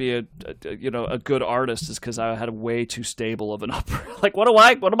would never be a good artist, is because I had a way too stable of an upbringing. Like, what am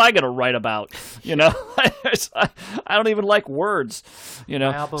I going to write about? I don't even like words.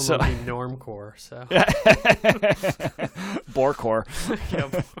 My album would be normcore, so borecore.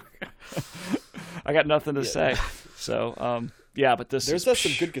 I got nothing to say. So. Yeah, but there's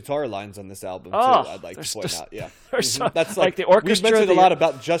some good guitar lines on this album too. I'd like to point out. Yeah, that's like the orchestra. We've mentioned a lot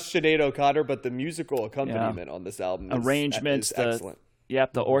about just Sinead O'Connor, but the musical accompaniment on this album, arrangements, is excellent.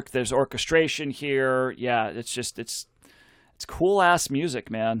 There's orchestration here. Yeah, it's cool ass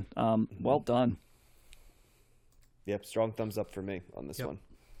music, man. Well done. Yep, strong thumbs up for me on this one.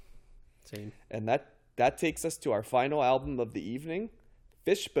 Same. And that takes us to our final album of the evening,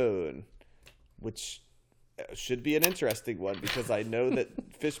 Fishbone, which should be an interesting one because I know that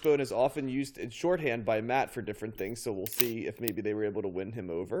Fishbone is often used in shorthand by Matt for different things, so we'll see if maybe they were able to win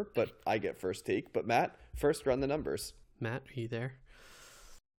him over, but I get first take. But Matt, first run the numbers. Matt, are you there?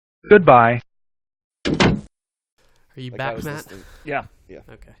 Goodbye. Are you back, Matt? Listening. Yeah.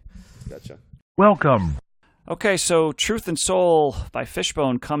 Okay. Gotcha. Welcome. Okay, so Truth and Soul by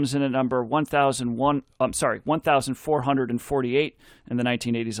Fishbone comes in at number 1,448 in the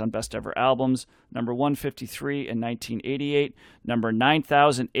 1980s on Best Ever Albums, number 153 in 1988, number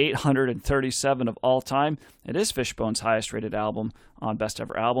 9,837 of all time. It is Fishbone's highest rated album on Best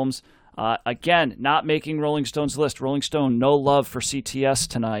Ever Albums. Again, not making Rolling Stone's list. Rolling Stone, no love for CTS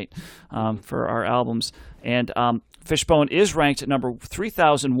tonight for our albums. And Fishbone is ranked at number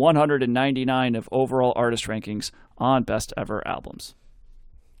 3,199 of overall artist rankings on Best Ever Albums.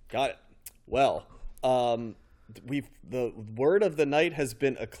 Got it. Well, the word of the night has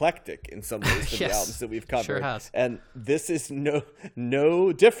been eclectic in some ways for the albums that we've covered. Sure has. And this is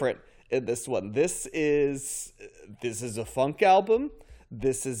no different in this one. This is a funk album.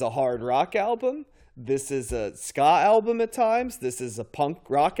 This is a hard rock album. This is a ska album at times. This is a punk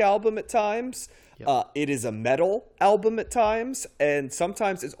rock album at times. It is a metal album at times, and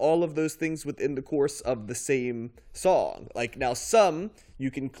sometimes it's all of those things within the course of the same song. Like, now some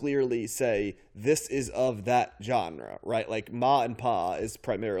you can clearly say this is of that genre, right? Like Ma and Pa is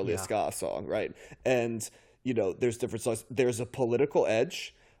primarily a ska song, right? And there's different songs. There's a political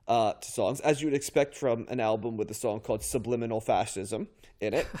edge to songs, as you would expect from an album with a song called Subliminal Fascism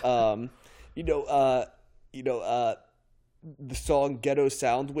in it. the song Ghetto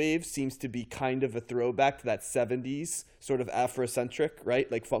Soundwave seems to be kind of a throwback to that 70s sort of Afrocentric,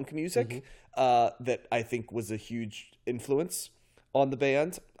 right? Like funk music, that I think was a huge influence on the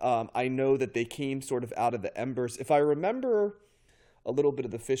band. I know that they came sort of out of the embers. If I remember a little bit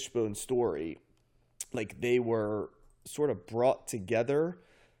of the Fishbone story, like they were sort of brought together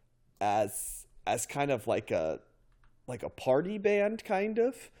as kind of like a party band kind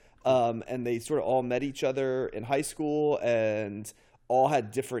of. And they sort of all met each other in high school and all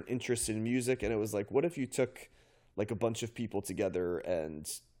had different interests in music. And it was like, what if you took like a bunch of people together and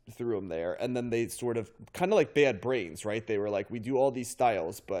threw them there? And then they sort of kind of like Bad Brains, right? They were like, we do all these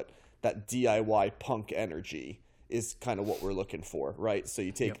styles, but that DIY punk energy is kind of what we're looking for, right? So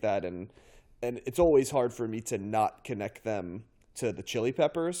you take that and it's always hard for me to not connect them to the Chili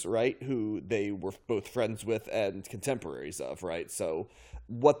Peppers, right? Who they were both friends with and contemporaries of, right? So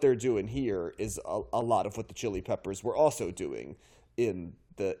what they're doing here is a lot of what the Chili Peppers were also doing in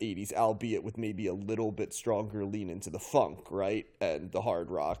the 80s, albeit with maybe a little bit stronger lean into the funk, right? And the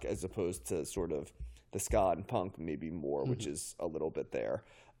hard rock, as opposed to sort of the ska and punk maybe more, which is a little bit there.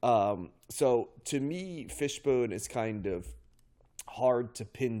 So to me, Fishbone is kind of hard to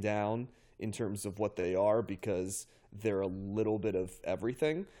pin down in terms of what they are, because they're a little bit of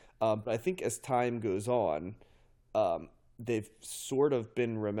everything. But I think as time goes on, they've sort of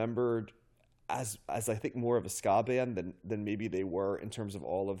been remembered as I think more of a ska band than maybe they were in terms of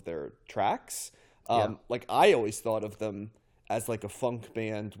all of their tracks. Like I always thought of them as like a funk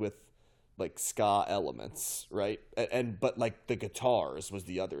band with like ska elements, right? But like the guitars was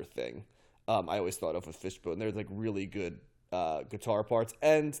the other thing. I always thought of with Fishbone. They're like really good guitar parts,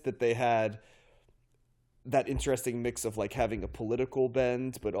 and that they had that interesting mix of like having a political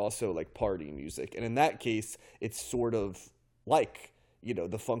bend but also like party music. And in that case, it's sort of like, you know,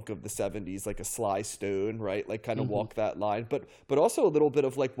 the funk of the 70s, like a Sly Stone, right? Like kind of walk that line, but also a little bit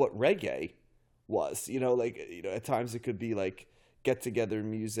of like what reggae was, you know, like, you know, at times it could be like get together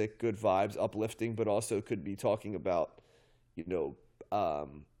music, good vibes, uplifting, but also could be talking about,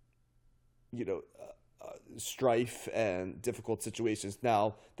 strife and difficult situations.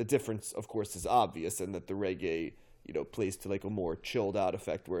 Now, the difference, of course, is obvious, in that the reggae, you know, plays to like a more chilled out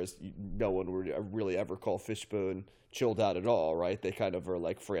effect, whereas no one would really ever call Fishbone chilled out at all, right? They kind of are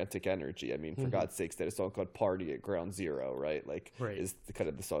like frantic energy. I mean, for God's sakes, they had a song called Party at Ground Zero, right? Like, is kind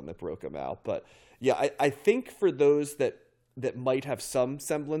of the song that broke them out. But yeah, I think for those that might have some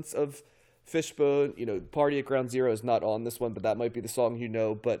semblance of Fishbone, you know, Party at Ground Zero is not on this one, but that might be the song, you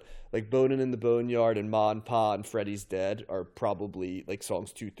know. But like Bonin' in the Boneyard and Ma and Pa and Freddy's Dead are probably like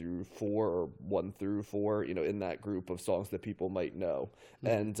songs 2 through 4 or 1 through 4, you know, in that group of songs that people might know.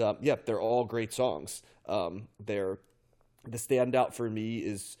 And they're all great songs. The standout for me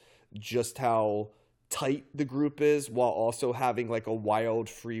is just how tight the group is, while also having like a wild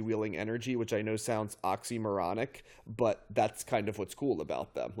freewheeling energy, which I know sounds oxymoronic, but that's kind of what's cool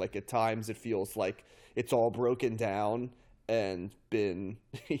about them. Like at times it feels like it's all broken down and been,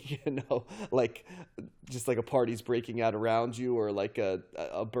 you know, like just like a party's breaking out around you, or like a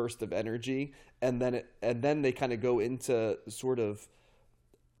burst of energy, and then they kind of go into sort of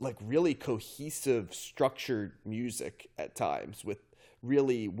like really cohesive, structured music at times, with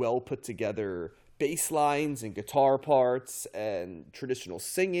really well put together bass lines and guitar parts and traditional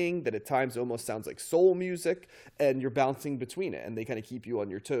singing that at times almost sounds like soul music, and you're bouncing between it, and they kind of keep you on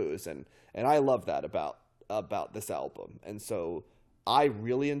your toes. And I love that about this album. And so I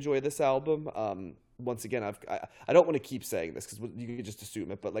really enjoy this album. Once again, I don't want to keep saying this because you can just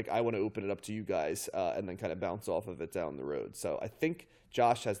assume it, but like I want to open it up to you guys and then kind of bounce off of it down the road. So I think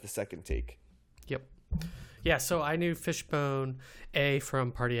Josh has the second take. Yep. Yeah, so I knew Fishbone, A,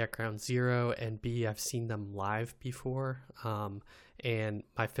 from Party at Ground Zero, and B, I've seen them live before. And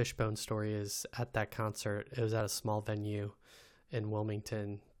my Fishbone story is at that concert. It was at a small venue in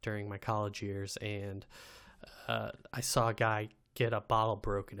Wilmington during my college years, and I saw a guy get a bottle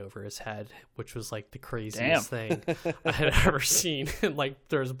broken over his head, which was like the craziest thing I had ever seen. And like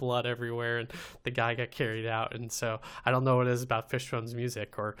there's blood everywhere, and the guy got carried out. And so I don't know what it is about Fishbone's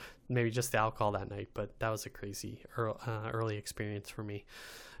music, or maybe just the alcohol that night, but that was a crazy early experience for me.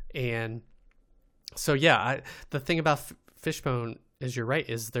 And so yeah, the thing about Fishbone is, you're right,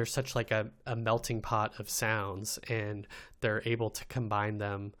 is they're such like a melting pot of sounds, and they're able to combine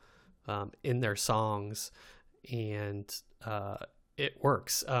them in their songs, and it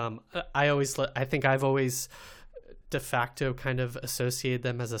works. I think I've always de facto kind of associated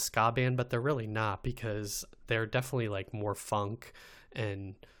them as a ska band, but they're really not, because they're definitely like more funk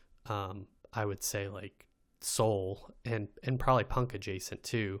and I would say like soul and probably punk adjacent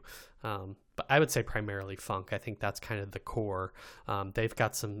too. But I would say primarily funk. I think that's kind of the core. They've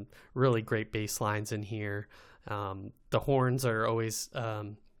got some really great bass lines in here. The horns are always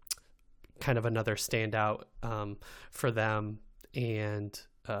kind of another standout for them, and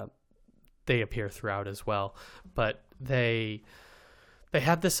they appear throughout as well. But they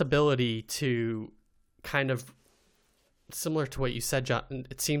have this ability to kind of, similar to what you said, John,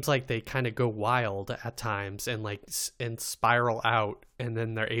 it seems like they kind of go wild at times and spiral out, and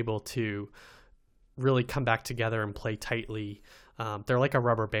then they're able to really come back together and play tightly. They're like a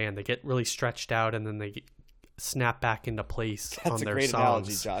rubber band. They get really stretched out, and then they snap back into place on their songs. That's a great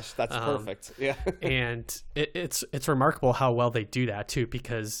analogy, Josh. That's perfect. Yeah. And it's remarkable how well they do that too,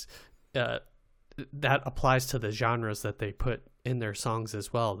 because that applies to the genres that they put in their songs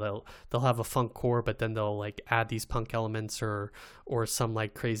as well. They'll have a funk core, but then they'll like add these punk elements or some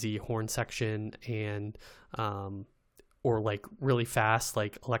like crazy horn section, and or like really fast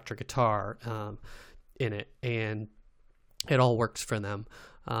like electric guitar in it, and it all works for them.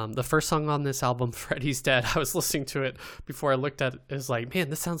 The first song on this album, Freddie's Dead, I was listening to it before I looked at it, is like, man,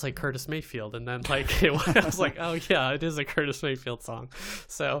 this sounds like Curtis Mayfield. And then like I was like, oh yeah, it is a Curtis Mayfield song.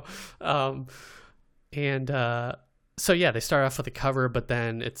 So so yeah, they start off with a cover, but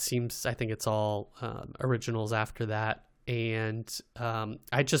then I think it's all originals after that. And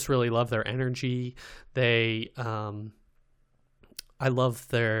I just really love their energy. I love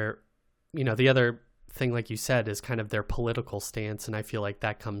their, the other thing, like you said, is kind of their political stance, and I feel like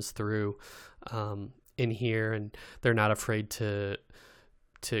that comes through in here, and they're not afraid to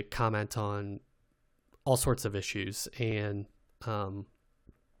comment on all sorts of issues, and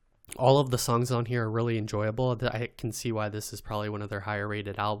all of the songs on here are really enjoyable. I can see why this is probably one of their higher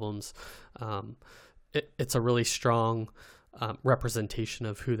rated albums. It's a really strong representation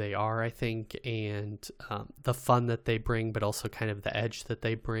of who they are, I think, and the fun that they bring, but also kind of the edge that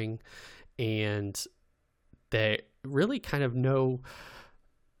they bring. And they really kind of know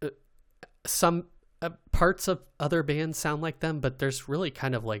some parts of other bands sound like them, but there's really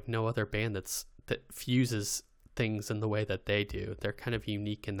kind of like no other band that fuses things in the way that they do. They're kind of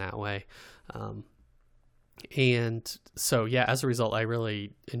unique in that way. And so, yeah, as a result, I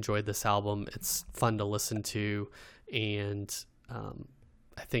really enjoyed this album. It's fun to listen to, and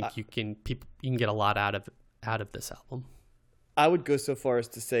I think you can get a lot out of this album. I would go so far as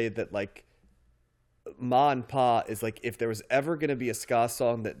to say that like Ma and Pa is like, if there was ever going to be a ska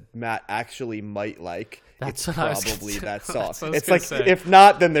song that Matt actually might like, it's probably that song. It's like, if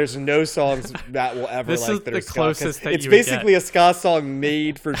not, then there's no songs Matt will ever this like is that the are ska. Closest that it's you would basically get. A ska song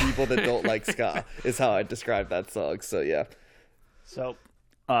made for people that don't like ska, is how I'd describe that song. So yeah. So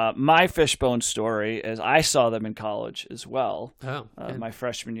my Fishbone story is I saw them in college as well. Oh, my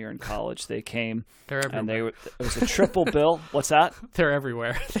freshman year in college, they came. They're everywhere. And it was a triple bill. What's that? They're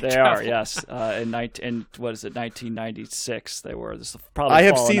everywhere. They are, yes. In 1996, they were. This is probably I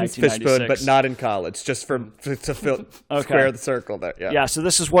have fall seen of Fishbone, but not in college, just to square the circle there. Yeah. Yeah. So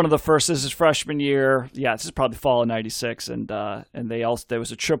this is one of the first. This is freshman year. Yeah, this is probably fall of '96, and there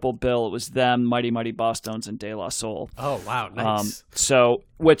was a triple bill. It was them, Mighty Mighty Boss Stones, and De La Soul. Oh wow, nice.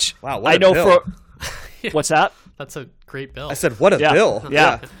 Which wow, I know bill. for what's that? That's a great bill. I said, what a bill.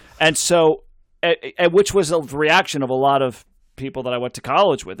 Yeah. And so, which was a reaction of a lot of people that I went to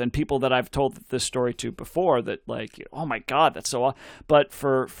college with, and people that I've told this story to before, that like, oh my God, that's so. But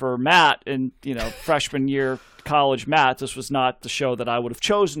for Matt and freshman year college Matt, this was not the show that I would have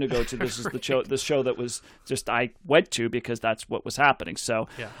chosen to go to. This is the show that was just I went to because that's what was happening. So,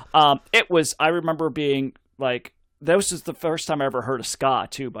 it was. I remember being like. This was the first time I ever heard of ska,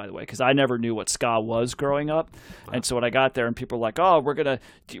 too, by the way, because I never knew what ska was growing up. Wow. And so when I got there and people were like, oh, we're gonna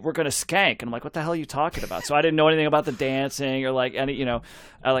skank. And I'm like, what the hell are you talking about? So I didn't know anything about the dancing or like any,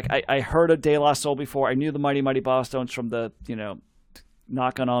 I heard of De La Soul before. I knew the Mighty Mighty Boss Stones from the,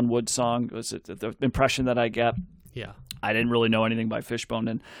 Knockin' on Wood song. It was the impression that I get. Yeah. I didn't really know anything by Fishbone,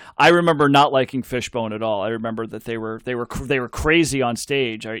 and I remember not liking Fishbone at all. I remember that they were crazy on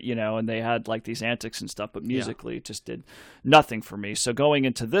stage, and they had like these antics and stuff, but musically it just did nothing for me. So going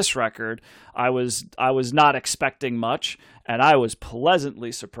into this record, I was not expecting much, and I was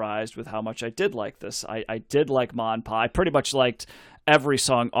pleasantly surprised with how much I did like this. I did like Ma and Pa. I pretty much liked every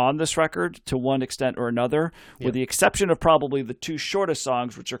song on this record to one extent or another, with the exception of probably the two shortest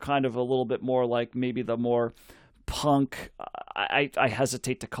songs, which are kind of a little bit more like maybe the more punk. I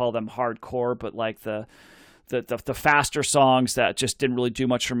hesitate to call them hardcore, but like the faster songs that just didn't really do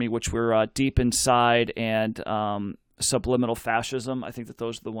much for me, which were Deep Inside and Subliminal Fascism. I think that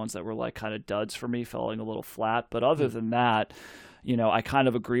those are the ones that were like kind of duds for me, falling a little flat. But other than that, I kind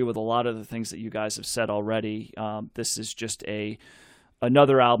of agree with a lot of the things that you guys have said already. This is just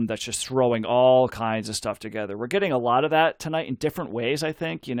another album that's just throwing all kinds of stuff together. We're getting a lot of that tonight in different ways, I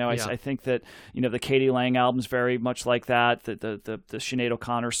think. I think that, the Katie Lang album's very much like that. The Sinead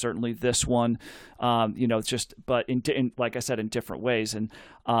O'Connor, certainly this one, but in like I said, in different ways. And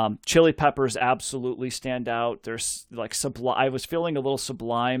Chili Peppers absolutely stand out. There's like I was feeling a little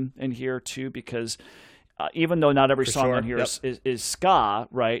Sublime in here too, because even though not every song on here is ska,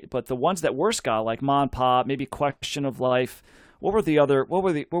 right? But the ones that were ska, like Ma and Pa, maybe Question of Life. What would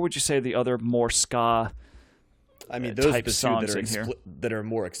you say the other more ska? I mean, those are the songs two that are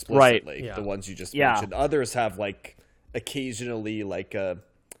more explicitly Right. the ones you just mentioned. Others have like occasionally like like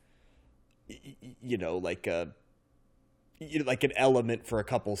an element for a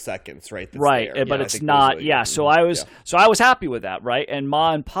couple seconds, right? Right, there. but I it's think not. those Yeah, so I was happy with that, right? And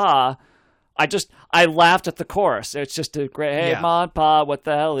Ma and Pa, I laughed at the chorus. It's just a great, hey, Ma and Pa, what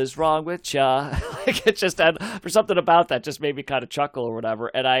the hell is wrong with ya? Like, it just had, for something about that just made me kind of chuckle or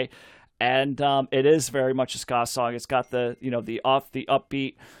whatever. And it is very much a ska song. It's got the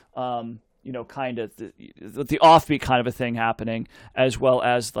upbeat, kind of the offbeat kind of a thing happening, as well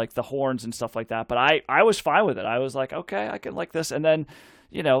as like the horns and stuff like that. But I was fine with it. I was like, okay, I can like this. And then,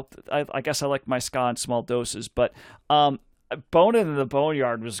 I guess I like my ska in small doses, but, Bone in the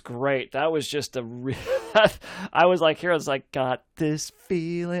Boneyard was great. That was just I was like, here, I was like, got this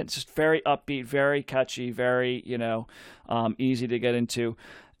feeling. It's just very upbeat, very catchy, very, easy to get into.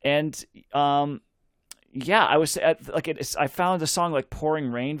 And, I was I found the song like Pouring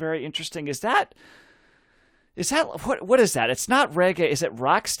Rain very interesting. Is that what is that? It's not reggae. Is it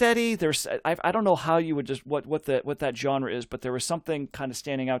rocksteady? I don't know how you would just what that genre is, but there was something kind of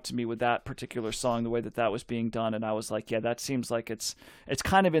standing out to me with that particular song, the way that was being done, and I was like, yeah, that seems like it's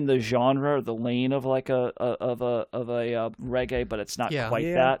kind of in the genre, the lane of like a reggae, but it's not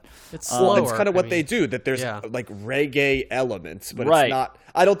quite that. It's slower. Well, it's kind of what they do. That there's like reggae elements, but it's not.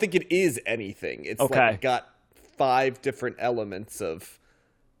 I don't think it is anything. It's like got 5 different elements of.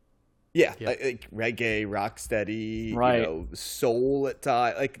 Like reggae, rocksteady, soul at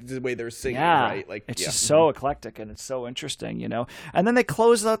times, like the way they're singing, right? Like it's just so eclectic and it's so interesting, And then they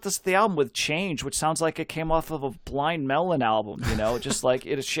close out the album with Change, which sounds like it came off of a Blind Melon album, just like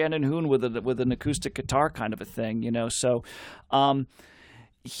it is Shannon Hoon with an acoustic guitar kind of a thing, So, I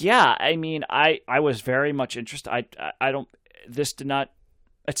mean, I was very much interested.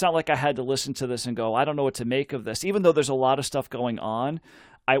 It's not like I had to listen to this and go, I don't know what to make of this, even though there's a lot of stuff going on.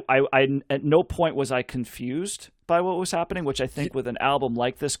 I at no point was I confused by what was happening, which I think with an album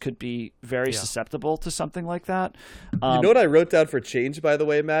like this could be very susceptible to something like that. You know what I wrote down for Change, by the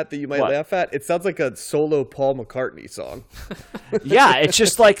way, Matt, that you might laugh at? It sounds like a solo Paul McCartney song. It's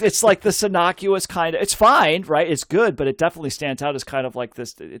just like, it's like this innocuous kind of, it's fine, right? It's good, but it definitely stands out as kind of like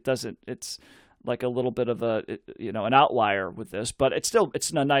this. It's like a little bit of an outlier with this, but it's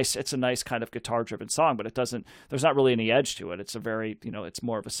a nice kind of guitar driven song, but there's not really any edge to it. It's a very, it's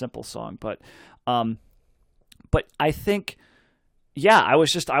more of a simple song, but I think, I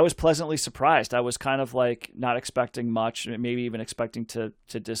was pleasantly surprised. I was kind of like not expecting much, maybe even expecting to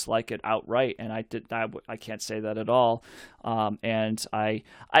dislike it outright. And I can't say that at all. And I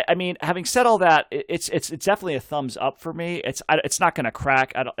mean, having said all that, it's definitely a thumbs up for me. It's not going to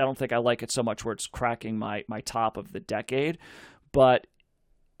crack. I don't think I like it so much where it's cracking my top of the decade, but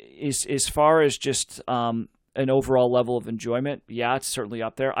as far as just, an overall level of enjoyment, it's certainly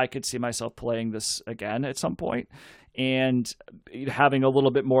up there. I could see myself playing this again at some point and having a little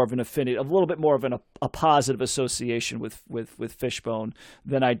bit more of an affinity, a little bit more of a positive association with Fishbone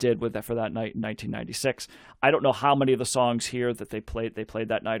than I did for that night in 1996. I don't know how many of the songs here that they played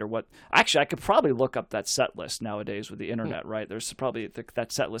that night or what. Actually, I could probably look up that set list nowadays with the internet, right? There's probably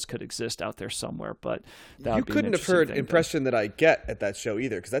that set list could exist out there somewhere, but you couldn't have heard Impression That I Get at that show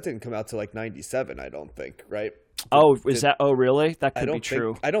either, because that didn't come out till like 97, I don't think, right? Oh, really? That could be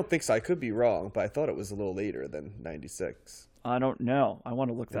true. I don't think so. I could be wrong, but I thought it was a little later than 96. I don't know. I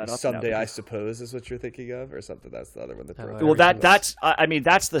want to look that up. Someday, I Suppose, is what you're thinking of, or something. That's the other one that broke. Well, that's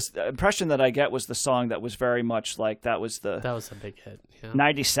the Impression That I Get was the song that was very much like that was a big hit.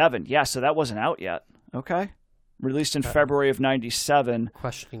 97. Yeah, so that wasn't out yet. Okay. Released in February of 97.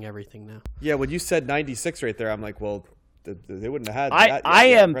 Questioning everything now. Yeah, when you said 96 right there, I'm like, well, they wouldn't have had that.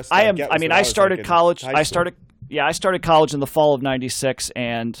 I started college. I started college in the fall of 96,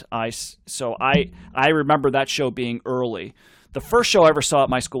 and I remember that show being early. The first show I ever saw at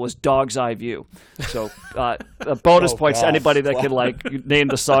my school was Dog's Eye View. So a bonus points to gosh. anybody that could name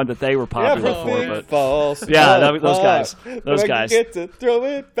the song that they were popular for. Everything But falls Yeah, apart. those guys. Those When guys. You get to throw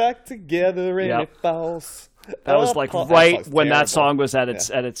it back together and Yep. it falls. that was like apart. right song's when that terrible. song was at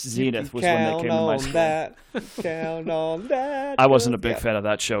its zenith was when they Count came to my on school. that. Count on that. I wasn't a big Yeah. fan of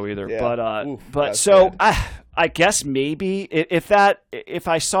that show either, Yeah. Oof, but that's so bad. I guess maybe if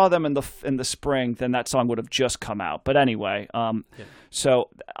I saw them in the spring, then that song would have just come out. But anyway, so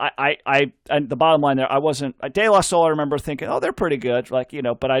I and the bottom line there, I wasn't De La Soul. I remember thinking, oh, they're pretty good,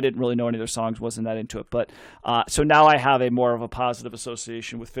 but I didn't really know any of their songs, wasn't that into it. But so now I have a more of a positive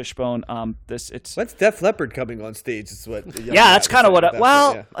association with Fishbone. When's Def Leppard coming on stage? Is what. the young Yeah, Matt that's was kind of saying what. at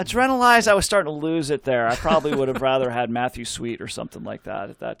that point, Adrenalize, I was starting to lose it there. I probably would have rather had Matthew Sweet or something like that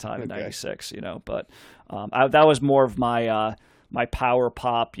at that time in Okay. '96. But that was more of my my power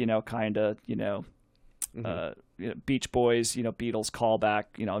pop, kind of, Beach Boys, Beatles callback,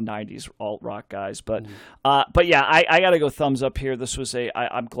 '90s alt rock guys. But yeah, I got to go thumbs up here. This was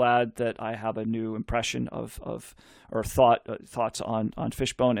I'm glad that I have a new impression of or thoughts on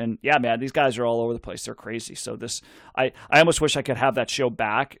Fishbone. And yeah, man, these guys are all over the place. They're crazy. So I almost wish I could have that show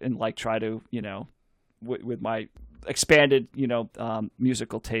back and try to, with my expanded,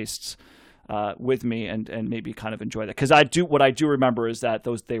 musical tastes, with me and maybe kind of enjoy that. Because what I do remember is that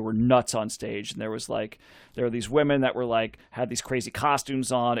they were nuts on stage, and there were these women that were had these crazy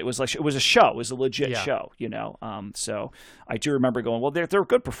costumes on. It was a show. It was a legit show, So I do remember going, well, they're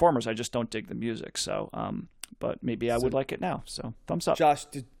good performers. I just don't dig the music. So, but maybe I would like it now. So thumbs up. Josh,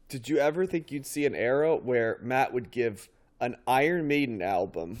 did you ever think you'd see an era where Matt would give an Iron Maiden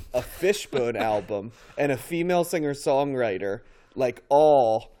album, a Fishbone album, and a female singer-songwriter,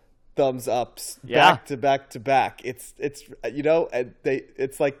 all thumbs ups back to back to back? It's and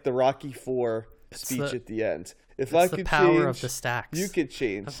it's like the Rocky IV speech at the end. If I the could power change, of the stacks. you could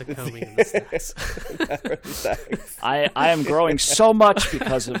change. Of the combing and the stacks. The power of the stacks. I am growing so much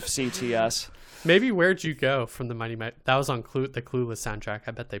because of CTS. Maybe Where'd You Go from the Mighty Mighty. That was on the Clueless soundtrack.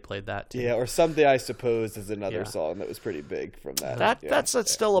 I bet they played that too. Yeah, or Someday I Suppose is another song that was pretty big from that.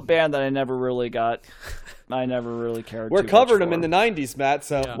 That's still a band that I never really cared. We're too covering much them in for. the '90s, Matt.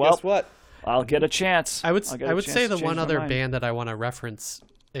 So guess what? I'll get a chance. I would I'll get a say chance the to one change my other mind. band that I want to reference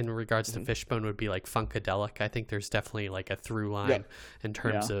in regards to Fishbone would be Funkadelic. I think there's definitely a through line in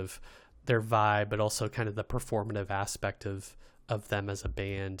terms of their vibe, but also kind of the performative aspect of them as a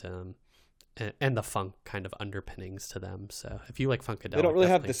band. And the funk kind of underpinnings to them. So if you like Funkadelic, They don't really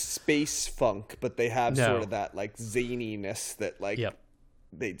have definitely- the space funk, but they have No. sort of that zaniness that Yep.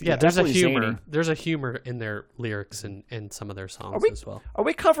 they do. Yeah, there's a definitely humor. zany. There's a humor in their lyrics and some of their songs as well. Are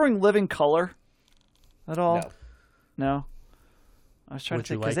we covering Living Color at all? No. I was trying Would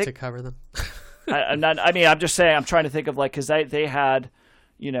to you think. like to cover them? I'm just saying. I'm trying to think of because they had,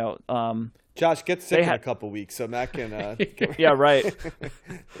 Josh gets sick in had- a couple weeks, so Matt can. yeah, right.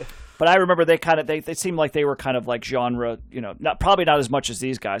 But I remember they seemed like they were kind of genre, probably not as much as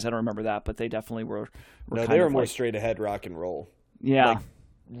these guys. I don't remember that, but they definitely were No, kind they were of more straight ahead rock and roll. yeah. Like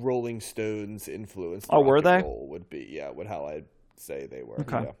Rolling Stones influenced. Oh, rock were and they? roll would be how I'd say they were.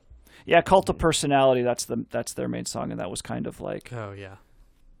 Okay. Yeah. Yeah, Cult of Personality. That's their main song, and that was kind of Oh yeah,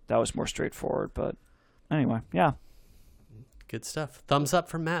 that was more straightforward. But anyway, yeah. good stuff. Thumbs up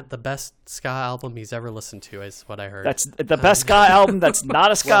from Matt. The best ska album he's ever listened to is what I heard. That's the best ska album. That's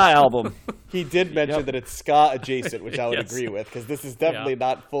not a ska album. He did mention that it's ska adjacent, which I would Yes. agree with, because this is definitely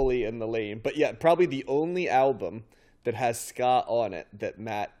not fully in the lane. But yeah, probably the only album that has ska on it that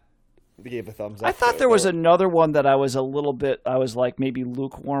Matt gave a thumbs up. I thought to. there was another one that I was maybe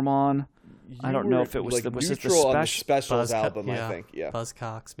lukewarm on. I don't know if it was like the neutral on the special. Specials album. I think. Yeah.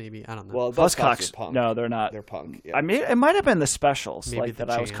 Buzzcocks, maybe. I don't know. Well, Buzzcocks Buzzcocks. are punk. No, they're not. They're punk. Yeah. I mean, it might have been the Specials Maybe that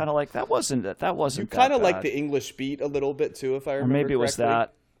the I was Jam. kind of like that wasn't You that kind of bad. like the English beat a little bit too, if I Or remember maybe it was correctly.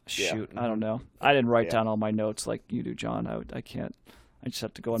 that. Shoot, I don't know. I didn't write Yeah. down all my notes like you do, John. I can't. I just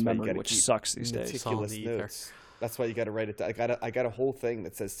have to go in That's why you memory, gotta which keep sucks these days. Meticulous It's all in the ether. notes. That's why you got to write it down. I got a whole thing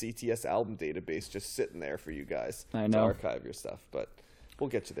that says CTS album database just sitting there for you guys I to know. archive your stuff. But we'll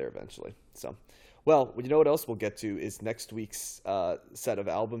get you there eventually. So, well, you know what else we'll get to is next week's set of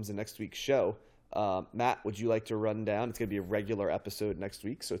albums and next week's show. Matt, would you like to run down? It's going to be a regular episode next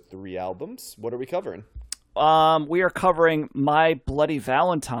week, so 3 albums. What are we covering? We are covering My Bloody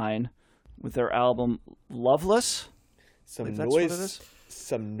Valentine with their album Loveless. Some That's what it noise, is?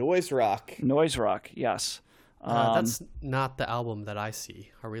 some noise rock. Noise rock, yes. That's not the album that I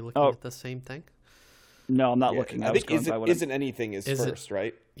see. Are we looking Oh. at the same thing? No, I'm not Yeah, looking. I was think going by what I- isn't anything is first,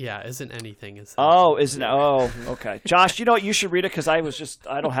 right? Yeah, isn't anything is. Oh, isn't it? Oh, okay. Josh, you know what? You should read it because I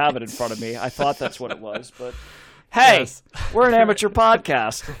don't have it in front of me. I thought that's what it was, but Hey, Yes. we're an amateur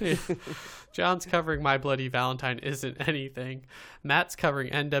podcast. John's covering My Bloody Valentine Isn't Anything. Matt's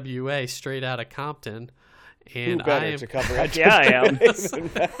covering NWA Straight Outta Compton. And Who better I am to cover it? Yeah, I am.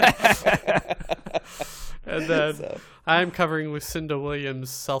 and then I'm covering Lucinda Williams,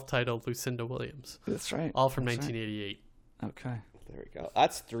 self-titled Lucinda Williams. That's right. All from That's right. 1988. Okay. There we go.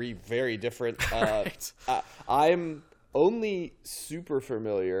 That's three very different. Right. I'm only super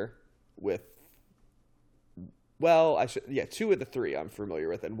familiar with. Well, two of the three I'm familiar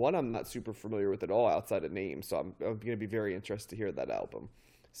with, and one I'm not super familiar with at all outside of name. So I'm going to be very interested to hear that album.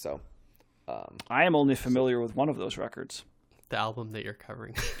 So, I am only familiar with one of those records. The album that you're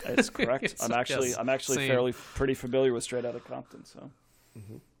covering. That's correct. I'm actually Same. pretty familiar with Straight Outta Compton. So,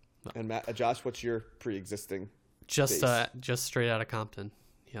 and Matt, Josh, what's your pre-existing? Just base? Straight Outta Compton.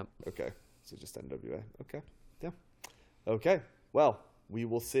 Yep. Okay, so just NWA. Okay, yeah. Okay, well, we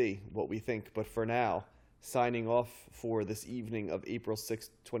will see what we think, but for now. Signing off for this evening of April 6th,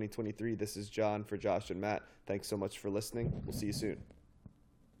 2023. This is John for Josh and Matt. Thanks so much for listening. We'll see you soon.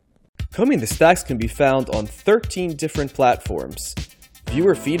 Combing the Stacks can be found on 13 different platforms.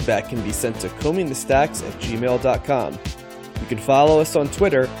 Viewer feedback can be sent to combingthestacks@gmail.com. You can follow us on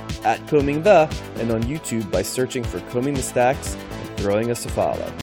Twitter @combingthe and on YouTube by searching for Combing the Stacks and throwing us a follow.